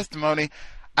his testimony.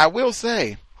 I will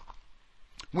say,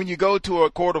 when you go to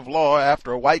a court of law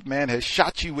after a white man has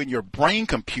shot you in your brain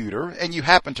computer and you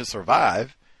happen to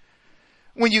survive,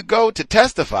 when you go to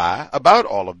testify about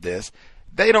all of this,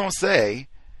 they don't say,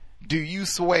 do you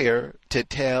swear to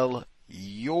tell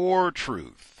your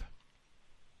truth?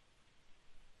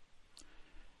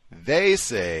 They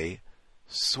say,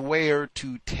 swear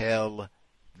to tell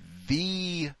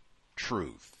the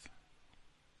truth.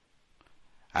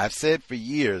 I've said for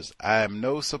years, I am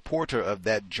no supporter of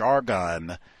that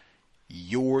jargon,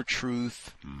 your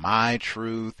truth, my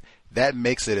truth. That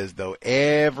makes it as though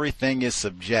everything is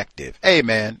subjective. Hey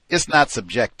man, it's not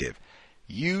subjective.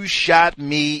 You shot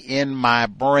me in my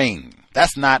brain.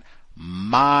 That's not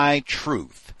my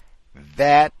truth.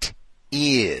 That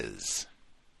is.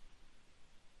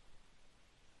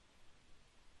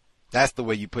 That's the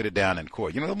way you put it down in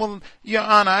court. Well, Your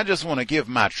Honor, I just want to give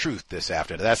my truth this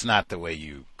afternoon. That's not the way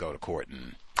you go to court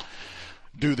and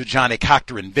do the Johnny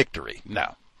Cochran victory.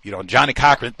 No. Johnny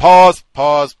Cochran, pause.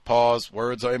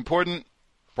 Words are important.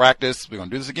 Practice. We're going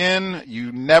to do this again.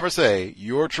 You never say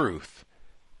your truth.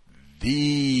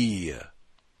 The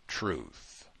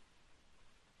truth.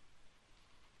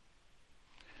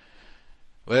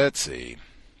 Let's see.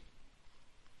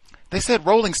 They said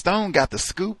Rolling Stone got the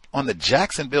scoop on the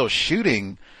Jacksonville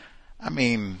shooting.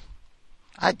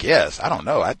 I guess. I don't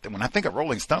know. When I think of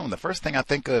Rolling Stone, the first thing I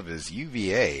think of is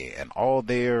UVA and all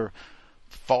their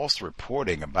false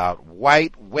reporting about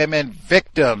white women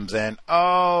victims and,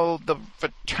 the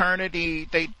fraternity,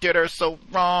 they did her so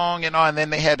wrong and all. And then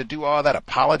they had to do all that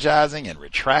apologizing and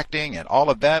retracting and all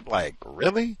of that. Like,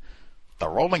 really? The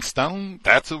Rolling Stone?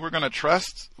 That's who we're going to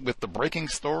trust with the breaking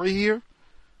story here?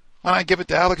 Why not give it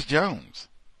to Alex Jones?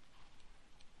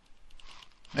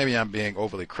 Maybe I'm being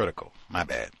overly critical. My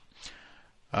bad.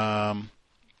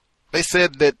 They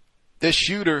said that this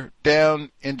shooter down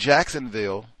in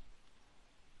Jacksonville,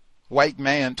 white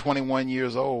man, 21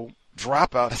 years old,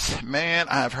 dropout. I said, man,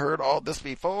 I've heard all this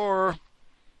before.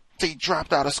 He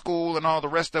dropped out of school and all the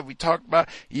rest of it we talked about.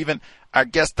 Even our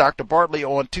guest, Dr. Bartley,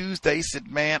 on Tuesday said,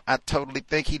 man, I totally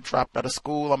think he dropped out of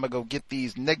school. I'm going to go get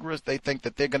these niggers. They think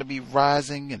that they're going to be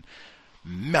rising and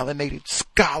melanated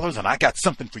scholars, and I got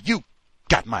something for you.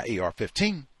 Got my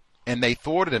AR-15. And they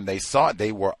thwarted him. They saw it.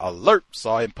 They were alert.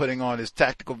 Saw him putting on his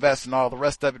tactical vest and all the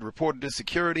rest of it, reported to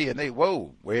security, and they, were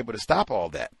able to stop all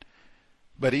that.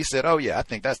 But he said, oh, yeah, I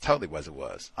think that's totally what it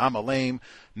was. I'm a lame,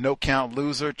 no-count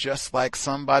loser, just like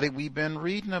somebody we've been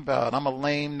reading about. I'm a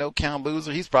lame, no-count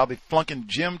loser. He's probably flunking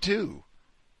gym, too.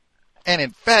 And, in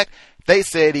fact, they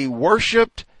said he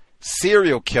worshipped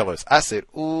serial killers. I said,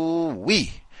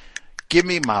 ooh-wee. Give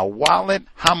me my wallet.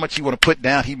 How much you want to put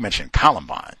down? He mentioned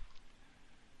Columbine.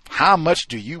 How much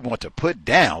do you want to put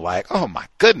down? Like, oh, my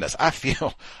goodness, I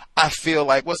feel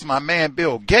like, what's my man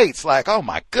Bill Gates? Like, oh,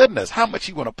 my goodness, how much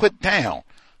you want to put down?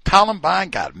 Columbine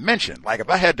got mentioned. Like, if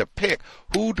I had to pick,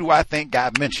 who do I think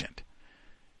got mentioned?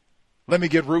 Let me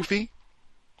get Roofy.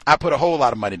 I put a whole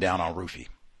lot of money down on Roofy.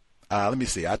 Let me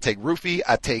see. I take Roofy.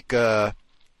 I take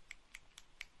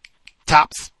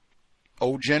Tops.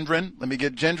 Old Gendron. Let me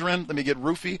get Gendron. Let me get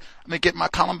Roofy. Let me get my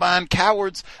Columbine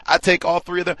cowards. I take all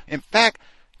three of them. In fact,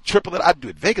 triple it. I'd do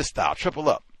it Vegas style. Triple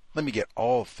up. Let me get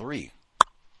all three.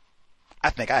 I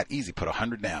think I'd easy put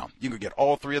 100 down. You could get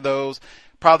all three of those.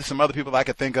 Probably some other people I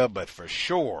could think of, but for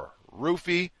sure,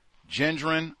 Roofy,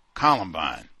 Gendron,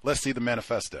 Columbine. Let's see the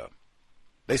manifesto.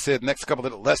 They said next couple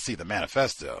of, let's see the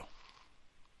manifesto.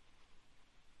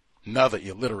 Another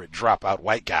illiterate dropout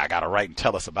white guy got to write and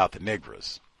tell us about the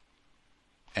Negras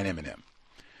and Eminem.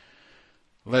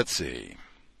 Let's see.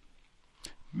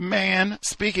 Man,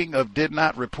 speaking of did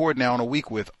not report now in a week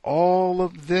with all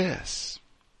of this,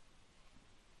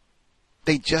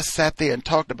 they just sat there and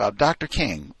talked about Dr.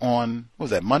 King on, what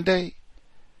was that, Monday?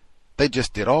 They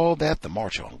just did all that, the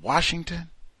March on Washington.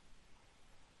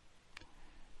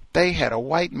 They had a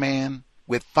white man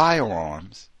with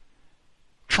firearms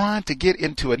trying to get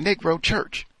into a Negro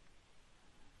church,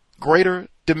 Greater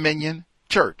Dominion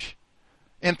Church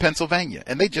in Pennsylvania.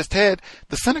 And they just had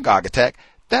the synagogue attack.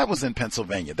 That was in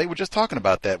Pennsylvania. They were just talking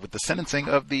about that with the sentencing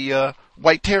of the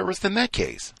white terrorist in that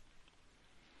case.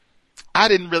 I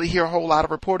didn't really hear a whole lot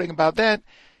of reporting about that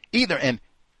either. And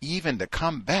even to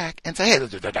come back and say, hey,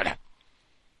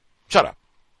 shut up.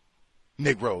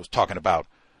 Negroes talking about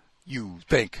you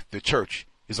think the church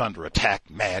is under attack,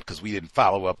 mad because we didn't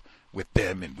follow up with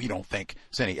them and we don't think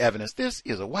there's any evidence. This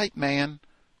is a white man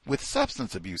with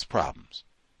substance abuse problems.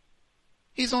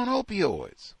 He's on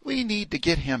opioids. We need to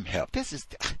get him help. This is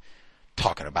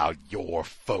talking about your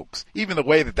folks. Even the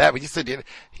way that when you said,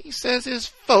 he says his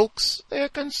folks, they're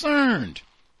concerned.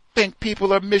 Think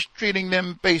people are mistreating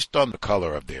them based on the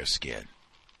color of their skin.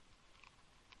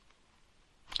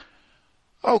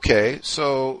 Okay,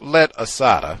 so let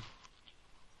Asada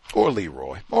or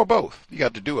Leroy, or both, you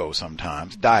got the duo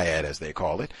sometimes, dyad as they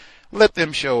call it, let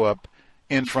them show up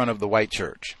in front of the white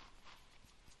church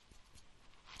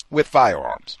with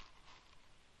firearms.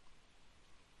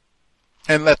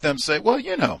 And let them say, well,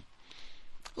 you know,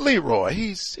 Leroy,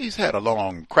 he's had a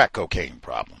long crack cocaine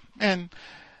problem. And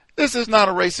this is not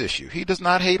a race issue. He does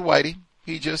not hate whitey.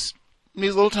 He just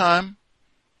needs a little time.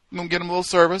 I'm going to get him a little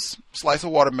service, slice of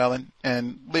watermelon,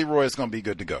 and Leroy is going to be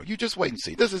good to go. You just wait and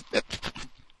see. This is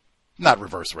not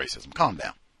reverse racism. Calm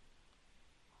down.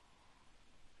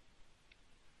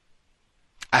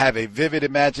 I have a vivid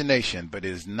imagination, but it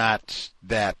is not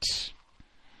that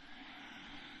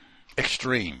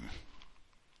extreme.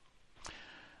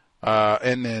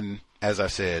 And then, as I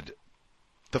said,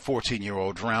 the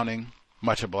 14-year-old drowning,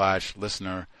 much obliged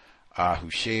listener who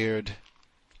shared.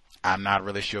 I'm not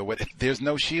really sure what. There's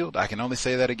no shield. I can only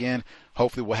say that again.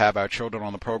 Hopefully we'll have our children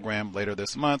on the program later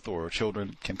this month, or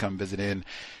children can come visit in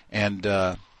and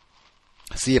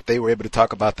see if they were able to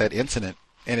talk about that incident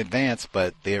in advance.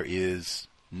 But there is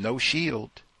no shield.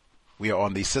 We are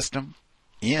on the system,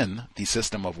 in the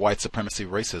system of white supremacy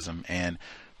racism, and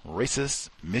racists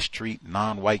mistreat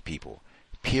non-white people,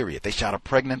 period. They shot a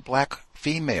pregnant black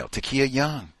female, Takia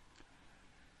Young.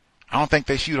 I don't think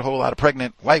they shoot a whole lot of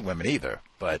pregnant white women either,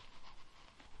 but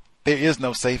there is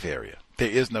no safe area. There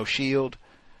is no shield.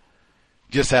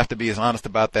 Just have to be as honest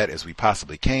about that as we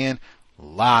possibly can.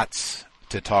 Lots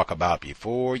to talk about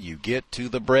before you get to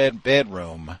the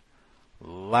bedroom.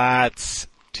 Lots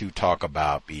to talk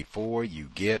about before you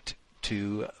get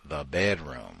to the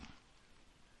bedroom.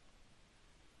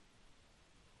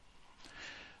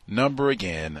 Number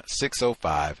again,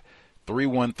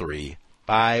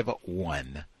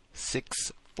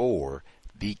 605-313-5164.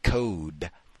 The code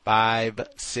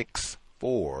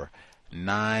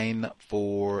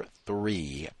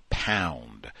 564943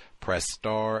 pound. Press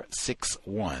star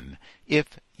 61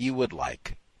 if you would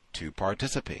like to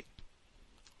participate.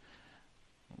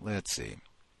 Let's see.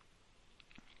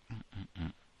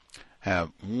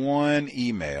 Have one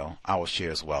email I will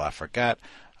share as well. I forgot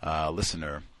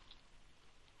listener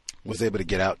was able to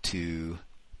get out to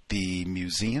the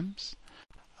museums.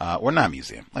 Or not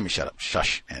museum. Let me shut up,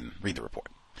 shush, and read the report.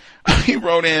 He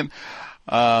wrote in,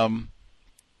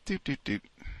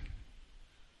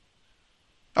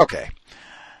 Okay.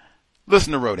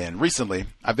 Listener wrote in, recently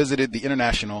I visited the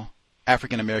International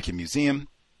African American Museum.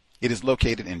 It is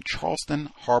located in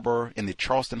Charleston Harbor, in the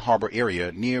Charleston Harbor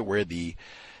area near where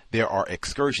there are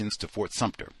excursions to Fort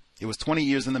Sumter. It was 20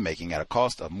 years in the making at a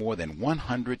cost of more than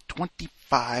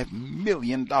 $125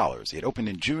 million. It opened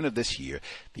in June of this year.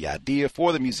 The idea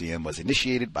for the museum was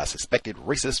initiated by suspected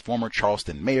racist former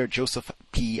Charleston Mayor Joseph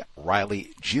P. Riley,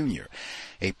 Jr.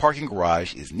 A parking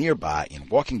garage is nearby in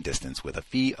walking distance with a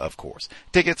fee, of course.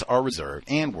 Tickets are reserved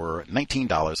and were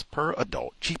 $19 per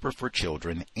adult, cheaper for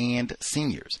children and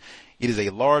seniors. It is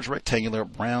a large rectangular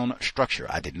brown structure.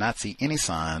 I did not see any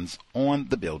signs on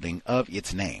the building of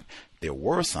its name. There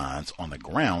were signs on the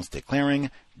grounds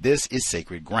declaring this is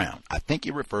sacred ground. I think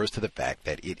it refers to the fact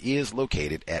that it is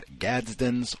located at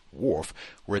Gadsden's Wharf,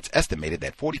 where it's estimated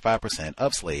that 45%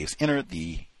 of slaves entered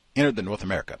the North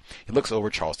America. It looks over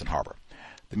Charleston Harbor.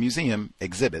 The museum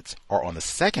exhibits are on the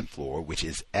second floor, which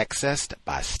is accessed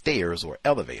by stairs or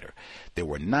elevator. There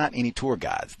were not any tour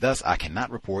guides, thus I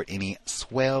cannot report any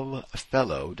swell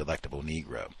fellow delectable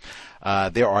Negro.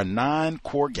 There are 9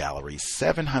 core galleries,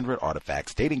 700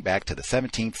 artifacts dating back to the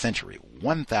 17th century,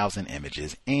 1,000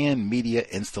 images, and media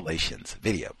installations,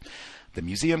 video. The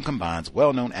museum combines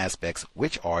well-known aspects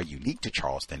which are unique to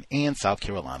Charleston and South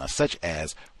Carolina, such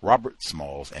as Robert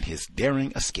Smalls and his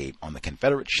daring escape on the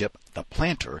Confederate ship the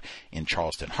Planter in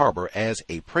Charleston Harbor as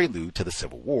a prelude to the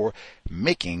Civil War,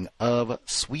 making of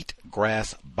sweet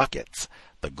grass buckets,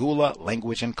 the Gula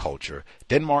language and culture,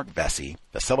 Denmark Vesey,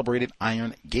 the celebrated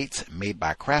iron gates made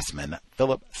by craftsman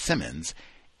Philip Simmons,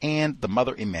 and the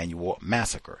Mother Emanuel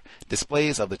Massacre,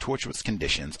 displays of the torturous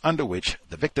conditions under which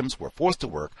the victims were forced to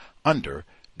work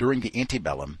during the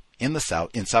antebellum in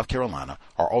South Carolina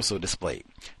are also displayed.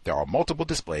 There are multiple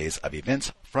displays of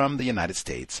events from the United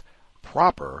States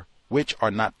proper which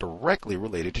are not directly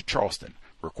related to Charleston.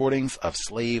 Recordings of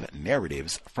slave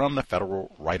narratives from the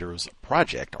Federal Writers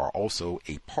Project are also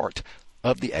a part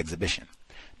of the exhibition.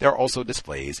 There are also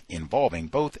displays involving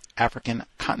both African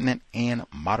continent and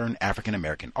modern African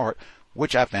American art,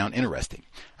 which I found interesting.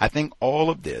 I think all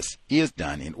of this is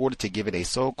done in order to give it a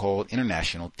so-called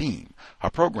international theme. A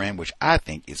program which I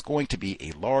think is going to be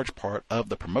a large part of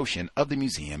the promotion of the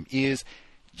museum is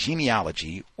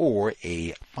genealogy, or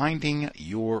a Finding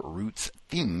Your Roots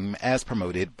theme as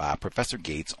promoted by Professor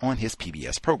Gates on his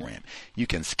PBS program. You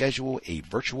can schedule a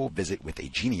virtual visit with a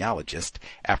genealogist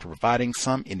after providing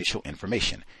some initial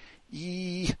information.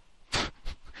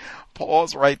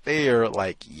 Pause right there,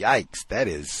 like, yikes, that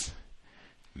is,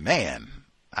 man,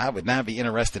 I would not be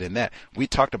interested in that. We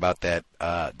talked about that.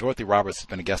 Dorothy Roberts has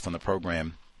been a guest on the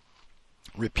program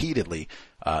repeatedly.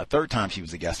 Third time she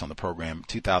was a guest on the program,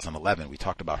 2011. We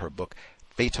talked about her book,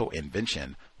 Fatal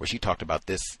Invention, where she talked about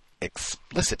this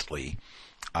explicitly,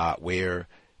 where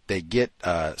they get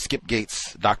Skip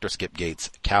Gates, Dr. Skip Gates,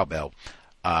 cowbell.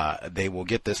 They will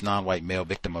get this non-white male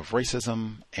victim of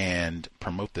racism and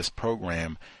promote this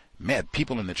program. Man,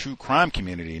 people in the true crime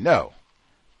community know.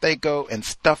 They go and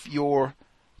stuff your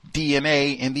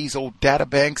DNA in these old data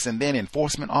banks, and then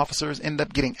enforcement officers end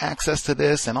up getting access to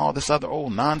this and all this other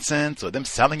old nonsense, or them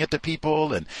selling it to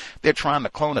people, and they're trying to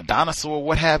clone a dinosaur or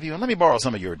what have you. And let me borrow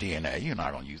some of your DNA. You're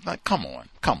not going to use that. Come on.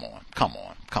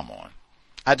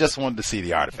 I just wanted to see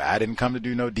the artifact. I didn't come to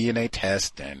do no DNA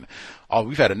test. And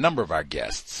we've had a number of our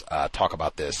guests talk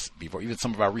about this before. Even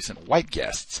some of our recent white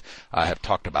guests have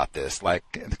talked about this. Like,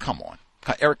 come on.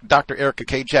 Dr. Erica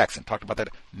K. Jackson talked about that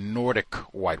Nordic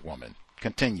white woman.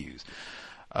 Continues.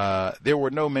 There were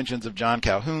no mentions of John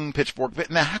Calhoun, Pitchfork.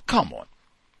 Now, come on.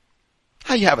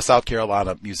 How you have a South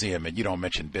Carolina museum and you don't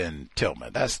mention Ben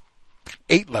Tillman? That's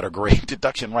 8-letter grade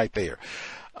deduction right there.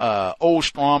 Old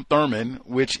Strom Thurmond,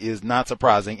 which is not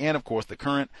surprising, and of course the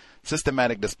current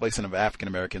systematic displacement of African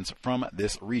Americans from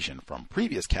this region. From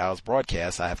previous COWS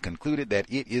broadcasts, I have concluded that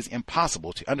it is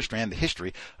impossible to understand the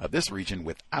history of this region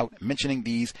without mentioning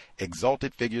these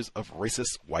exalted figures of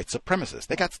racist white supremacists.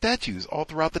 They got statues all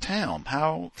throughout the town.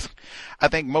 I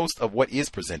think most of what is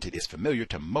presented is familiar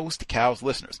to most COWS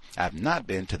listeners. I have not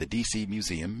been to the DC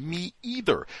Museum, me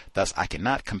either, thus I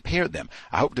cannot compare them.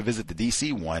 I hope to visit the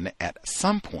DC one at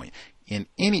some point. In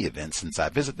any event, since I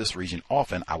visit this region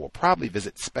often, I will probably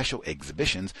visit special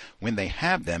exhibitions when they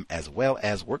have them, as well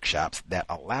as workshops that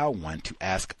allow one to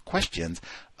ask questions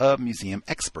of museum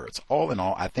experts. All in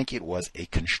all, I think it was a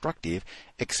constructive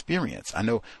experience. I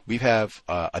know we have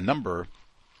a number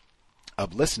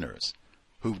of listeners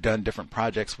who've done different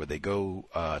projects where they go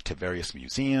to various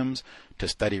museums to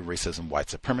study racism, white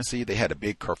supremacy. They had a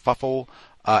big kerfuffle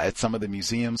at some of the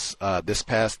museums this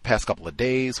past couple of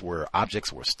days, where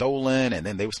objects were stolen, and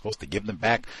then they were supposed to give them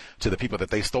back to the people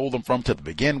that they stole them from to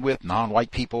begin with,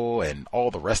 non-white people, and all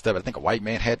the rest of it. I think a white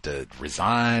man had to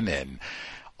resign, and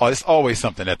it's always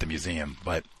something at the museum.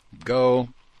 But go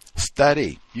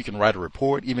study. You can write a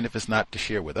report, even if it's not to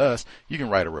share with us. You can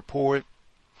write a report,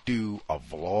 do a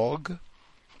vlog.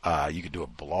 You could do a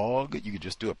blog. You could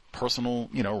just do a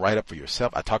personal, write up for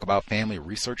yourself. I talk about family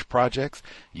research projects.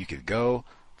 You could go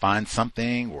find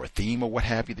something or a theme or what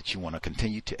have you that you want to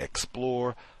continue to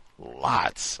explore.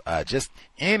 Lots. Just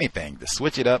anything to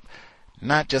switch it up.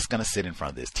 Not just going to sit in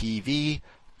front of this TV.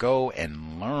 Go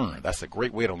and learn. That's a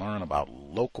great way to learn about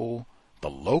the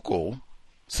local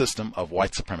system of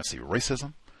white supremacy,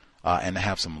 racism, and to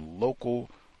have some local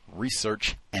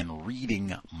research and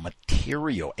reading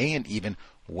material, and even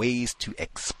ways to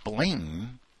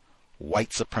explain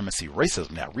white supremacy,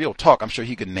 racism. Now, real talk, I'm sure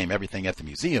he could name everything at the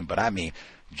museum, but I mean,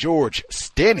 George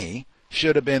Stinney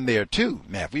should have been there too.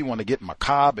 Now, if we want to get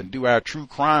macabre and do our true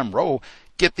crime role,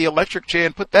 get the electric chair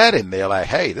and put that in there. Like,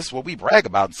 hey, this is what we brag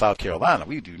about in South Carolina.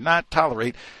 We do not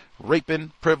tolerate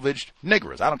raping privileged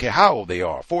niggers. I don't care how old they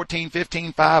are, 14,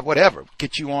 15, 5, whatever.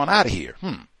 Get you on out of here.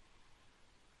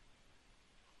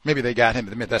 Maybe they got him.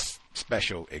 That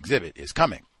special exhibit is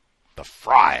coming. The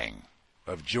frying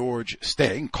of George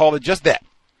Stinney. You can call it just that.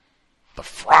 The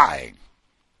frying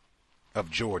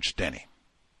of George Stinney.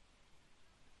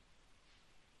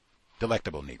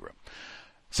 Delectable Negro.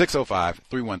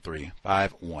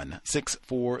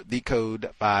 605-313-5164. The code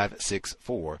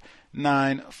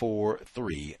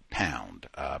 564-943-pound.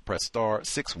 Press star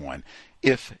 61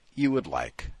 if you would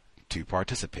like to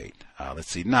participate. Let's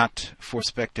see, not for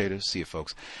spectators. See if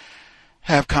folks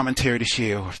have commentary to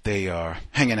share, or if they are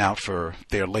hanging out for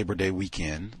their Labor Day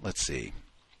weekend. Let's see.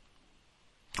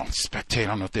 spectate. I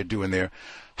don't know if they're doing their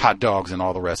hot dogs and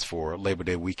all the rest for Labor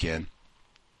Day weekend.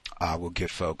 We'll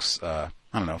give folks, 5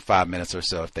 minutes or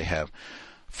so if they have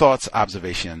thoughts,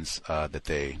 observations that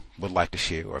they would like to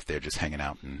share, or if they're just hanging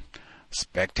out and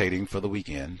spectating for the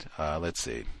weekend. Let's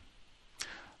see.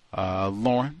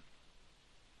 Lauren,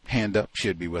 hand up,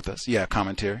 should be with us. Yeah,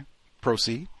 commentary.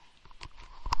 Proceed.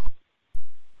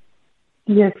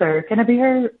 Yes, sir. Can I be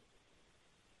heard?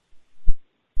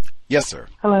 Yes, sir.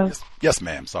 Hello? Yes,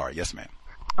 ma'am. Sorry. Yes, ma'am.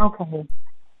 Okay.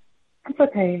 It's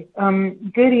okay.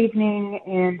 Good evening,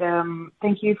 and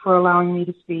thank you for allowing me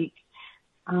to speak.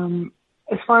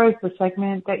 As far as the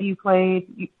segment that you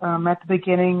played, at the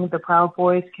beginning, the Proud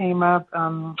Boys came up,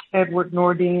 Edward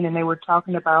Nordine, and they were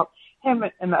talking about him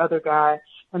and the other guy,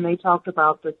 and they talked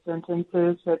about the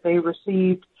sentences that they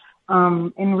received.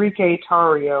 Enrique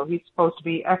Tarrio, he's supposed to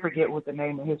be, I forget what the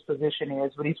name of his position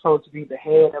is, but he's supposed to be the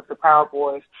head of the Proud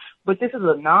Boys. But this is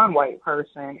a non-white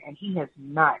person, and he has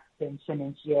not been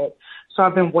sentenced yet. So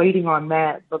I've been waiting on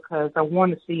that because I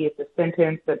want to see if the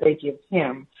sentence that they give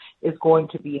him is going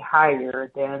to be higher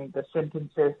than the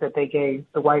sentences that they gave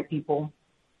the white people.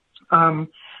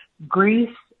 Greece,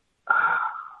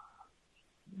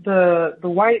 the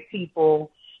white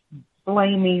people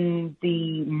blaming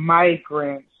the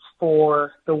migrants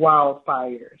for the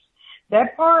wildfires.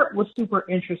 That part was super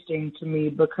interesting to me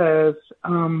because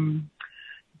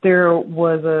there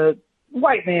was a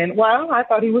white man. Well, I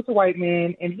thought he was a white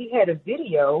man, and he had a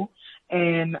video.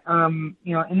 And,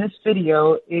 in this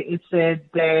video, it said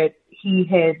that he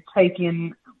had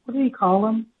taken, what did he call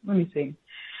him? Let me see.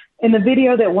 In the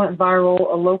video that went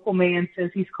viral, a local man says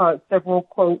he's caught several,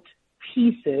 quote,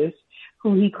 pieces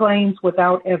who he claims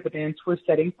without evidence were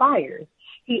setting fires.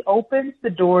 He opens the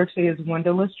door to his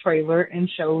windowless trailer and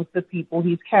shows the people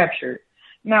he's captured.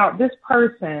 Now, this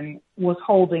person was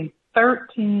holding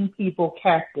 13 people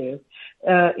captive.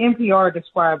 NPR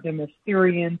described them as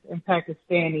Syrians and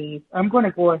Pakistanis. I'm going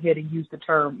to go ahead and use the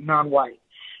term non-white.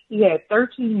 He had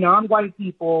 13 non-white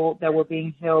people that were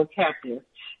being held captive.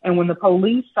 And when the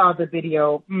police saw the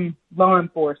video, when law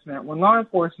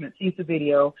enforcement sees the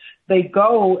video, they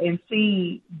go and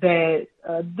see that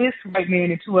this white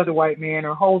man and two other white men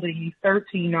are holding these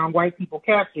 13 non-white people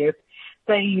captive.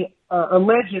 They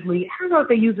allegedly, I don't know if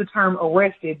they use the term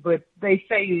arrested, but they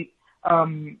say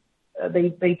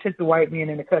they took the white man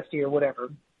into custody or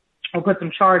whatever, or put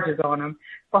some charges on him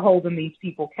for holding these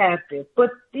people captive.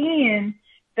 But then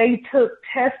they took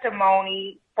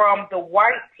testimony from the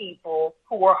white people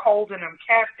who were holding them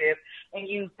captive and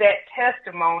used that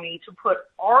testimony to put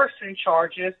arson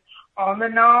charges on the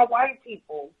non-white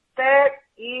people. That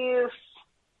is,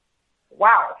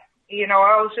 wow.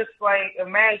 I was just like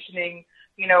imagining,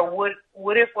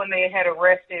 what if when they had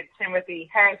arrested Timothy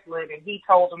Haslett and he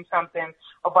told them something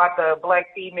about the black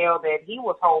female that he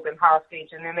was holding hostage,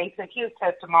 and then they took his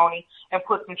testimony and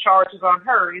put some charges on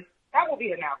hers? That would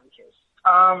be an outrageous.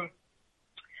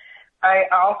 I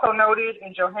also noted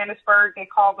in Johannesburg, they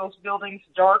called those buildings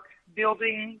dark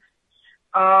buildings.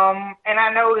 And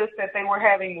I noticed that they were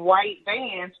having white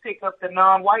vans pick up the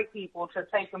non-white people to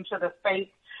take them to the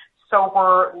state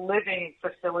sober living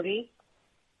facility.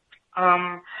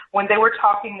 When they were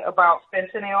talking about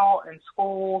fentanyl in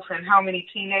schools and how many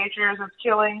teenagers it's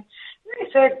killing, they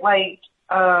said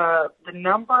the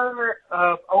number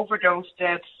of overdose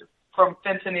deaths from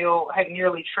fentanyl had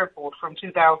nearly tripled from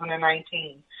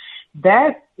 2019.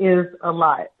 That is a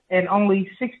lot. And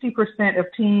only 60% of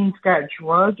teens got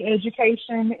drug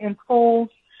education in schools.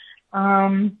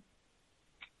 And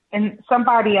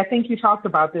somebody, I think you talked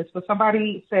about this, but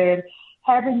somebody said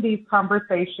having these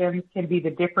conversations can be the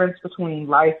difference between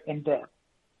life and death.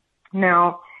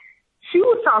 Now, she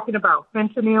was talking about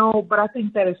fentanyl, but I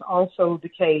think that is also the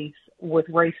case with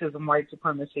racism, white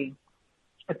supremacy.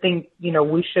 I think,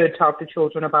 we should talk to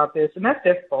children about this, and that's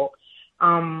difficult.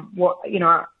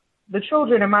 The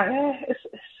children in it's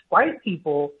white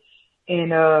people in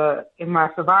my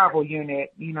survival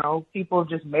unit. People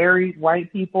just married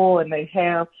white people and they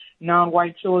have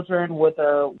non-white children with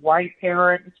a white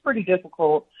parent. It's pretty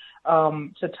difficult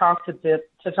to talk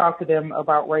to them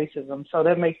about racism. So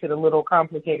that makes it a little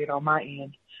complicated on my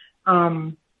end.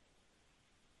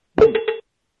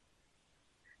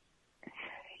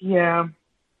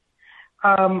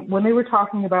 When they were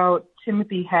talking about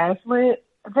Timothy Haslett,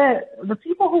 the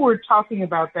people who were talking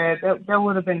about that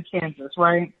would have been Kansas,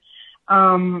 right?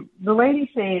 The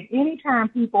lady said anytime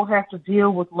people have to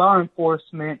deal with law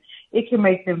enforcement, it can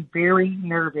make them very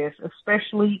nervous,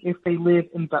 especially if they live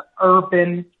in the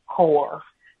urban core.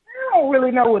 I don't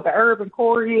really know what the urban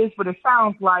core is, but it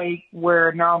sounds like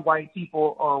where non-white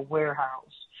people are warehoused.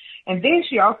 And then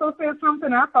she also said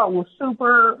something I thought was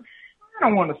super, I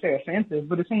don't want to say offensive,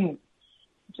 but it seemed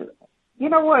just, you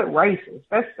know what, racist.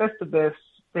 That's the best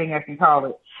thing I can call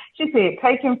it. She said,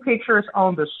 taking pictures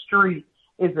on the street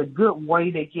is a good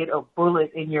way to get a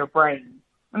bullet in your brain.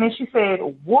 And then she said,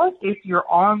 what if you're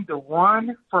on the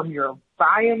run from your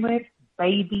violent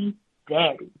baby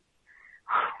daddy?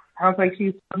 I was like, she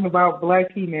was talking about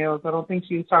black females. I don't think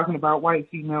she was talking about white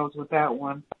females with that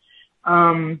one.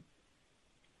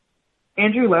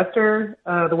 Andrew Lester,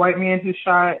 the white man who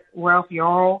shot Ralph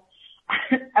Yarl,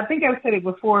 I think I've said it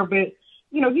before, but,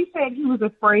 you know, he said he was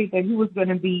afraid that he was going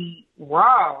to be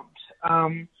robbed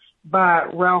by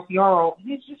Ralph Yarl.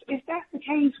 It's just, if that's the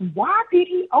case, why did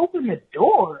he open the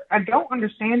door? I don't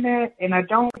understand that, and I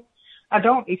don't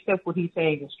accept what he's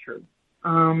saying is true.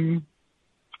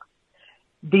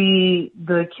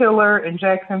 The killer in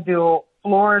Jacksonville,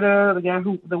 Florida,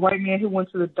 the white man who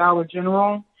went to the Dollar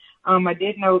General, I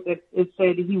did note that it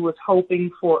said he was hoping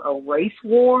for a race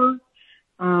war.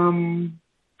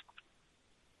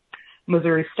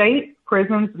 Missouri State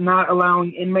prisons not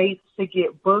allowing inmates to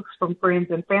get books from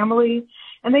friends and family.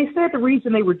 And they said the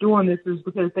reason they were doing this is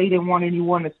because they didn't want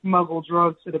anyone to smuggle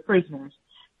drugs to the prisoners.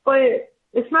 But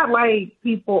it's not like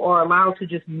people are allowed to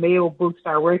just mail books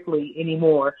directly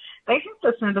anymore. They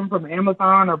have to send them from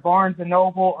Amazon or Barnes &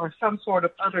 Noble or some sort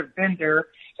of other vendor.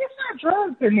 It's not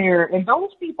drugs in there. And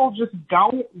those people just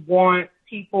don't want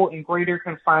people in greater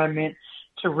confinement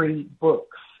to read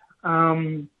books.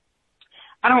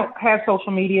 I don't have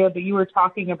social media, but you were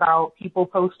talking about people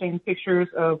posting pictures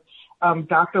of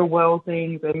Dr.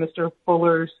 Welsing's and Mr.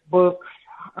 Fuller's books.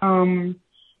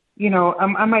 You know,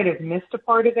 I might have missed a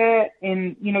part of that.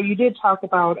 And, you know, you did talk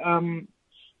about,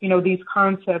 you know, these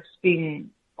concepts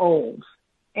being old.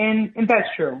 And that's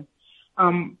true.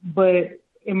 But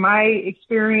in my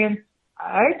experience,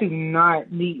 I do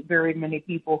not meet very many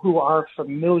people who are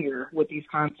familiar with these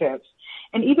concepts.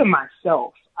 And even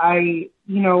myself,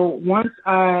 once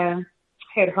I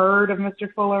had heard of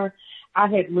Mr. Fuller, I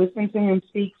had listened to him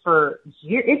speak for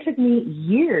years. It took me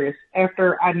years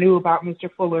after I knew about Mr.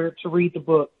 Fuller to read the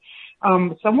book.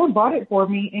 Someone bought it for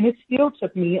me, and it still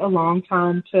took me a long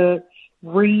time to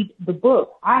read the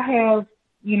book. I had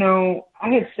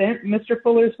sent Mr.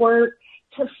 Fuller's work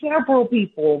to several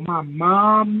people, my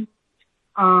mom,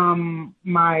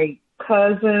 my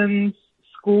cousins,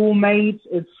 schoolmates,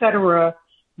 etc.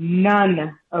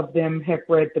 None of them have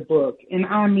read the book, and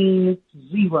I mean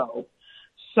zero.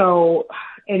 So,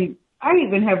 and I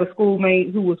even have a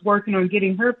schoolmate who was working on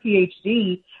getting her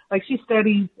PhD. Like, she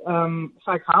studies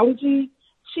psychology.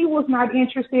 She was not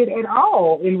interested at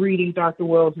all in reading Dr.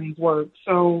 Welsing's work.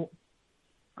 So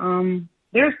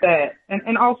there's that.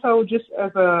 And also, just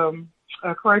as a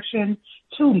correction,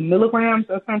 2 milligrams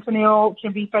of fentanyl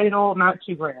can be fatal, not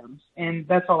 2 grams. And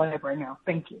that's all I have right now.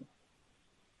 Thank you.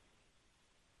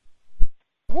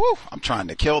 Woo, I'm trying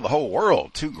to kill the whole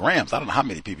world. 2 grams. I don't know how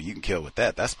many people you can kill with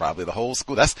that. That's probably the whole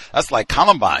school. That's like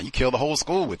Columbine. You kill the whole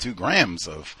school with 2 grams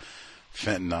of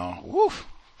fentanyl. Woo.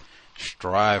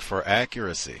 Strive for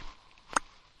accuracy.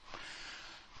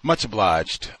 Much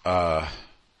obliged,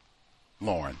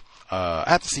 Lauren. I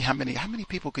have to see how many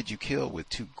people could you kill with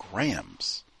 2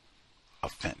 grams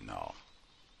of fentanyl.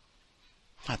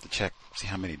 I have to check, see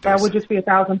how many doses. That would just be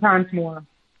 1,000 times more.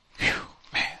 Whew,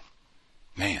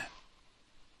 man.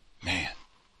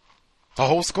 The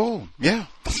whole school. Yeah.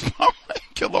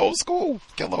 Kill the whole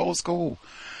school.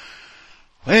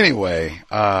 Anyway,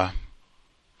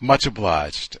 much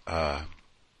obliged,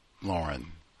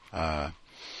 Lauren. That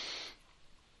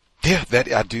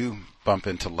I do bump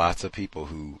into lots of people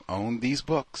who own these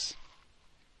books.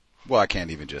 Well, I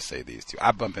can't even just say these 2.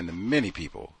 I bump into many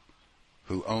people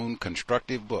who own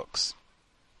constructive books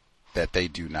that they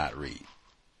do not read.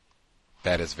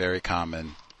 That is very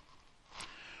common.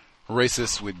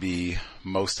 Racists would be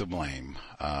most to blame.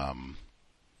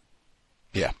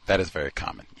 Yeah, that is very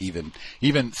common.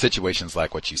 Even situations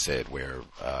like what you said, where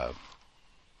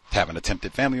have an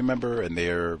attempted family member and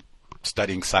they're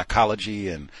studying psychology,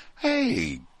 and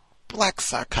hey, black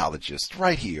psychologist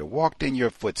right here walked in your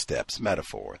footsteps.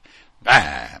 Metaphor.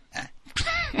 That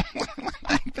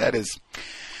is.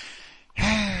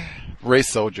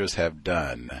 Race soldiers have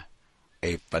done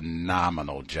a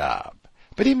phenomenal job.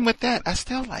 But even with that, I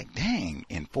still like, dang,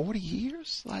 in 40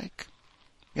 years, like,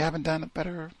 we haven't done it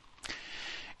better.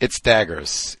 It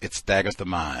staggers the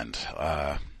mind.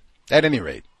 At any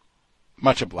rate,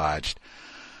 much obliged.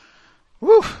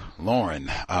 Woo,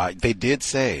 Lauren, they did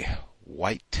say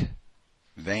white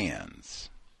vans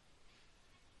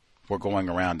were going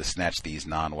around to snatch these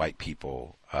non-white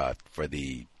people for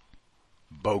the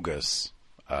bogus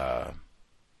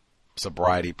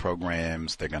sobriety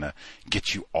programs. They're going to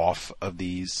get you off of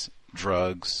these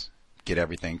drugs, get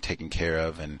everything taken care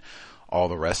of, and all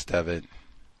the rest of it.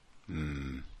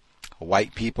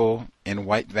 White people in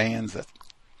white vans, that's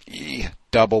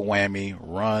double whammy.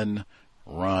 Run.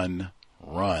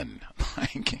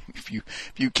 Like, if you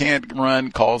can't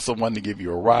run, call someone to give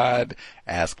you a ride,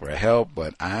 ask for help,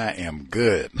 but I am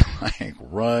good. Like,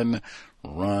 run.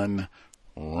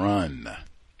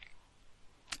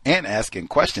 And asking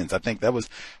questions. I think that was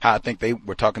how I think they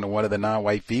were talking to one of the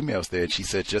non-white females there. And she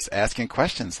said, just asking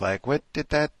questions like, what did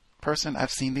that person, I've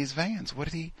seen these vans, what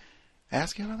did he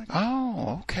ask you? I'm like,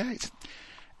 oh, okay.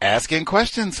 Asking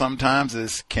questions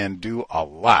sometimes can do a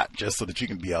lot, just so that you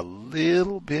can be a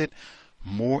little bit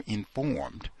more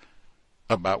informed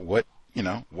about what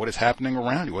is happening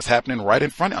around you, what's happening right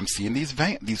in front of you. I'm seeing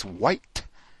these white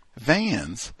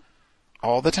vans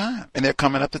all the time, and they're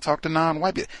coming up to talk to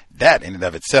non-white people. That in and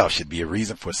of itself should be a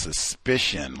reason for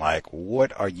suspicion. Like,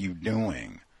 what are you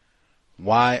doing?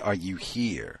 Why are you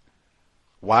here?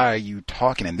 Why are you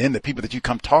talking? And then the people that you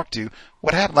come talk to,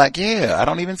 what happened? Like, yeah, I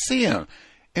don't even see him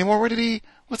anymore.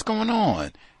 What's going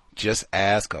on? Just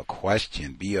ask a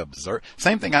question. Be observant.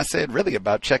 Same thing I said really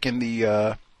about checking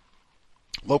the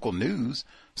local news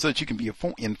so that you can be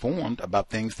informed about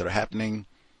things that are happening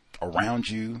around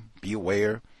you. Be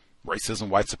aware. Racism,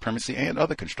 white supremacy, and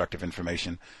other constructive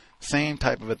information. Same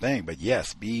type of a thing. But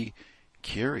yes, be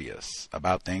curious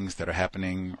about things that are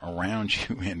happening around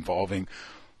you involving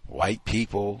white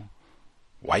people,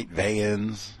 white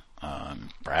vans,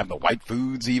 perhaps the white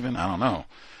foods even. I don't know.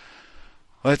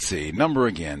 Let's see. Number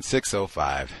again,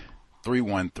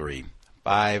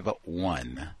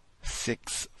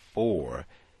 605-313-5164.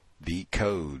 The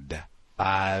code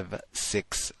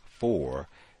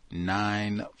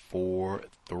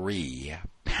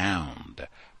 564-943#.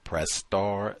 Press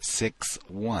star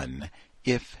 61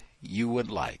 if you would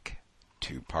like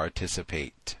to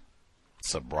participate.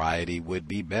 Sobriety would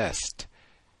be best.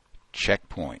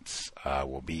 Checkpoints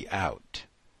will be out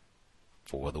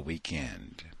for the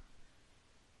weekend.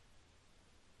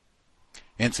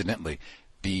 Incidentally,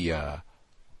 the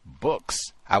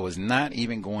books, I was not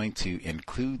even going to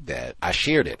include that. I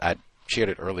shared it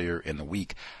earlier in the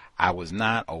week. I was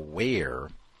not aware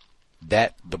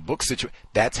that the book situation,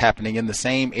 that's happening in the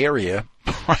same area,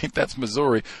 right? That's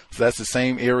Missouri. So that's the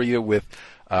same area with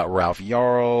Ralph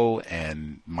Yarrow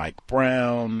and Mike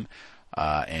Brown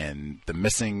and the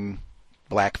missing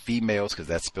black females, because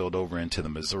that spilled over into the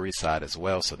Missouri side as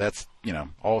well. So that's,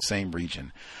 all same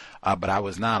region. But I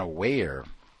was not aware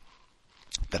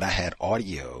that I had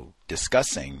audio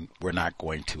discussing we're not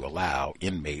going to allow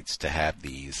inmates to have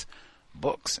these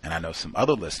books. And I know some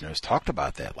other listeners talked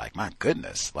about that. Like, my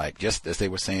goodness, like just as they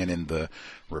were saying in the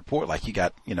report, like you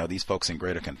got, these folks in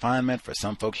greater confinement. For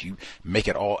some folks, you make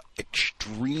it all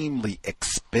extremely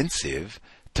expensive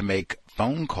to make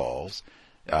phone calls.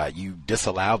 You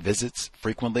disallow visits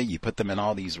frequently. You put them in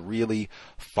all these really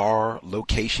far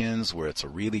locations where it's a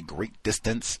really great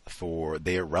distance for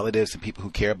their relatives and people who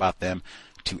care about them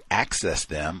to access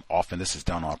them. Often this is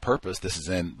done on purpose. This is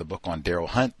in the book on Daryl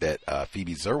Hunt that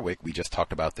Phoebe Zerwick, we just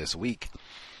talked about this week.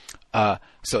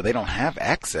 So they don't have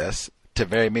access to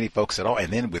very many folks at all.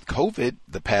 And then with COVID,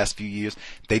 the past few years,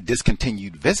 they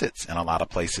discontinued visits in a lot of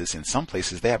places. In some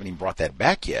places, they haven't even brought that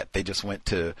back yet. They just went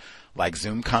to like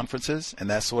Zoom conferences and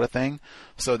that sort of thing.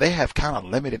 So they have kind of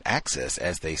limited access,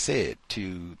 as they said,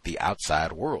 to the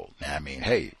outside world. Now, I mean,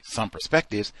 hey, some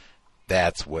perspectives,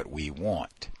 that's what we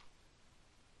want.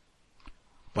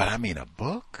 But I mean, a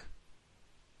book?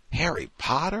 Harry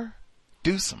Potter?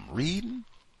 Do some reading?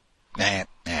 Nah.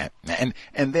 And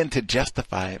then to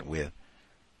justify it with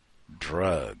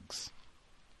drugs.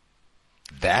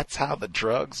 That's how the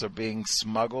drugs are being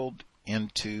smuggled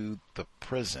into the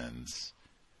prisons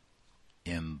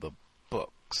in the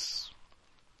books.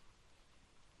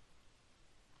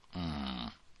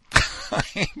 I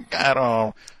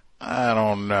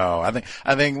don't know. I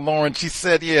think Lauren, she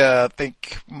said, I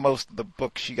think most of the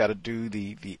books you got to do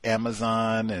the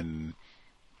Amazon and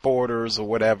Borders or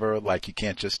whatever. Like, you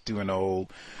can't just do an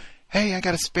old, hey, I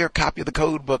got a spare copy of the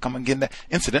code book, I'm going to get that.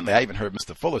 Incidentally, I even heard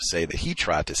Mr. Fuller say that he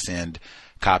tried to send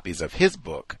copies of his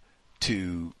book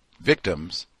to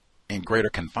victims in greater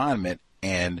confinement,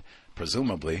 and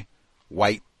presumably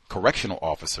white correctional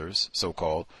officers,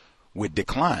 so-called, would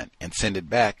decline and send it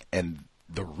back. And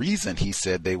the reason he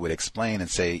said they would explain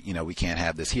and say, we can't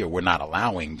have this here, we're not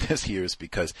allowing this here, is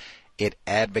because it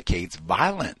advocates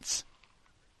violence.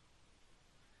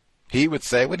 He would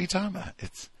say, what are you talking about?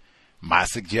 It's my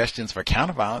suggestions for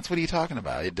counterviolence. What are you talking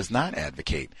about? It does not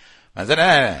advocate. I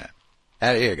said,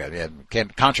 here you go. Yeah,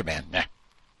 contraband. Nah.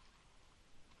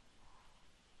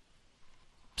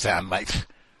 Sound like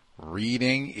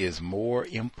reading is more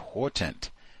important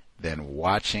than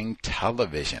watching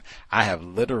television. I have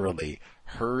literally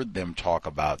heard them talk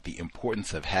about the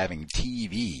importance of having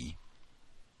TV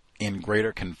in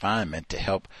greater confinement to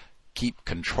help keep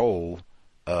control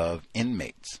of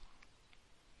inmates.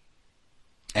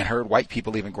 And heard white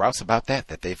people even grouse about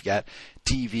that they've got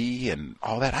TV and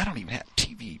all that. I don't even have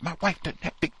TV. My wife doesn't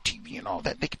have big TV and all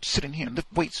that. They could sit in here and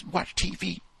lift weights and watch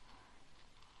TV.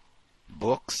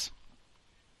 Books.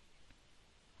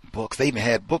 They even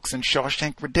had books in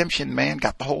Shawshank Redemption, man.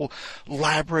 Got the whole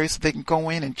library so they can go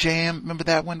in and jam. Remember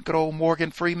that one? Good old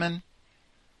Morgan Freeman.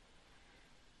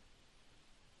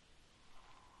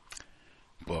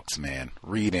 Books, man.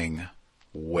 Reading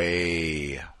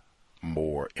way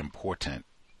more important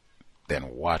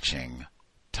than watching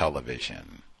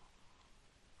television.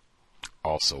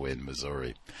 Also in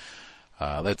Missouri.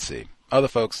 Let's see. Other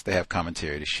folks, they have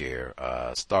commentary to share.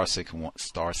 Star 61,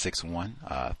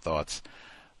 thoughts,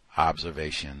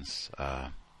 observations,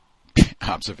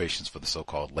 observations for the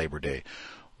so-called Labor Day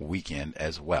weekend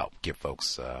as well. Give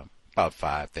folks about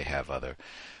 5. They have other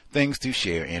things to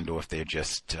share, and or if they're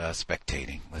just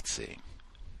spectating. Let's see.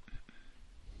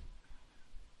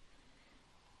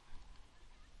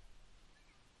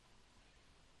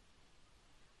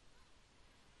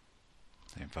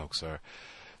 And folks are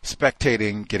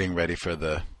spectating, getting ready for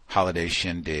the holiday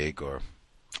shindig or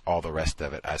all the rest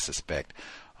of it, I suspect.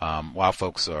 While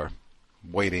folks are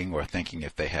waiting or thinking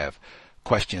if they have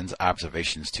questions,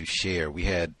 observations to share, we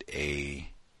had a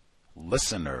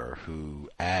listener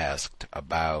who asked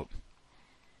about,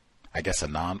 I guess,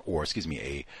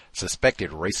 a suspected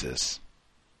racist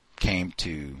came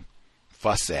to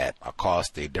fuss at,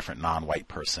 accost a different non-white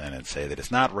person and say that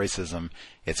it's not racism,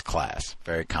 it's class.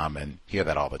 Very common. Hear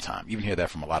that all the time. Even hear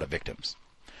that from a lot of victims.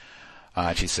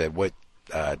 And she said, "What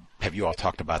have you all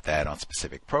talked about that on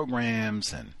specific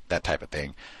programs and that type of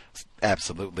thing?"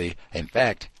 Absolutely. In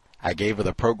fact, I gave her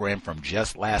the program from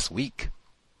just last week.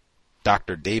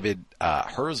 Dr. David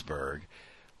Herzberg.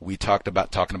 We talked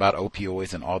about talking about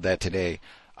opioids and all that today.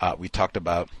 We talked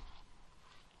about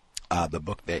the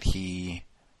book that he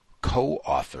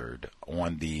co-authored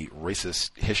on the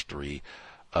racist history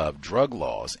of drug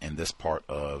laws in this part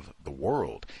of the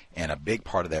world. And a big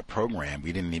part of that program,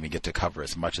 we didn't even get to cover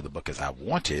as much of the book as I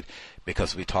wanted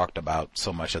because we talked about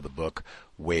so much of the book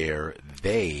where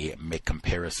they make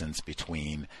comparisons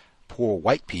between poor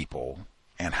white people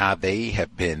and how they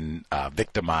have been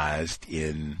victimized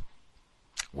in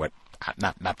what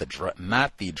not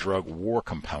the drug war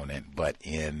component, but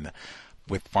in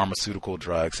with pharmaceutical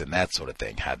drugs and that sort of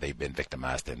thing, how they've been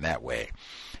victimized in that way.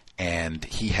 And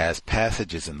he has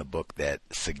passages in the book that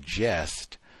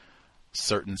suggest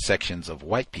certain sections of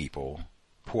white people,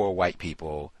 poor white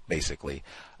people, basically,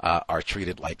 are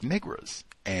treated like niggers.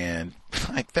 And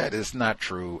like that is not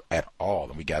true at all.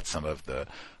 And we got some of the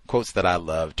quotes that I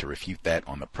love to refute that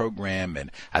on the program. And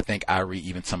I think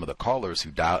even some of the callers who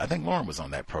dialed, I think Lauren was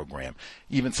on that program,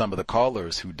 even some of the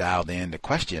callers who dialed in to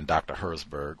question Dr.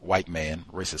 Herzberg, white man,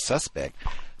 racist suspect,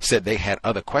 said they had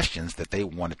other questions that they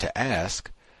wanted to ask,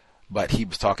 but he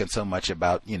was talking so much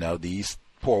about, these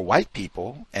poor white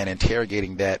people and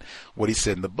interrogating that, what he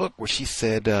said in the book, where she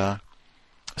said,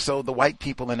 so the white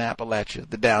people in Appalachia,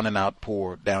 the down and out,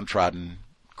 poor, downtrodden,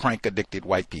 crank addicted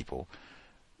white people,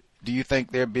 do you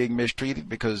think they're being mistreated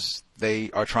because they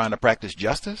are trying to practice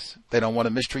justice? They don't want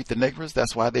to mistreat the niggers.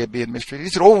 That's why they're being mistreated. He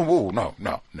said, oh, no, I'm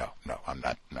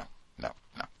not. No,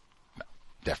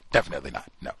 definitely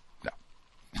not. No.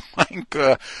 Like,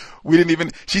 we didn't even,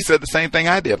 she said the same thing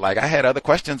I did. Like, I had other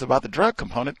questions about the drug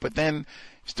component, but then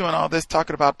she's doing all this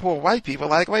talking about poor white people.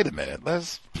 Like, wait a minute,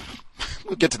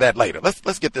 we'll get to that later.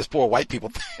 Let's get this poor white people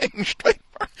thing straight,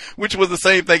 which was the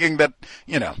same thinking that,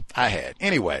 I had.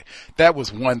 Anyway, that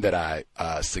was one that I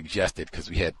suggested because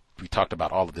we talked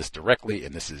about all of this directly,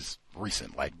 and this is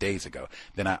recent, like days ago.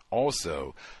 Then I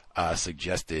also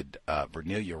suggested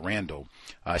Vernelia Randall.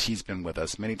 She's been with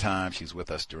us many times. She's with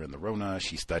us during the Rona.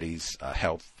 She studies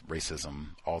health, racism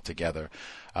altogether.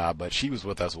 But she was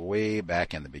with us way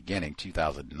back in the beginning,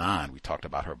 2009. We talked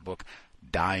about her book,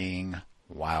 Dying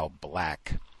While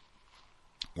Black,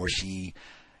 where she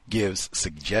gives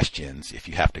suggestions if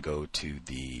you have to go to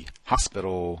the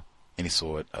hospital, any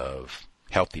sort of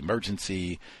health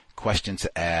emergency, questions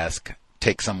to ask,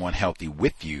 take someone healthy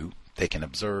with you. They can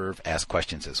observe, ask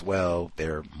questions as well.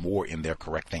 They're more in their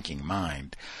correct thinking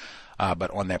mind. But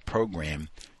on that program,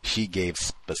 she gave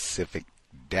specific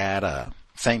data.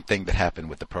 Same thing that happened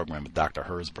with the program with Dr.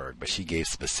 Herzberg, but she gave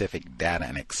specific data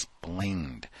and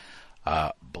explained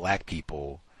black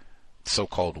people,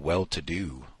 so-called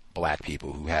well-to-do black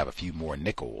people who have a few more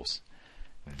nickels,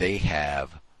 they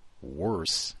have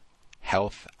worse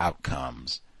health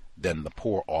outcomes than the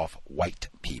poor off white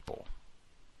people.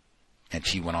 And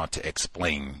she went on to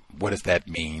explain, what does that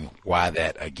mean? Why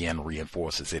that again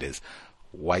reinforces it is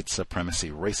white supremacy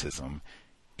racism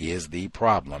is the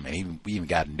problem. And we even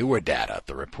got newer data,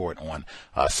 the report on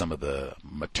some of the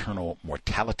maternal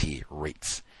mortality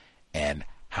rates and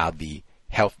how the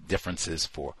health differences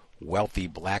for wealthy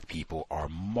black people are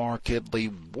markedly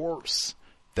worse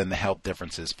than the health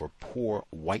differences for poor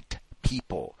white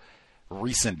people.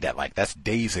 Recent data, like that's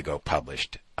days ago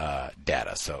published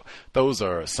data. So those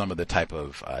are some of the type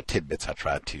of tidbits I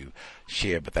tried to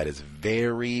share, but that is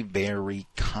very, very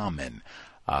common.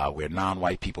 Where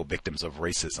non-white people, victims of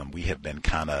racism, we have been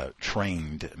kind of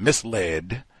trained,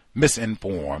 misled,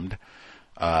 misinformed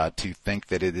to think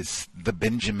that it is the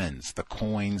Benjamins, the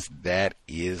coins, that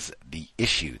is the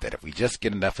issue, that if we just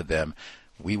get enough of them,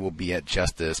 we will be at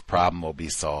justice, problem will be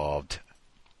solved.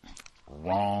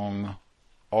 Wrong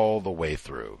all the way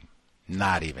through.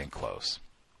 Not even close.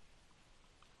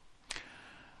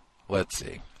 Let's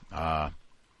see.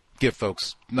 Give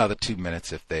folks another 2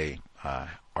 minutes if they are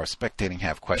spectating,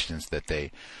 have questions that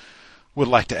they would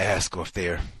like to ask, or if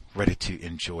they're ready to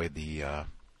enjoy the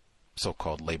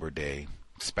so-called Labor Day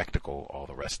spectacle, all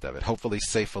the rest of it. Hopefully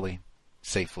safely.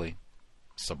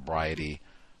 Sobriety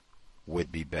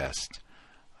would be best.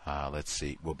 Let's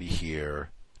see. We'll be here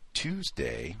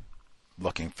Tuesday.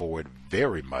 Looking forward,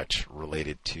 very much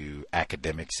related to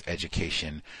academics,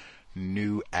 education,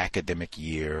 new academic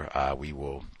year. We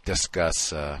will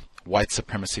discuss white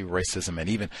supremacy, racism, and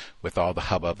even with all the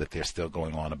hubbub that there's still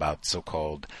going on about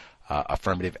so-called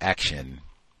affirmative action.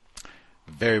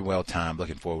 Very well timed.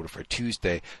 Looking forward for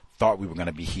Tuesday. Thought we were going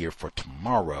to be here for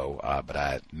tomorrow, but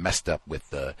I messed up with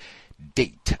the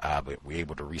date. But we're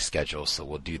able to reschedule, so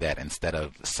we'll do that instead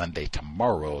of Sunday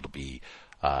tomorrow. It'll be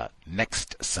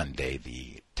next Sunday,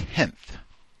 the 10th,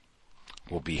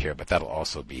 we'll be here, but that'll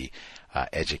also be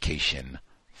education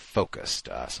focused.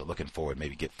 So looking forward,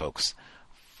 maybe get folks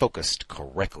focused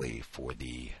correctly for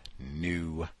the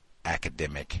new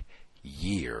academic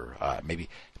year. Maybe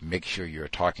make sure you're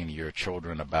talking to your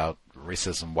children about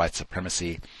racism, white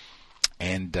supremacy,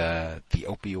 and the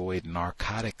opioid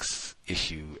narcotics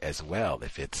issue as well.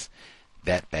 If it's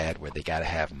that bad where they got to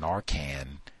have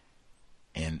Narcan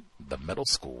in the middle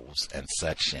schools and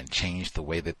such, and change the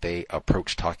way that they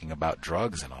approach talking about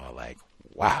drugs and all. Like,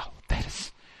 wow, that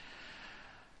is,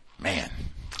 man,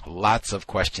 lots of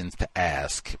questions to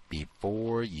ask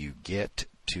before you get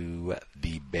to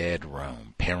the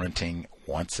bedroom. Parenting,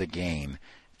 once again,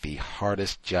 the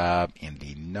hardest job in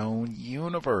the known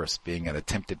universe. Being an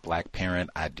attempted black parent,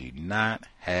 I do not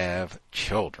have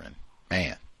children.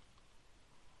 Man.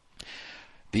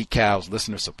 The Cows,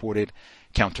 listener supported,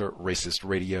 Counter Racist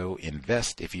Radio.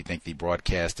 Invest if you think the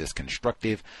broadcast is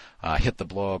constructive. Hit the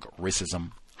blog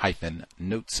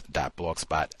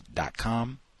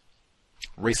racism-notes.blogspot.com.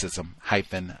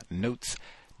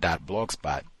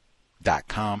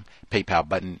 racism-notes.blogspot.com. PayPal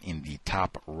button in the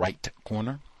top right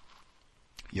corner.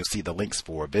 You'll see the links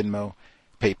for Venmo,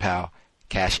 PayPal,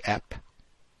 Cash App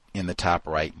in the top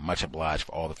right. Much obliged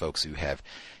for all the folks who have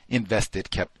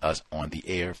invested, kept us on the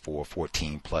air for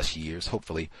 14 plus years.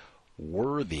 Hopefully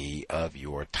worthy of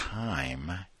your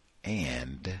time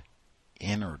and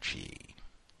energy.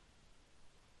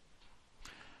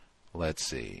 Let's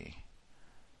see.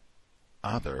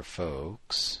 Other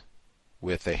folks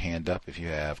with a hand up, if you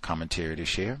have commentary to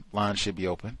share, line should be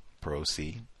open.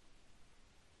 Proceed.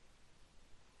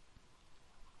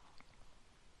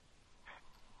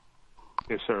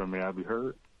 Yes, sir. May I be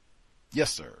heard?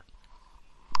 Yes, sir.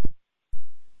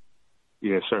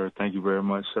 Yes, sir. Thank you very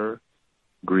much, sir.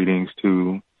 Greetings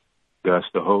to Gus,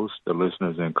 the host, the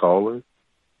listeners and callers.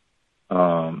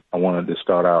 I wanted to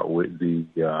start out with the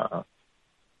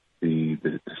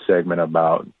segment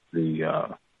about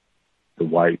the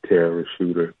white terrorist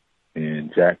shooter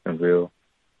in Jacksonville.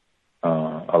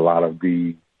 A lot of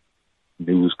the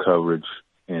news coverage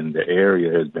in the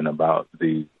area has been about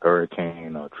the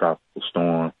hurricane or tropical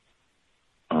storm,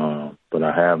 but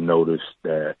I have noticed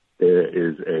that there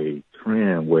is a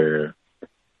trend where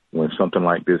when something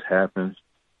like this happens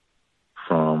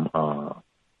from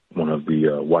one of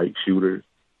the white shooters,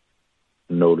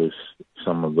 notice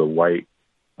some of the white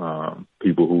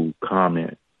people who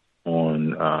comment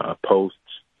on posts,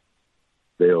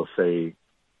 they'll say,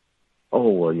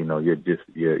 "Oh, well, you know, you're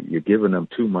giving them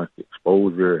too much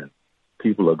exposure, and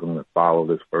people are going to follow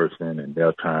this person," and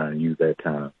they'll try and use that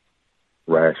kind of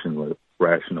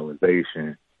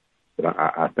rationalization. But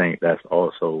I think that's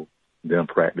also them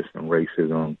practicing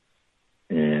racism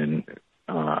and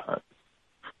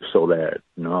so that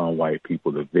non-white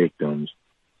people, the victims,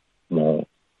 won't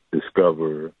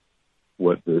discover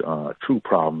what the true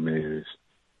problem is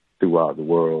throughout the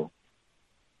world.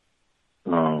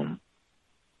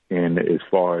 And as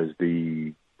far as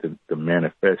the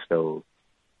manifesto,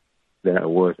 that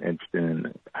was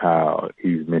interesting how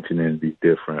he's mentioning these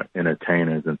different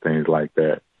entertainers and things like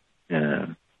that.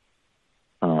 And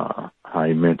how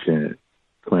he mentioned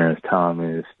Clarence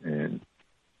Thomas, and,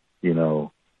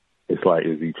 it's like,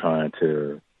 is he trying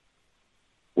to,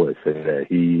 say that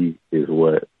he is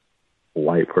what a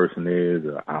white person is?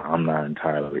 I'm not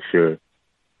entirely sure.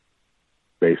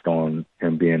 Based on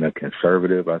him being a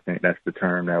conservative, I think that's the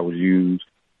term that was used.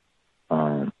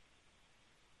 And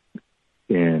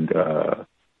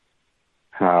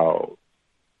how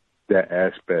that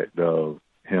aspect of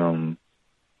him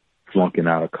flunking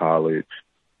out of college,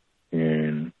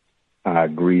 and I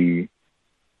agree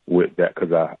with that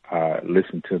because I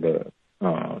listened to the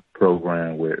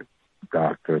program with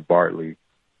Dr. Bartley,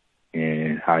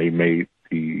 and how he made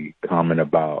the comment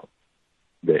about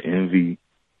the envy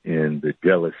and the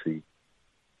jealousy.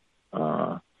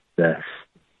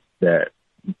 That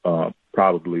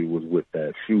probably was with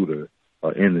that shooter,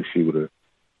 or in the shooter.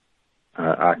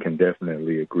 I can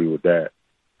definitely agree with that,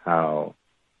 how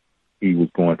he was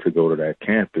going to go to that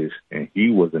campus and he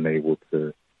wasn't able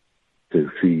to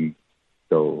see,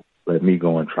 so let me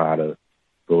go and try to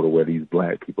go to where these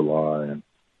black people are, and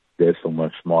they're so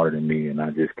much smarter than me, and I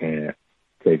just can't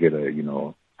take it,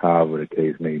 however the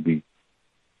case may be.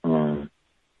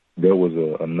 There was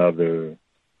another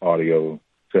audio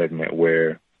segment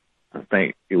where I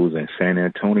think it was in San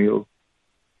Antonio,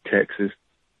 Texas,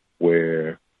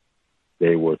 where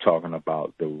they were talking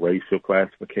about the racial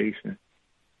classification.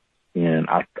 And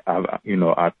I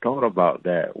thought about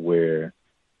that, where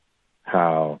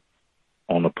how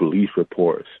on the police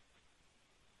reports,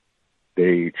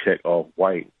 they check off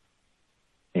white.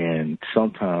 And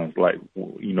sometimes, like,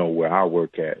 where I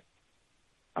work at,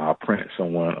 I'll print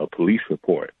someone a police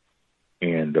report,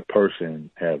 and the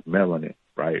person has melanin,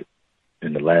 right?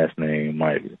 And the last name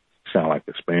might sound like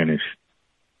a Spanish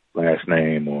last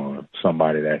name or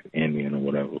somebody that's Indian or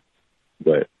whatever.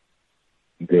 But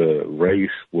the race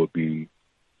will be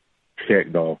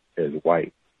checked off as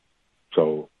white.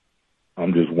 So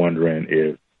I'm just wondering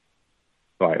if,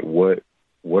 like, what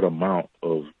amount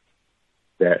of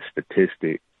that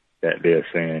statistic that they're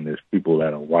saying is people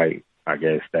that are white, I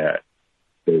guess that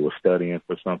they were studying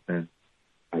for something.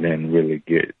 I didn't really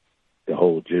get the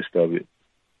whole gist of it.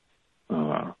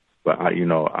 But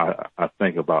I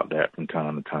think about that from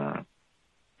time to time,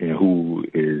 and who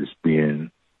is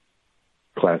being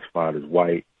classified as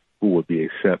white, who would be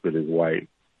accepted as white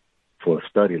for a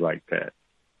study like that.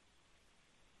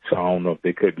 So I don't know if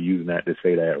they could be using that to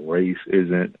say that race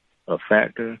isn't a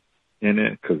factor in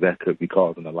it, because that could be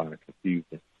causing a lot of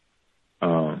confusion.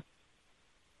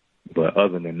 But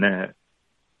other than that,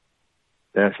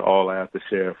 that's all I have to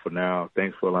share for now.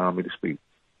 Thanks for allowing me to speak.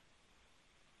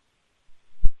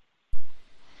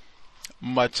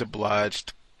 Much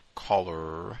obliged,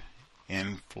 caller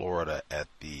in Florida at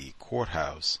the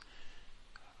courthouse.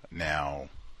 Now,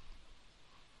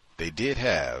 they did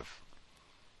have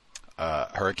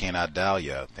Hurricane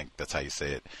Idalia, I think that's how you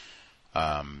say it,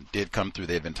 did come through.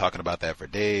 They've been talking about that for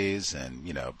days, and,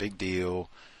 big deal,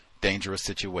 dangerous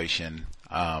situation.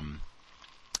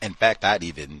 In fact, I'd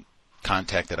even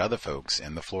contacted other folks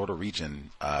in the Florida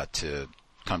region to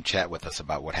come chat with us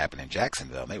about what happened in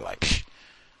Jacksonville. And they were like, Psh,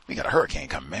 we got a hurricane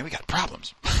coming, man. We got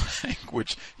problems.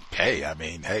 Which, hey,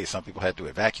 some people had to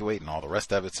evacuate and all the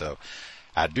rest of it. So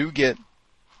I do get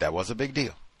that was a big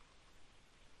deal.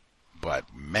 But,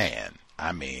 man,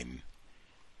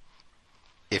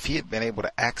 if he had been able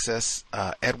to access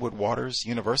Edward Waters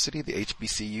University, the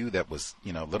HBCU that was,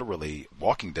 literally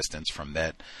walking distance from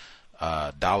that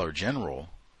Dollar General,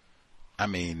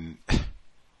 another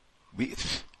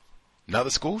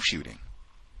school shooting.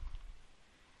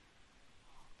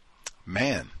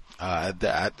 Man, I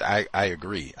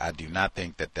agree. I do not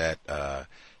think that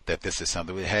this is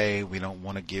something where, hey, we don't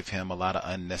want to give him a lot of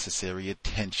unnecessary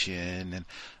attention, and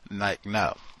like,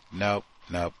 no.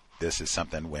 This is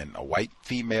something when a white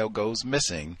female goes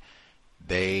missing,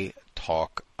 they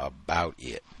talk about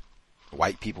it.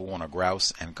 White people want to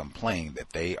grouse and complain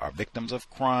that they are victims of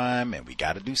crime and we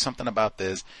got to do something about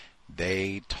this.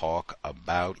 They talk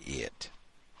about it.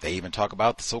 They even talk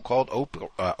about the so-called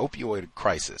opioid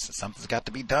crisis. Something's got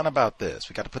to be done about this.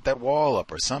 We got to put that wall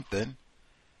up or something.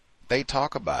 They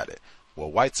talk about it.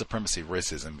 Well, white supremacy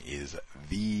racism is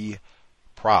the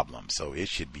problem, so it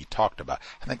should be talked about.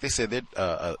 I think they said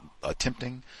they're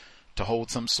attempting to to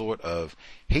hold some sort of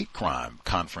hate crime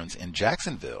conference in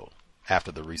Jacksonville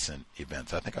after the recent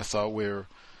events. I think I saw where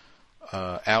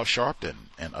Al Sharpton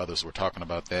and others were talking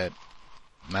about that.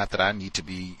 Not that I need to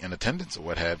be in attendance or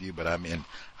what have you, but I mean,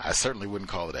 I certainly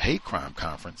wouldn't call it a hate crime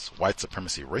conference, white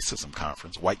supremacy racism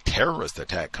conference, white terrorist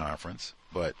attack conference.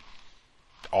 But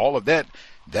all of that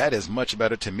is much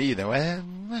better to me than, well,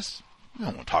 we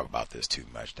don't want to talk about this too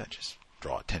much. That just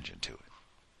draw attention to it.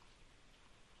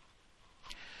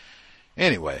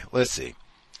 Anyway, let's see.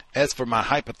 As for my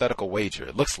hypothetical wager,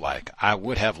 it looks like I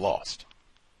would have lost.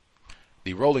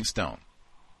 The Rolling Stone.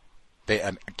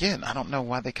 Again, I don't know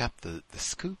why they got the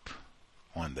scoop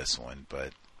on this one,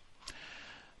 but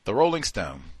the Rolling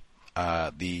Stone,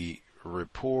 the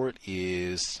report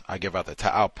is, I give out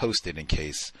I'll post it in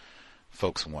case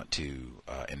folks want to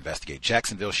investigate.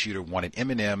 Jacksonville shooter wanted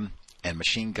Eminem and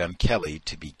Machine Gun Kelly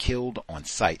to be killed on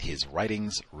sight, his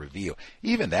writings reveal.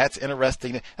 Even that's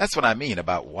interesting. That's what I mean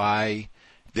about why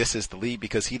this is the lead,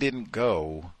 because he didn't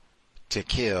go to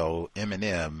kill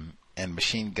Eminem and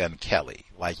Machine Gun Kelly.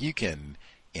 Like, you can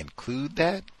include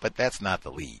that, but that's not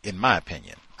the lead, in my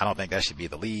opinion. I don't think that should be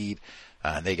the lead.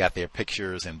 They got their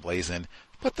pictures emblazoned.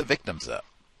 Put the victims up.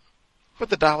 Put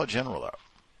the Dollar General up.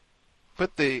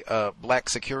 Put the black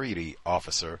security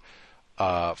officer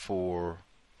for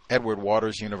Edward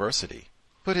Waters University.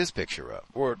 Put his picture up.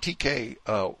 Or TK,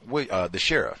 the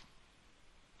sheriff.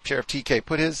 Sheriff TK,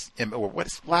 put his,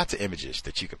 lots of images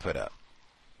that you could put up.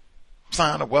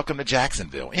 Sign of Welcome to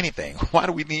Jacksonville. Anything. Why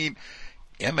do we need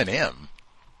Eminem,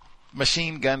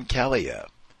 Machine Gun Kelly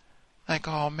up? Like,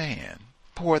 oh man,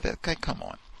 poor that. Okay, come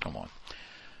on.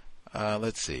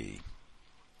 Let's see.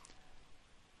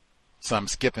 So I'm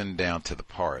skipping down to the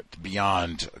part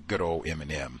beyond good old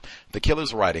Eminem. The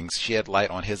killer's writings shed light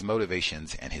on his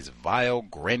motivations and his vile,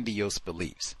 grandiose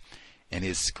beliefs. And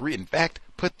his screed, in fact,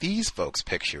 put these folks'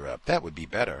 picture up. That would be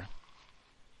better.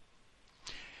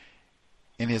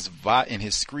 In his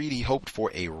screed, he hoped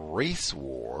for a race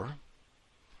war,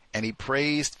 and he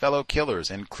praised fellow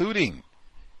killers, including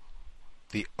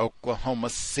the Oklahoma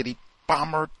City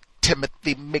bomber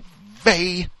Timothy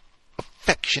McVeigh,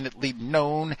 affectionately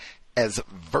known as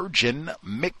Virgin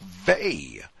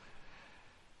McVeigh,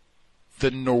 the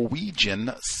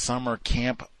Norwegian summer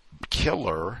camp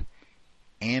killer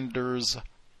Anders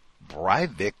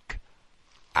Breivik,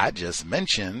 I just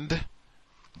mentioned.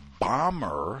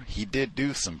 Bomber, he did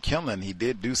do some killing, he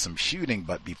did do some shooting,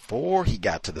 but before he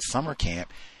got to the summer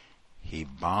camp, he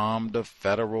bombed a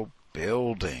federal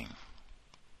building.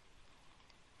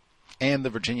 And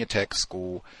the Virginia Tech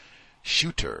school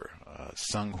shooter,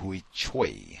 Sung Hui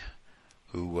Choi,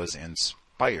 who was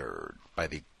inspired by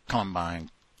the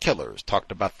Columbine killers,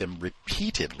 talked about them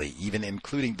repeatedly, even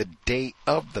including the day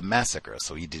of the massacre.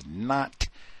 So he did not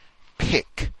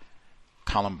pick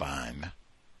Columbine,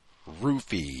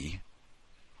 Rufy,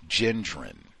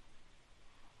 Gendron.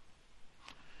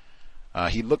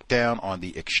 He looked down on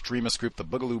the extremist group, the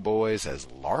Boogaloo Boys, as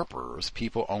LARPers,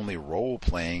 people only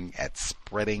role-playing at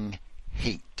spreading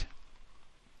hate.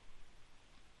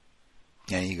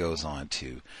 And he goes on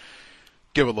to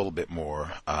give a little bit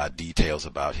more details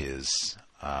about his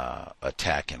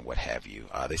attack and what have you.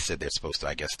 They said they're supposed to,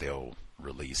 I guess they'll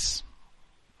release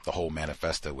the whole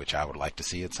manifesto, which I would like to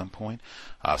see at some point,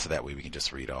 so that way we can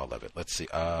just read all of it. Let's see.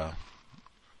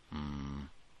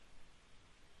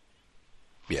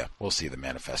 Yeah, we'll see the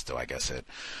manifesto, I guess, at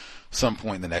some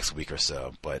point in the next week or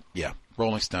so. But yeah,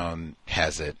 Rolling Stone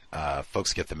has it.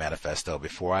 Folks get the manifesto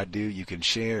before I do. You can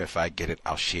share. If I get it,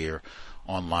 I'll share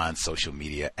online social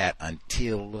media at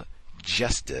Until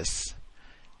Justice.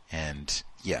 And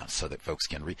yeah, so that folks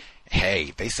can read.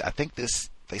 Hey, they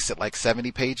said like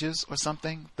 70 pages or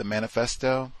something, the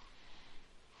manifesto.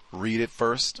 Read it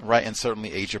first, right? And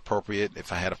certainly age appropriate.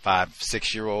 If I had a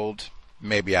 5-6-year-old,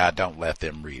 maybe I don't let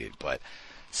them read it. But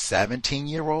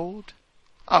 17-year-old?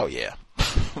 Oh yeah.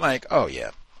 Like, oh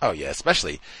yeah.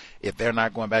 Especially if they're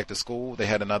not going back to school. They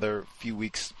had another few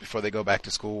weeks before they go back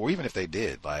to school. Or even if they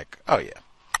did, like, oh yeah.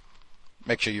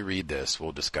 Make sure you read this.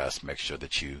 We'll discuss. Make sure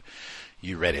that you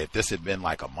read it. If this had been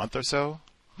like a month or so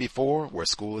before, where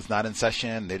school is not in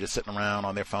session, they're just sitting around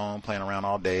on their phone, playing around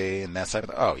all day, and that side of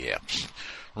it. Oh yeah.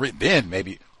 Then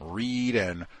maybe read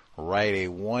and write a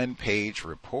 1-page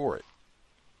report.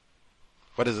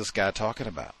 What is this guy talking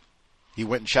about? He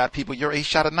went and shot people your age,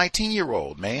 shot a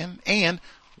 19-year-old, man, and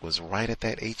was right at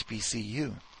that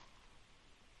HBCU.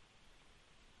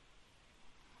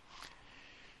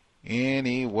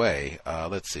 Anyway,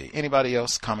 let's see. Anybody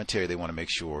else commentary they want to make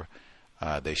sure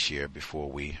they share before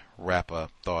we wrap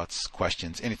up. Thoughts,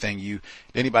 questions,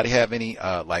 anybody have any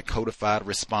like codified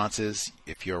responses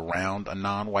if you're around a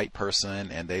non-white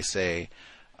person and they say,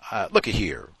 look at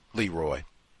here, Leroy,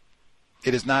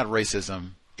 it is not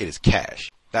racism, it is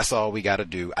cash. That's all we got to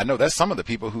do. I know that's some of the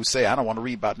people who say, I don't want to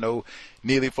read about no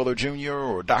Neely Fuller Jr.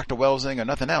 or Dr. Welsing or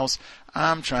nothing else.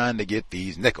 I'm trying to get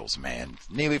these nickels, man.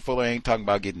 Neely Fuller ain't talking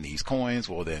about getting these coins.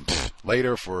 Well, then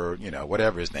later for,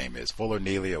 whatever his name is, Fuller,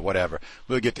 Neely, or whatever,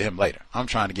 we'll get to him later. I'm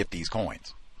trying to get these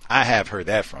coins. I have heard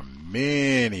that from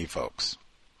many folks.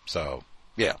 So,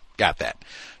 yeah, got that.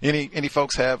 Any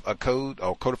folks have a code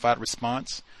or codified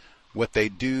response? What they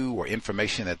do or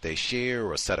information that they share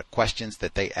or a set of questions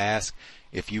that they ask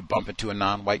if you bump into a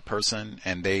non-white person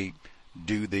and they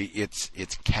do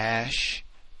it's cash,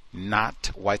 not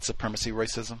white supremacy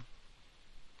racism?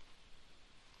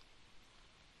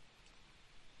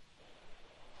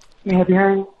 Have you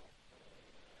heard?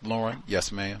 Lauren?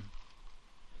 Yes, ma'am.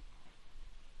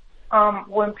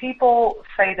 When people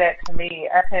say that to me,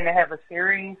 I tend to have a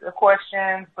series of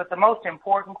questions, but the most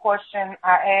important question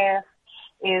I ask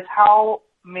is how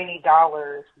many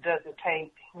dollars does it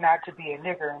take not to be a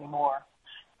nigger anymore?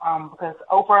 Because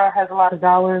Oprah has a lot of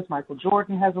dollars, Michael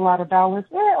Jordan has a lot of dollars.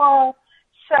 There are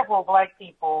several black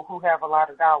people who have a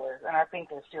lot of dollars, and I think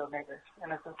they're still niggers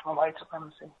in a system of white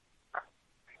supremacy.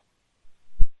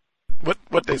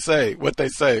 What they say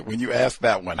when you ask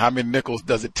that one, how many nickels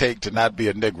does it take to not be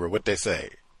a nigger? What they say?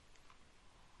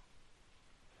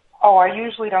 Oh, I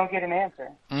usually don't get an answer.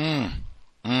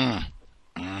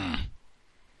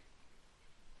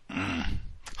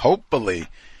 Hopefully,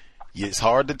 it's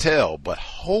hard to tell, but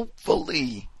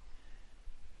hopefully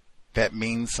that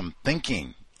means some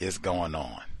thinking is going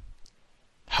on.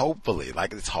 Hopefully,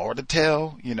 like it's hard to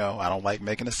tell, I don't like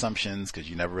making assumptions because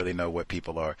you never really know what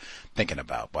people are thinking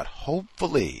about, but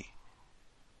hopefully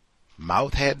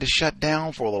mouth had to shut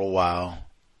down for a little while.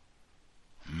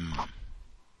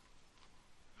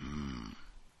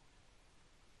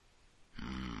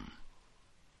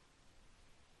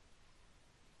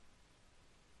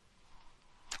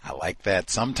 I like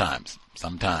that. Sometimes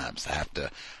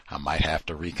I might have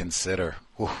to reconsider.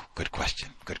 Ooh, good question.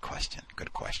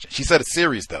 She said a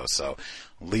series though, so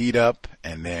lead up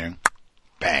and then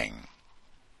bang.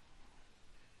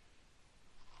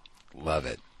 Love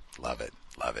it.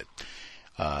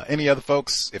 Any other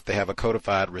folks, if they have a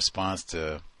codified response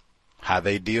to how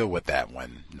they deal with that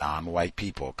when non-white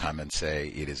people come and say,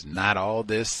 it is not all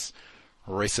this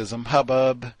racism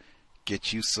hubbub.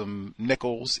 Get you some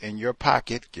nickels in your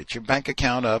pocket, get your bank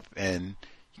account up, and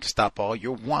you can stop all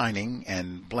your whining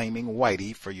and blaming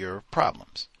whitey for your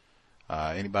problems.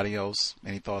 Anybody else?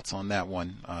 Any thoughts on that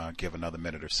one? Give another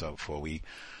minute or so before we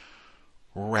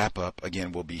wrap up.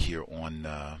 Again, we'll be here on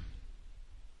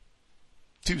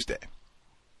Tuesday,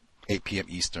 8 p.m.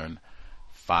 Eastern,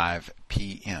 5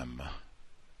 p.m.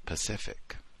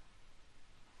 Pacific.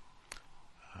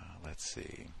 Let's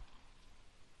see.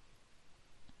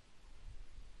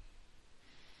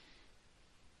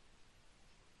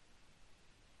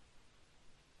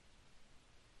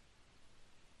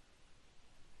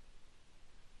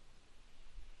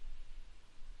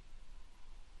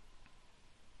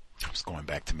 I was going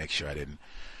back to make sure I didn't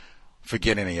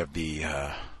forget any of the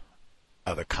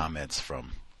other comments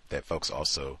from that folks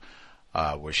also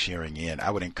were sharing in.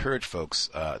 I would encourage folks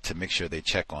to make sure they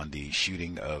check on the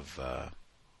shooting of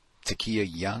Takia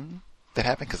Young that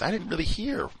happened, because I didn't really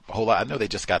hear a whole lot. I know they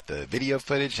just got the video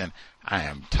footage, and I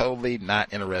am totally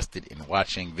not interested in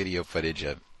watching video footage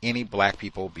of any black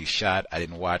people be shot. I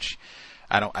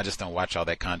just don't watch all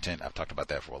that content. I've talked about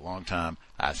that for a long time.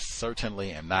 I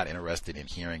certainly am not interested in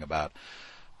hearing about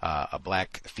a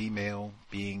black female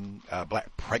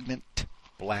pregnant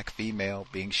black female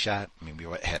being shot. I mean, we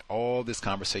had all this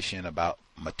conversation about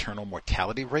maternal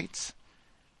mortality rates,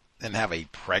 and have a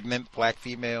pregnant black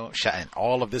female shot, and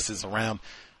all of this is around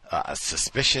a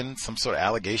suspicion, some sort of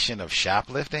allegation of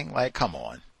shoplifting. Like, come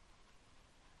on.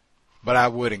 But I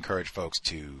would encourage folks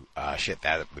to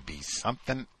that would be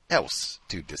something else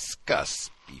to discuss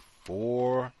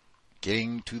before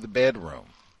getting to the bedroom.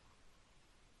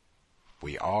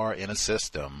 We are in a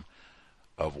system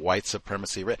of white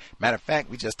supremacy. Matter of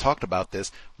fact, we just talked about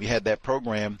this. We had that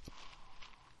program,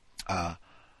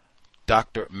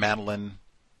 Dr. Madeline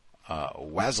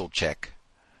Wazelchek,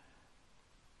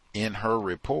 in her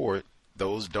report,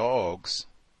 those dogs,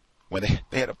 when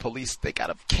they had they got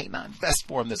a canine vest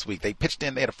for him this week. They pitched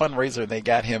in, they had a fundraiser, and they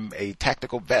got him a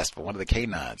tactical vest for one of the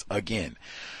canines again.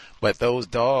 But those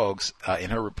dogs,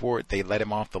 in her report, they let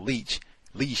him off the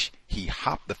leash. He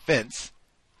hopped the fence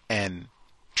and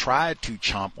tried to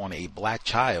chomp on a black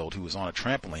child who was on a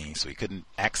trampoline, so he couldn't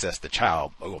access the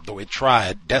child, although it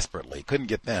tried desperately, couldn't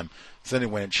get them. So then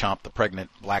it went and chomped the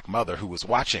pregnant black mother who was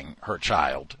watching her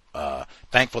child,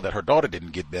 thankful that her daughter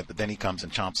didn't get bit, but then he comes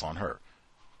and chomps on her.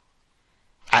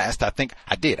 I asked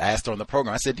her on the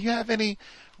program, I said, do you have any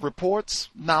reports,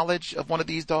 knowledge of one of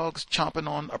these dogs chomping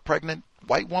on a pregnant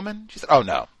white woman? She said, oh,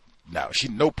 no, she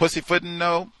no pussyfooting,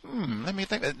 no. Let me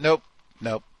think. Nope,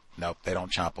 they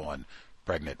don't chomp on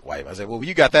pregnant white. I said, well,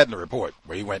 you got that in the report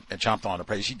where you went and chomped on a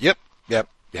pregnant. Yep,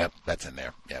 that's in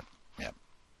there. Yep.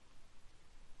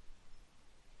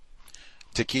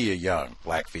 Takia Young,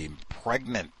 black female,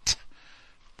 pregnant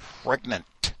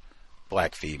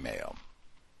black female.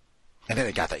 And then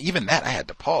it got that. Even that, I had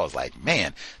to pause. Like,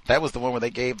 man, that was the one where they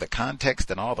gave the context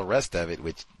and all the rest of it,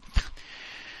 which,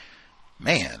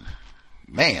 man,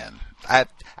 I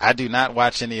do not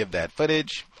watch any of that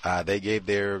footage. They gave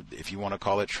their, if you want to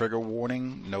call it, trigger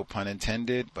warning, no pun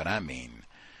intended. But I mean,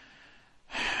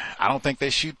 I don't think they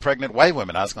shoot pregnant white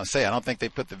women. I was going to say, I don't think they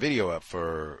put the video up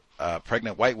for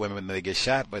pregnant white women when they get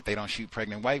shot, but they don't shoot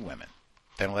pregnant white women.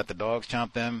 They don't let the dogs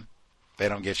chomp them. They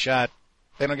don't get shot.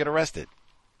 They don't get arrested.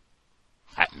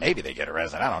 Maybe they get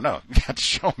arrested. I don't know. You have to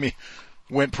show me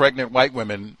when pregnant white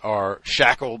women are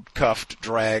shackled, cuffed,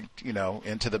 dragged,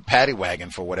 into the paddy wagon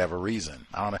for whatever reason.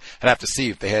 I don't know. I'd have to see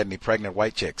if they had any pregnant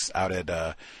white chicks out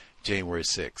at January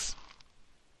 6th.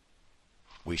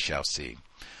 We shall see.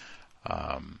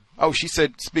 She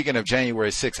said, speaking of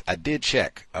January 6th, I did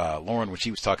check Lauren when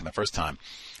she was talking the first time,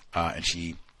 and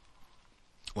she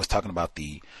was talking about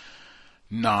the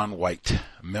non-white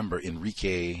member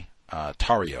Enrique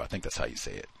Tarrio. I think that's how you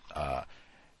say it.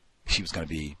 She was going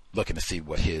to be looking to see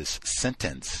what his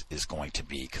sentence is going to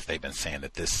be, because they've been saying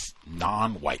that this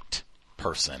non-white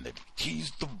person, that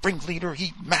he's the ringleader,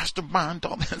 he masterminded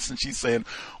all this, and she's saying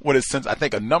what his sentence. I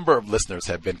think a number of listeners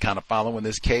have been kind of following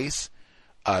this case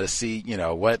to see,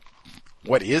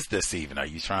 what is this even? Are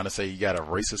you trying to say you got a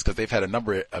racist? Because they've had a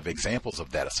number of examples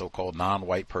of that, a so-called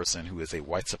non-white person who is a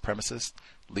white supremacist,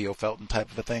 Leo Felton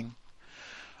type of a thing.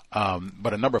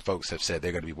 But a number of folks have said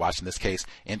they're going to be watching this case.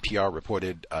 NPR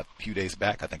reported a few days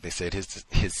back, I think they said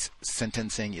his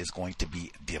sentencing is going to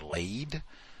be delayed.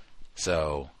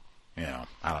 So, I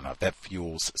don't know if that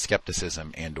fuels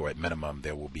skepticism, and or at minimum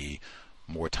there will be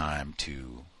more time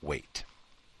to wait.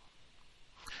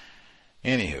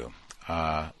 Anywho,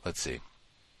 let's see.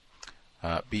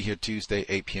 Be here Tuesday,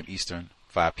 8 p.m. Eastern,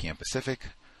 5 p.m. Pacific.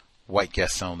 White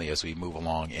guests only as we move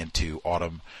along into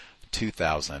autumn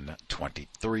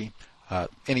 2023.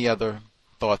 Any other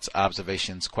thoughts,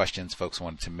 observations, questions folks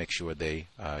wanted to make sure they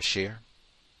share?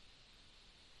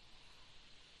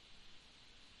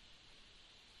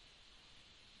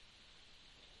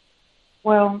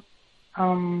 Well,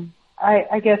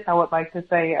 I guess I would like to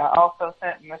say I also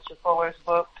sent Mr. Fuller's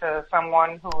book to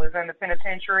someone who was in the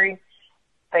penitentiary.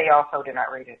 They also did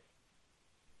not read it.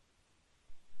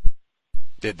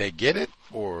 Did they get it,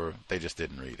 or they just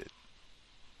didn't read it?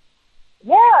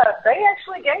 Yeah, they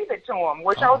actually gave it to him,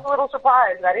 which I was a little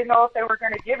surprised. I didn't know if they were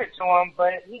going to give it to him,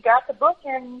 but he got the book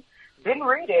and didn't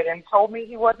read it and told me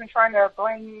he wasn't trying to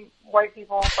blame white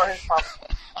people for his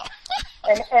problems.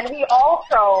 And he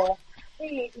also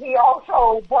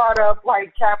brought up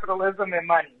like capitalism and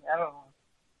money. I don't know.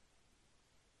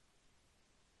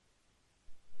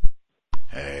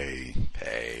 Hey,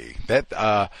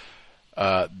 that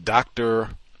Dr.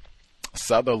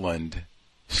 Sutherland,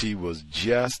 she was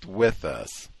just with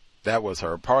us. That was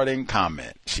her parting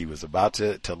comment. She was about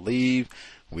to leave.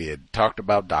 We had talked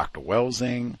about Dr.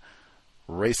 Welsing,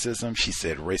 racism. She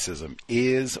said racism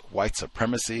is white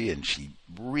supremacy, and she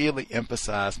really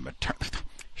emphasized maternity.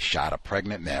 Shot a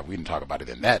pregnant. Now, we didn't talk about it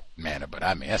in that manner, but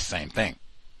I mean, that's the same thing.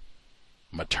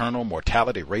 Maternal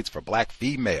mortality rates for black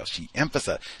females. She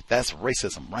emphasized that's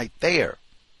racism right there.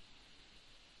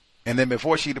 And then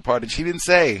before she departed, she didn't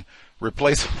say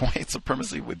replace white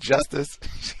supremacy with justice.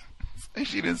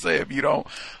 She didn't say if you don't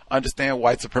understand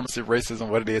white supremacy, racism,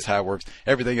 what it is, how it works,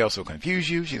 everything else will confuse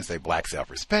you. She didn't say black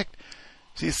self-respect.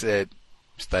 She said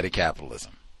study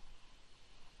capitalism.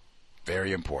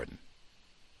 Very important.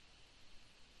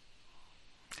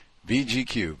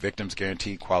 VGQ, Victims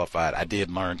Guaranteed Qualified. I did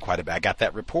learn quite a bit. I got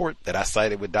that report that I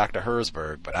cited with Dr.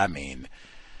 Herzberg, but I mean,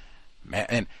 man,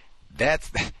 and that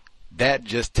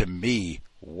just to me,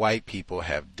 white people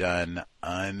have done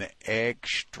an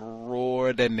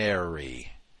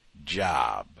extraordinary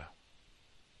job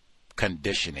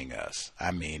conditioning us.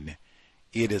 I mean,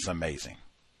 it is amazing.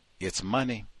 It's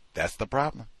money. That's the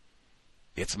problem.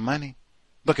 It's money.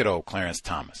 Look at old I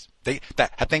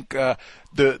think the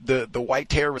white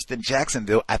terrorist in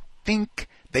Jacksonville, I think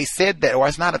They said that, or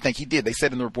it's not a think, he did. They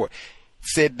said in the report,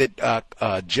 said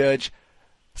that Judge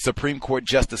Supreme Court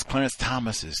Justice Clarence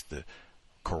Thomas is the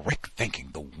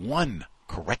one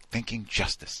correct thinking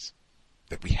justice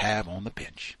that we have on the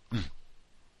bench.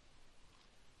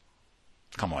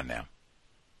 Come on now.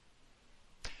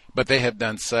 But they have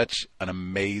done such an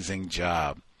amazing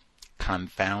job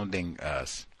confounding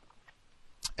us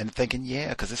and thinking, yeah,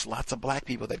 because there's lots of black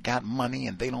people that got money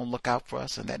and they don't look out for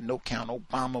us, and that no-count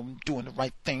Obama doing the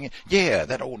right thing. Yeah,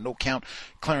 that old no-count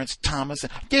Clarence Thomas.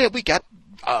 And yeah, we got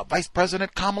Vice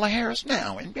President Kamala Harris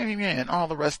now, and all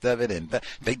the rest of it. And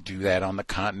they do that on the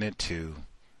continent, too.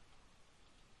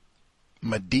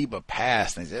 Madiba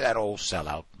passed, and they said, that old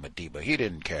sellout Madiba, he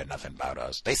didn't care nothing about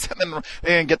us. They said they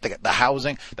didn't get the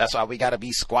housing. That's why we got to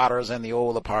be squatters in the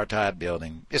old apartheid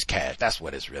building. It's cash. That's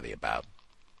what it's really about.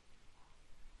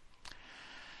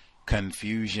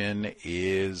 Confusion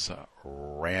is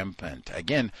rampant.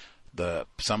 Again,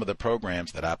 some of the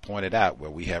programs that I pointed out where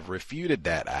we have refuted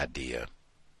that idea.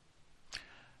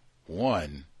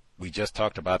 One, we just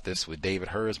talked about this with David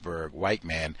Herzberg, white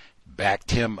man,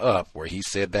 backed him up where he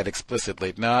said that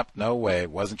explicitly. Nope, no way.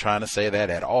 Wasn't trying to say that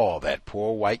at all. That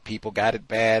poor white people got it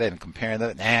bad and comparing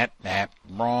that,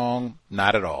 wrong.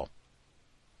 Not at all.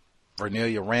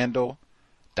 Vernelia Randall,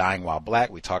 Dying While Black.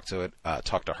 We talked to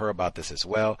her about this as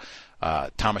well.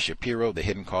 Thomas Shapiro, The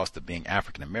Hidden Cost of Being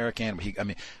African American.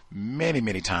 Many,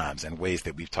 many times in ways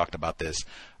that we've talked about this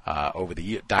over the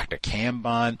year. Dr.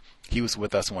 Cambon, he was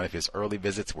with us on one of his early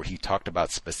visits where he talked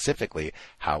about specifically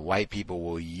how white people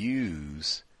will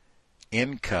use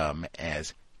income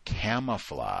as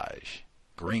camouflage,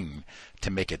 green,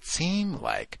 to make it seem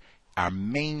like our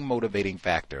main motivating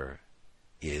factor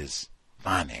is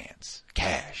finance,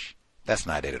 cash. That's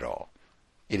not it at all.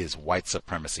 It is white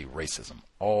supremacy, racism,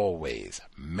 always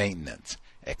maintenance,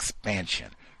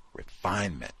 expansion,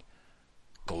 refinement,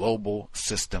 global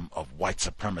system of white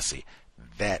supremacy.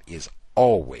 That is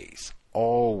always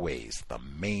the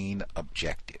main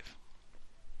objective.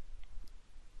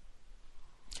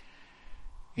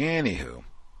 Anywho,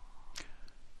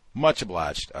 much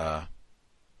obliged.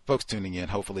 Folks tuning in,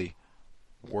 hopefully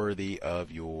worthy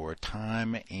of your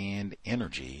time and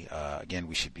energy. Again,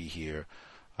 we should be here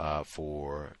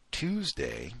for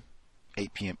Tuesday,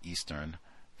 8 p.m. Eastern,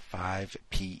 5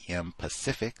 p.m.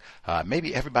 Pacific.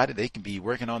 Maybe everybody, they can be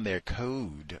working on their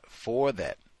code for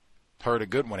that. Heard a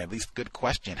good one, at least good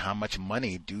question. How much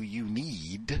money do you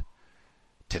need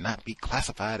to not be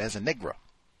classified as a Negro?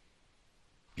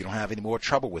 You don't have any more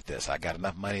trouble with this. I got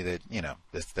enough money that,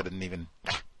 this doesn't even...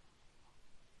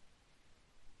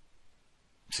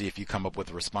 See if you come up with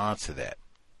a response to that.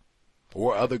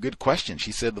 Or other good questions.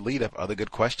 She said the lead up, other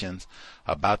good questions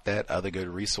about that, other good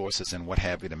resources and what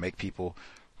have you to make people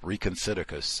reconsider.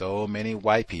 Because so many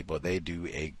white people, they do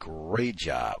a great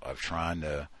job of trying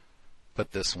to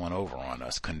put this one over on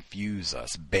us, confuse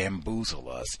us, bamboozle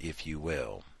us, if you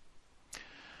will.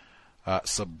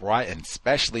 Sobriety, and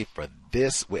especially for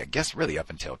this, I guess really up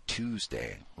until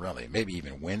Tuesday, really, maybe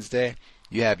even Wednesday,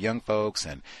 you have young folks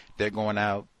and they're going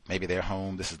out. Maybe they're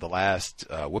home. This is the last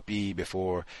whoopee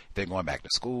before they're going back to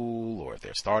school, or if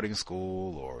they're starting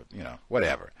school, or,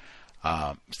 whatever.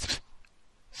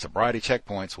 Sobriety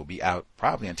checkpoints will be out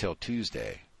probably until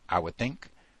Tuesday, I would think.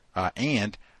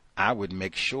 And I would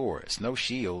make sure, Snow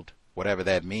Shield, whatever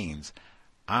that means,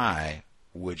 I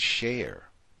would share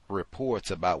reports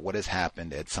about what has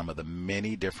happened at some of the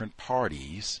many different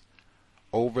parties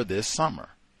over this summer,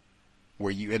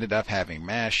 where you ended up having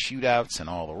mass shootouts and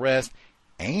all the rest.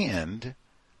 And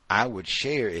I would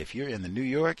share, if you're in the New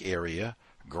York area,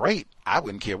 great. I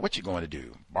wouldn't care what you're going to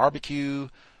do. Barbecue,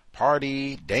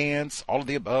 party, dance, all of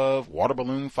the above, water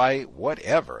balloon fight,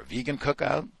 whatever, vegan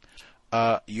cookout.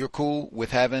 You're cool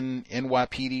with having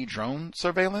NYPD drone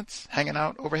surveillance hanging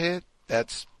out overhead?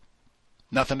 That's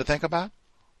nothing to think about?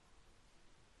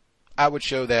 I would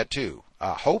show that too.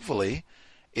 Hopefully,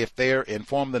 if they're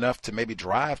informed enough to maybe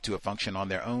drive to a function on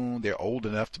their own, they're old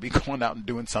enough to be going out and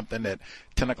doing something at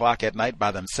 10 o'clock at night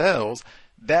by themselves,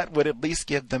 that would at least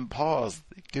give them pause.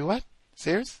 Do what?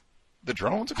 Serious? The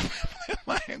drones?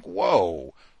 Like,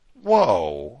 whoa.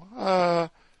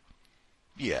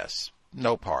 Yes.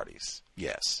 No parties.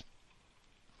 Yes.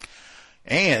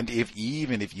 And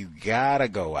even if you gotta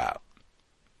go out,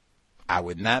 I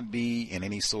would not be in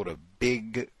any sort of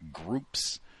big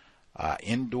groups,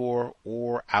 indoor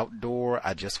or outdoor.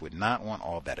 I just would not want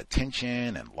all that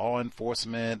attention and law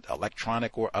enforcement,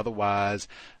 electronic or otherwise.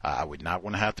 I would not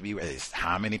want to have to be,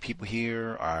 how many people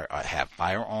here have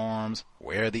firearms?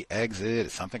 Where are the exit?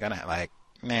 Is something gonna,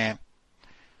 nah.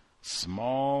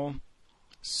 Small,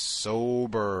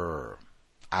 sober,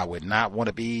 I would not want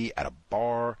to be at a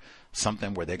bar,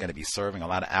 something where they're going to be serving a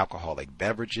lot of alcoholic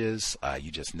beverages.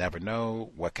 You just never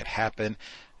know what could happen.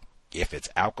 If it's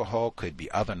alcohol, could be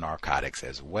other narcotics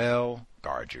as well.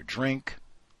 Guard your drink.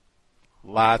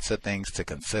 Lots of things to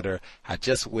consider. I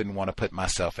just wouldn't want to put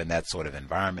myself in that sort of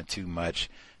environment too much.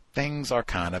 Things are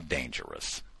kind of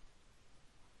dangerous.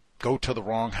 Go to the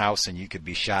wrong house and you could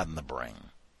be shot in the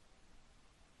brain.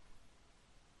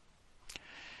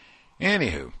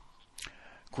 Anywho,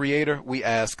 Creator, we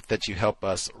ask that you help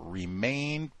us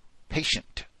remain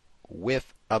patient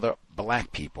with other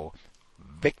black people,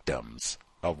 victims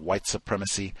of white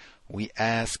supremacy. We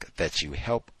ask that you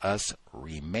help us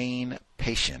remain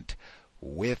patient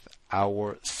with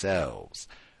ourselves.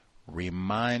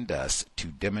 Remind us to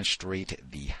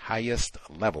demonstrate the highest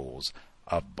levels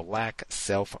of black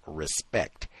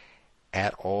self-respect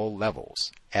at all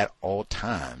levels, at all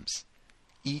times,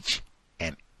 each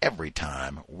and every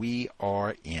time we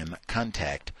are in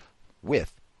contact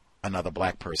with another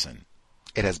black person.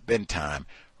 It has been time.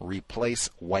 Replace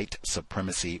white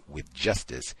supremacy with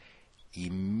justice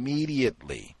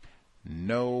immediately.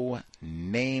 No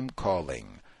name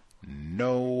calling,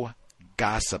 no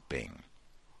gossiping,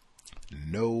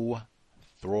 no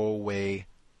throwaway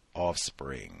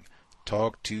offspring.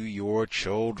 Talk to your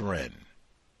children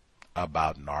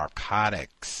about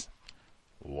narcotics,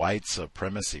 white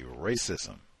supremacy,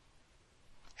 racism,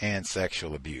 and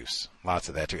sexual abuse. Lots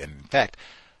of that too. And in fact,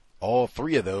 all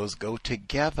three of those go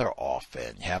together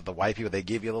often. You have the white people, they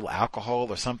give you a little alcohol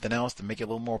or something else to make you a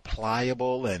little more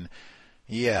pliable. And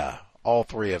yeah, all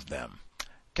three of them.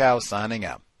 Cal signing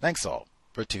out. Thanks all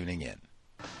for tuning in.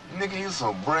 Nigga, you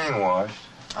so brainwashed.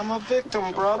 I'm a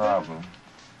victim, brother. Problem.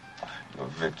 You're a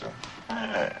victim.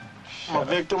 Man, I'm a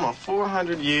victim of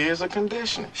 400 years of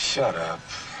conditioning. Shut up.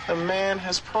 The man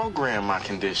has programmed my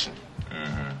conditioning.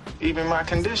 Even my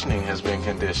conditioning has been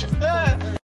conditioned.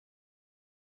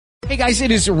 Hey guys,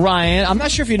 it is Ryan. I'm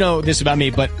not sure if you know this about me,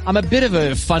 but I'm a bit of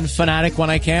a fun fanatic when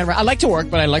I can. I like to work,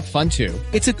 but I like fun too.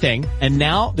 It's a thing. And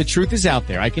now the truth is out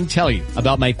there. I can tell you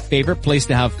about my favorite place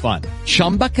to have fun.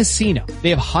 Chumba Casino. They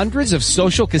have hundreds of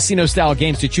social casino style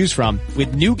games to choose from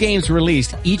with new games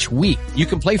released each week. You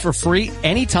can play for free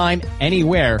anytime,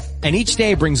 anywhere. And each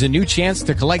day brings a new chance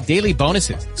to collect daily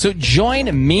bonuses. So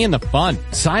join me in the fun.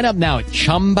 Sign up now at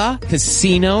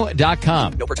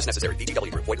ChumbaCasino.com. No purchase necessary.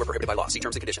 VGW Group. Void where prohibited by law. See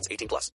terms and conditions. 18+.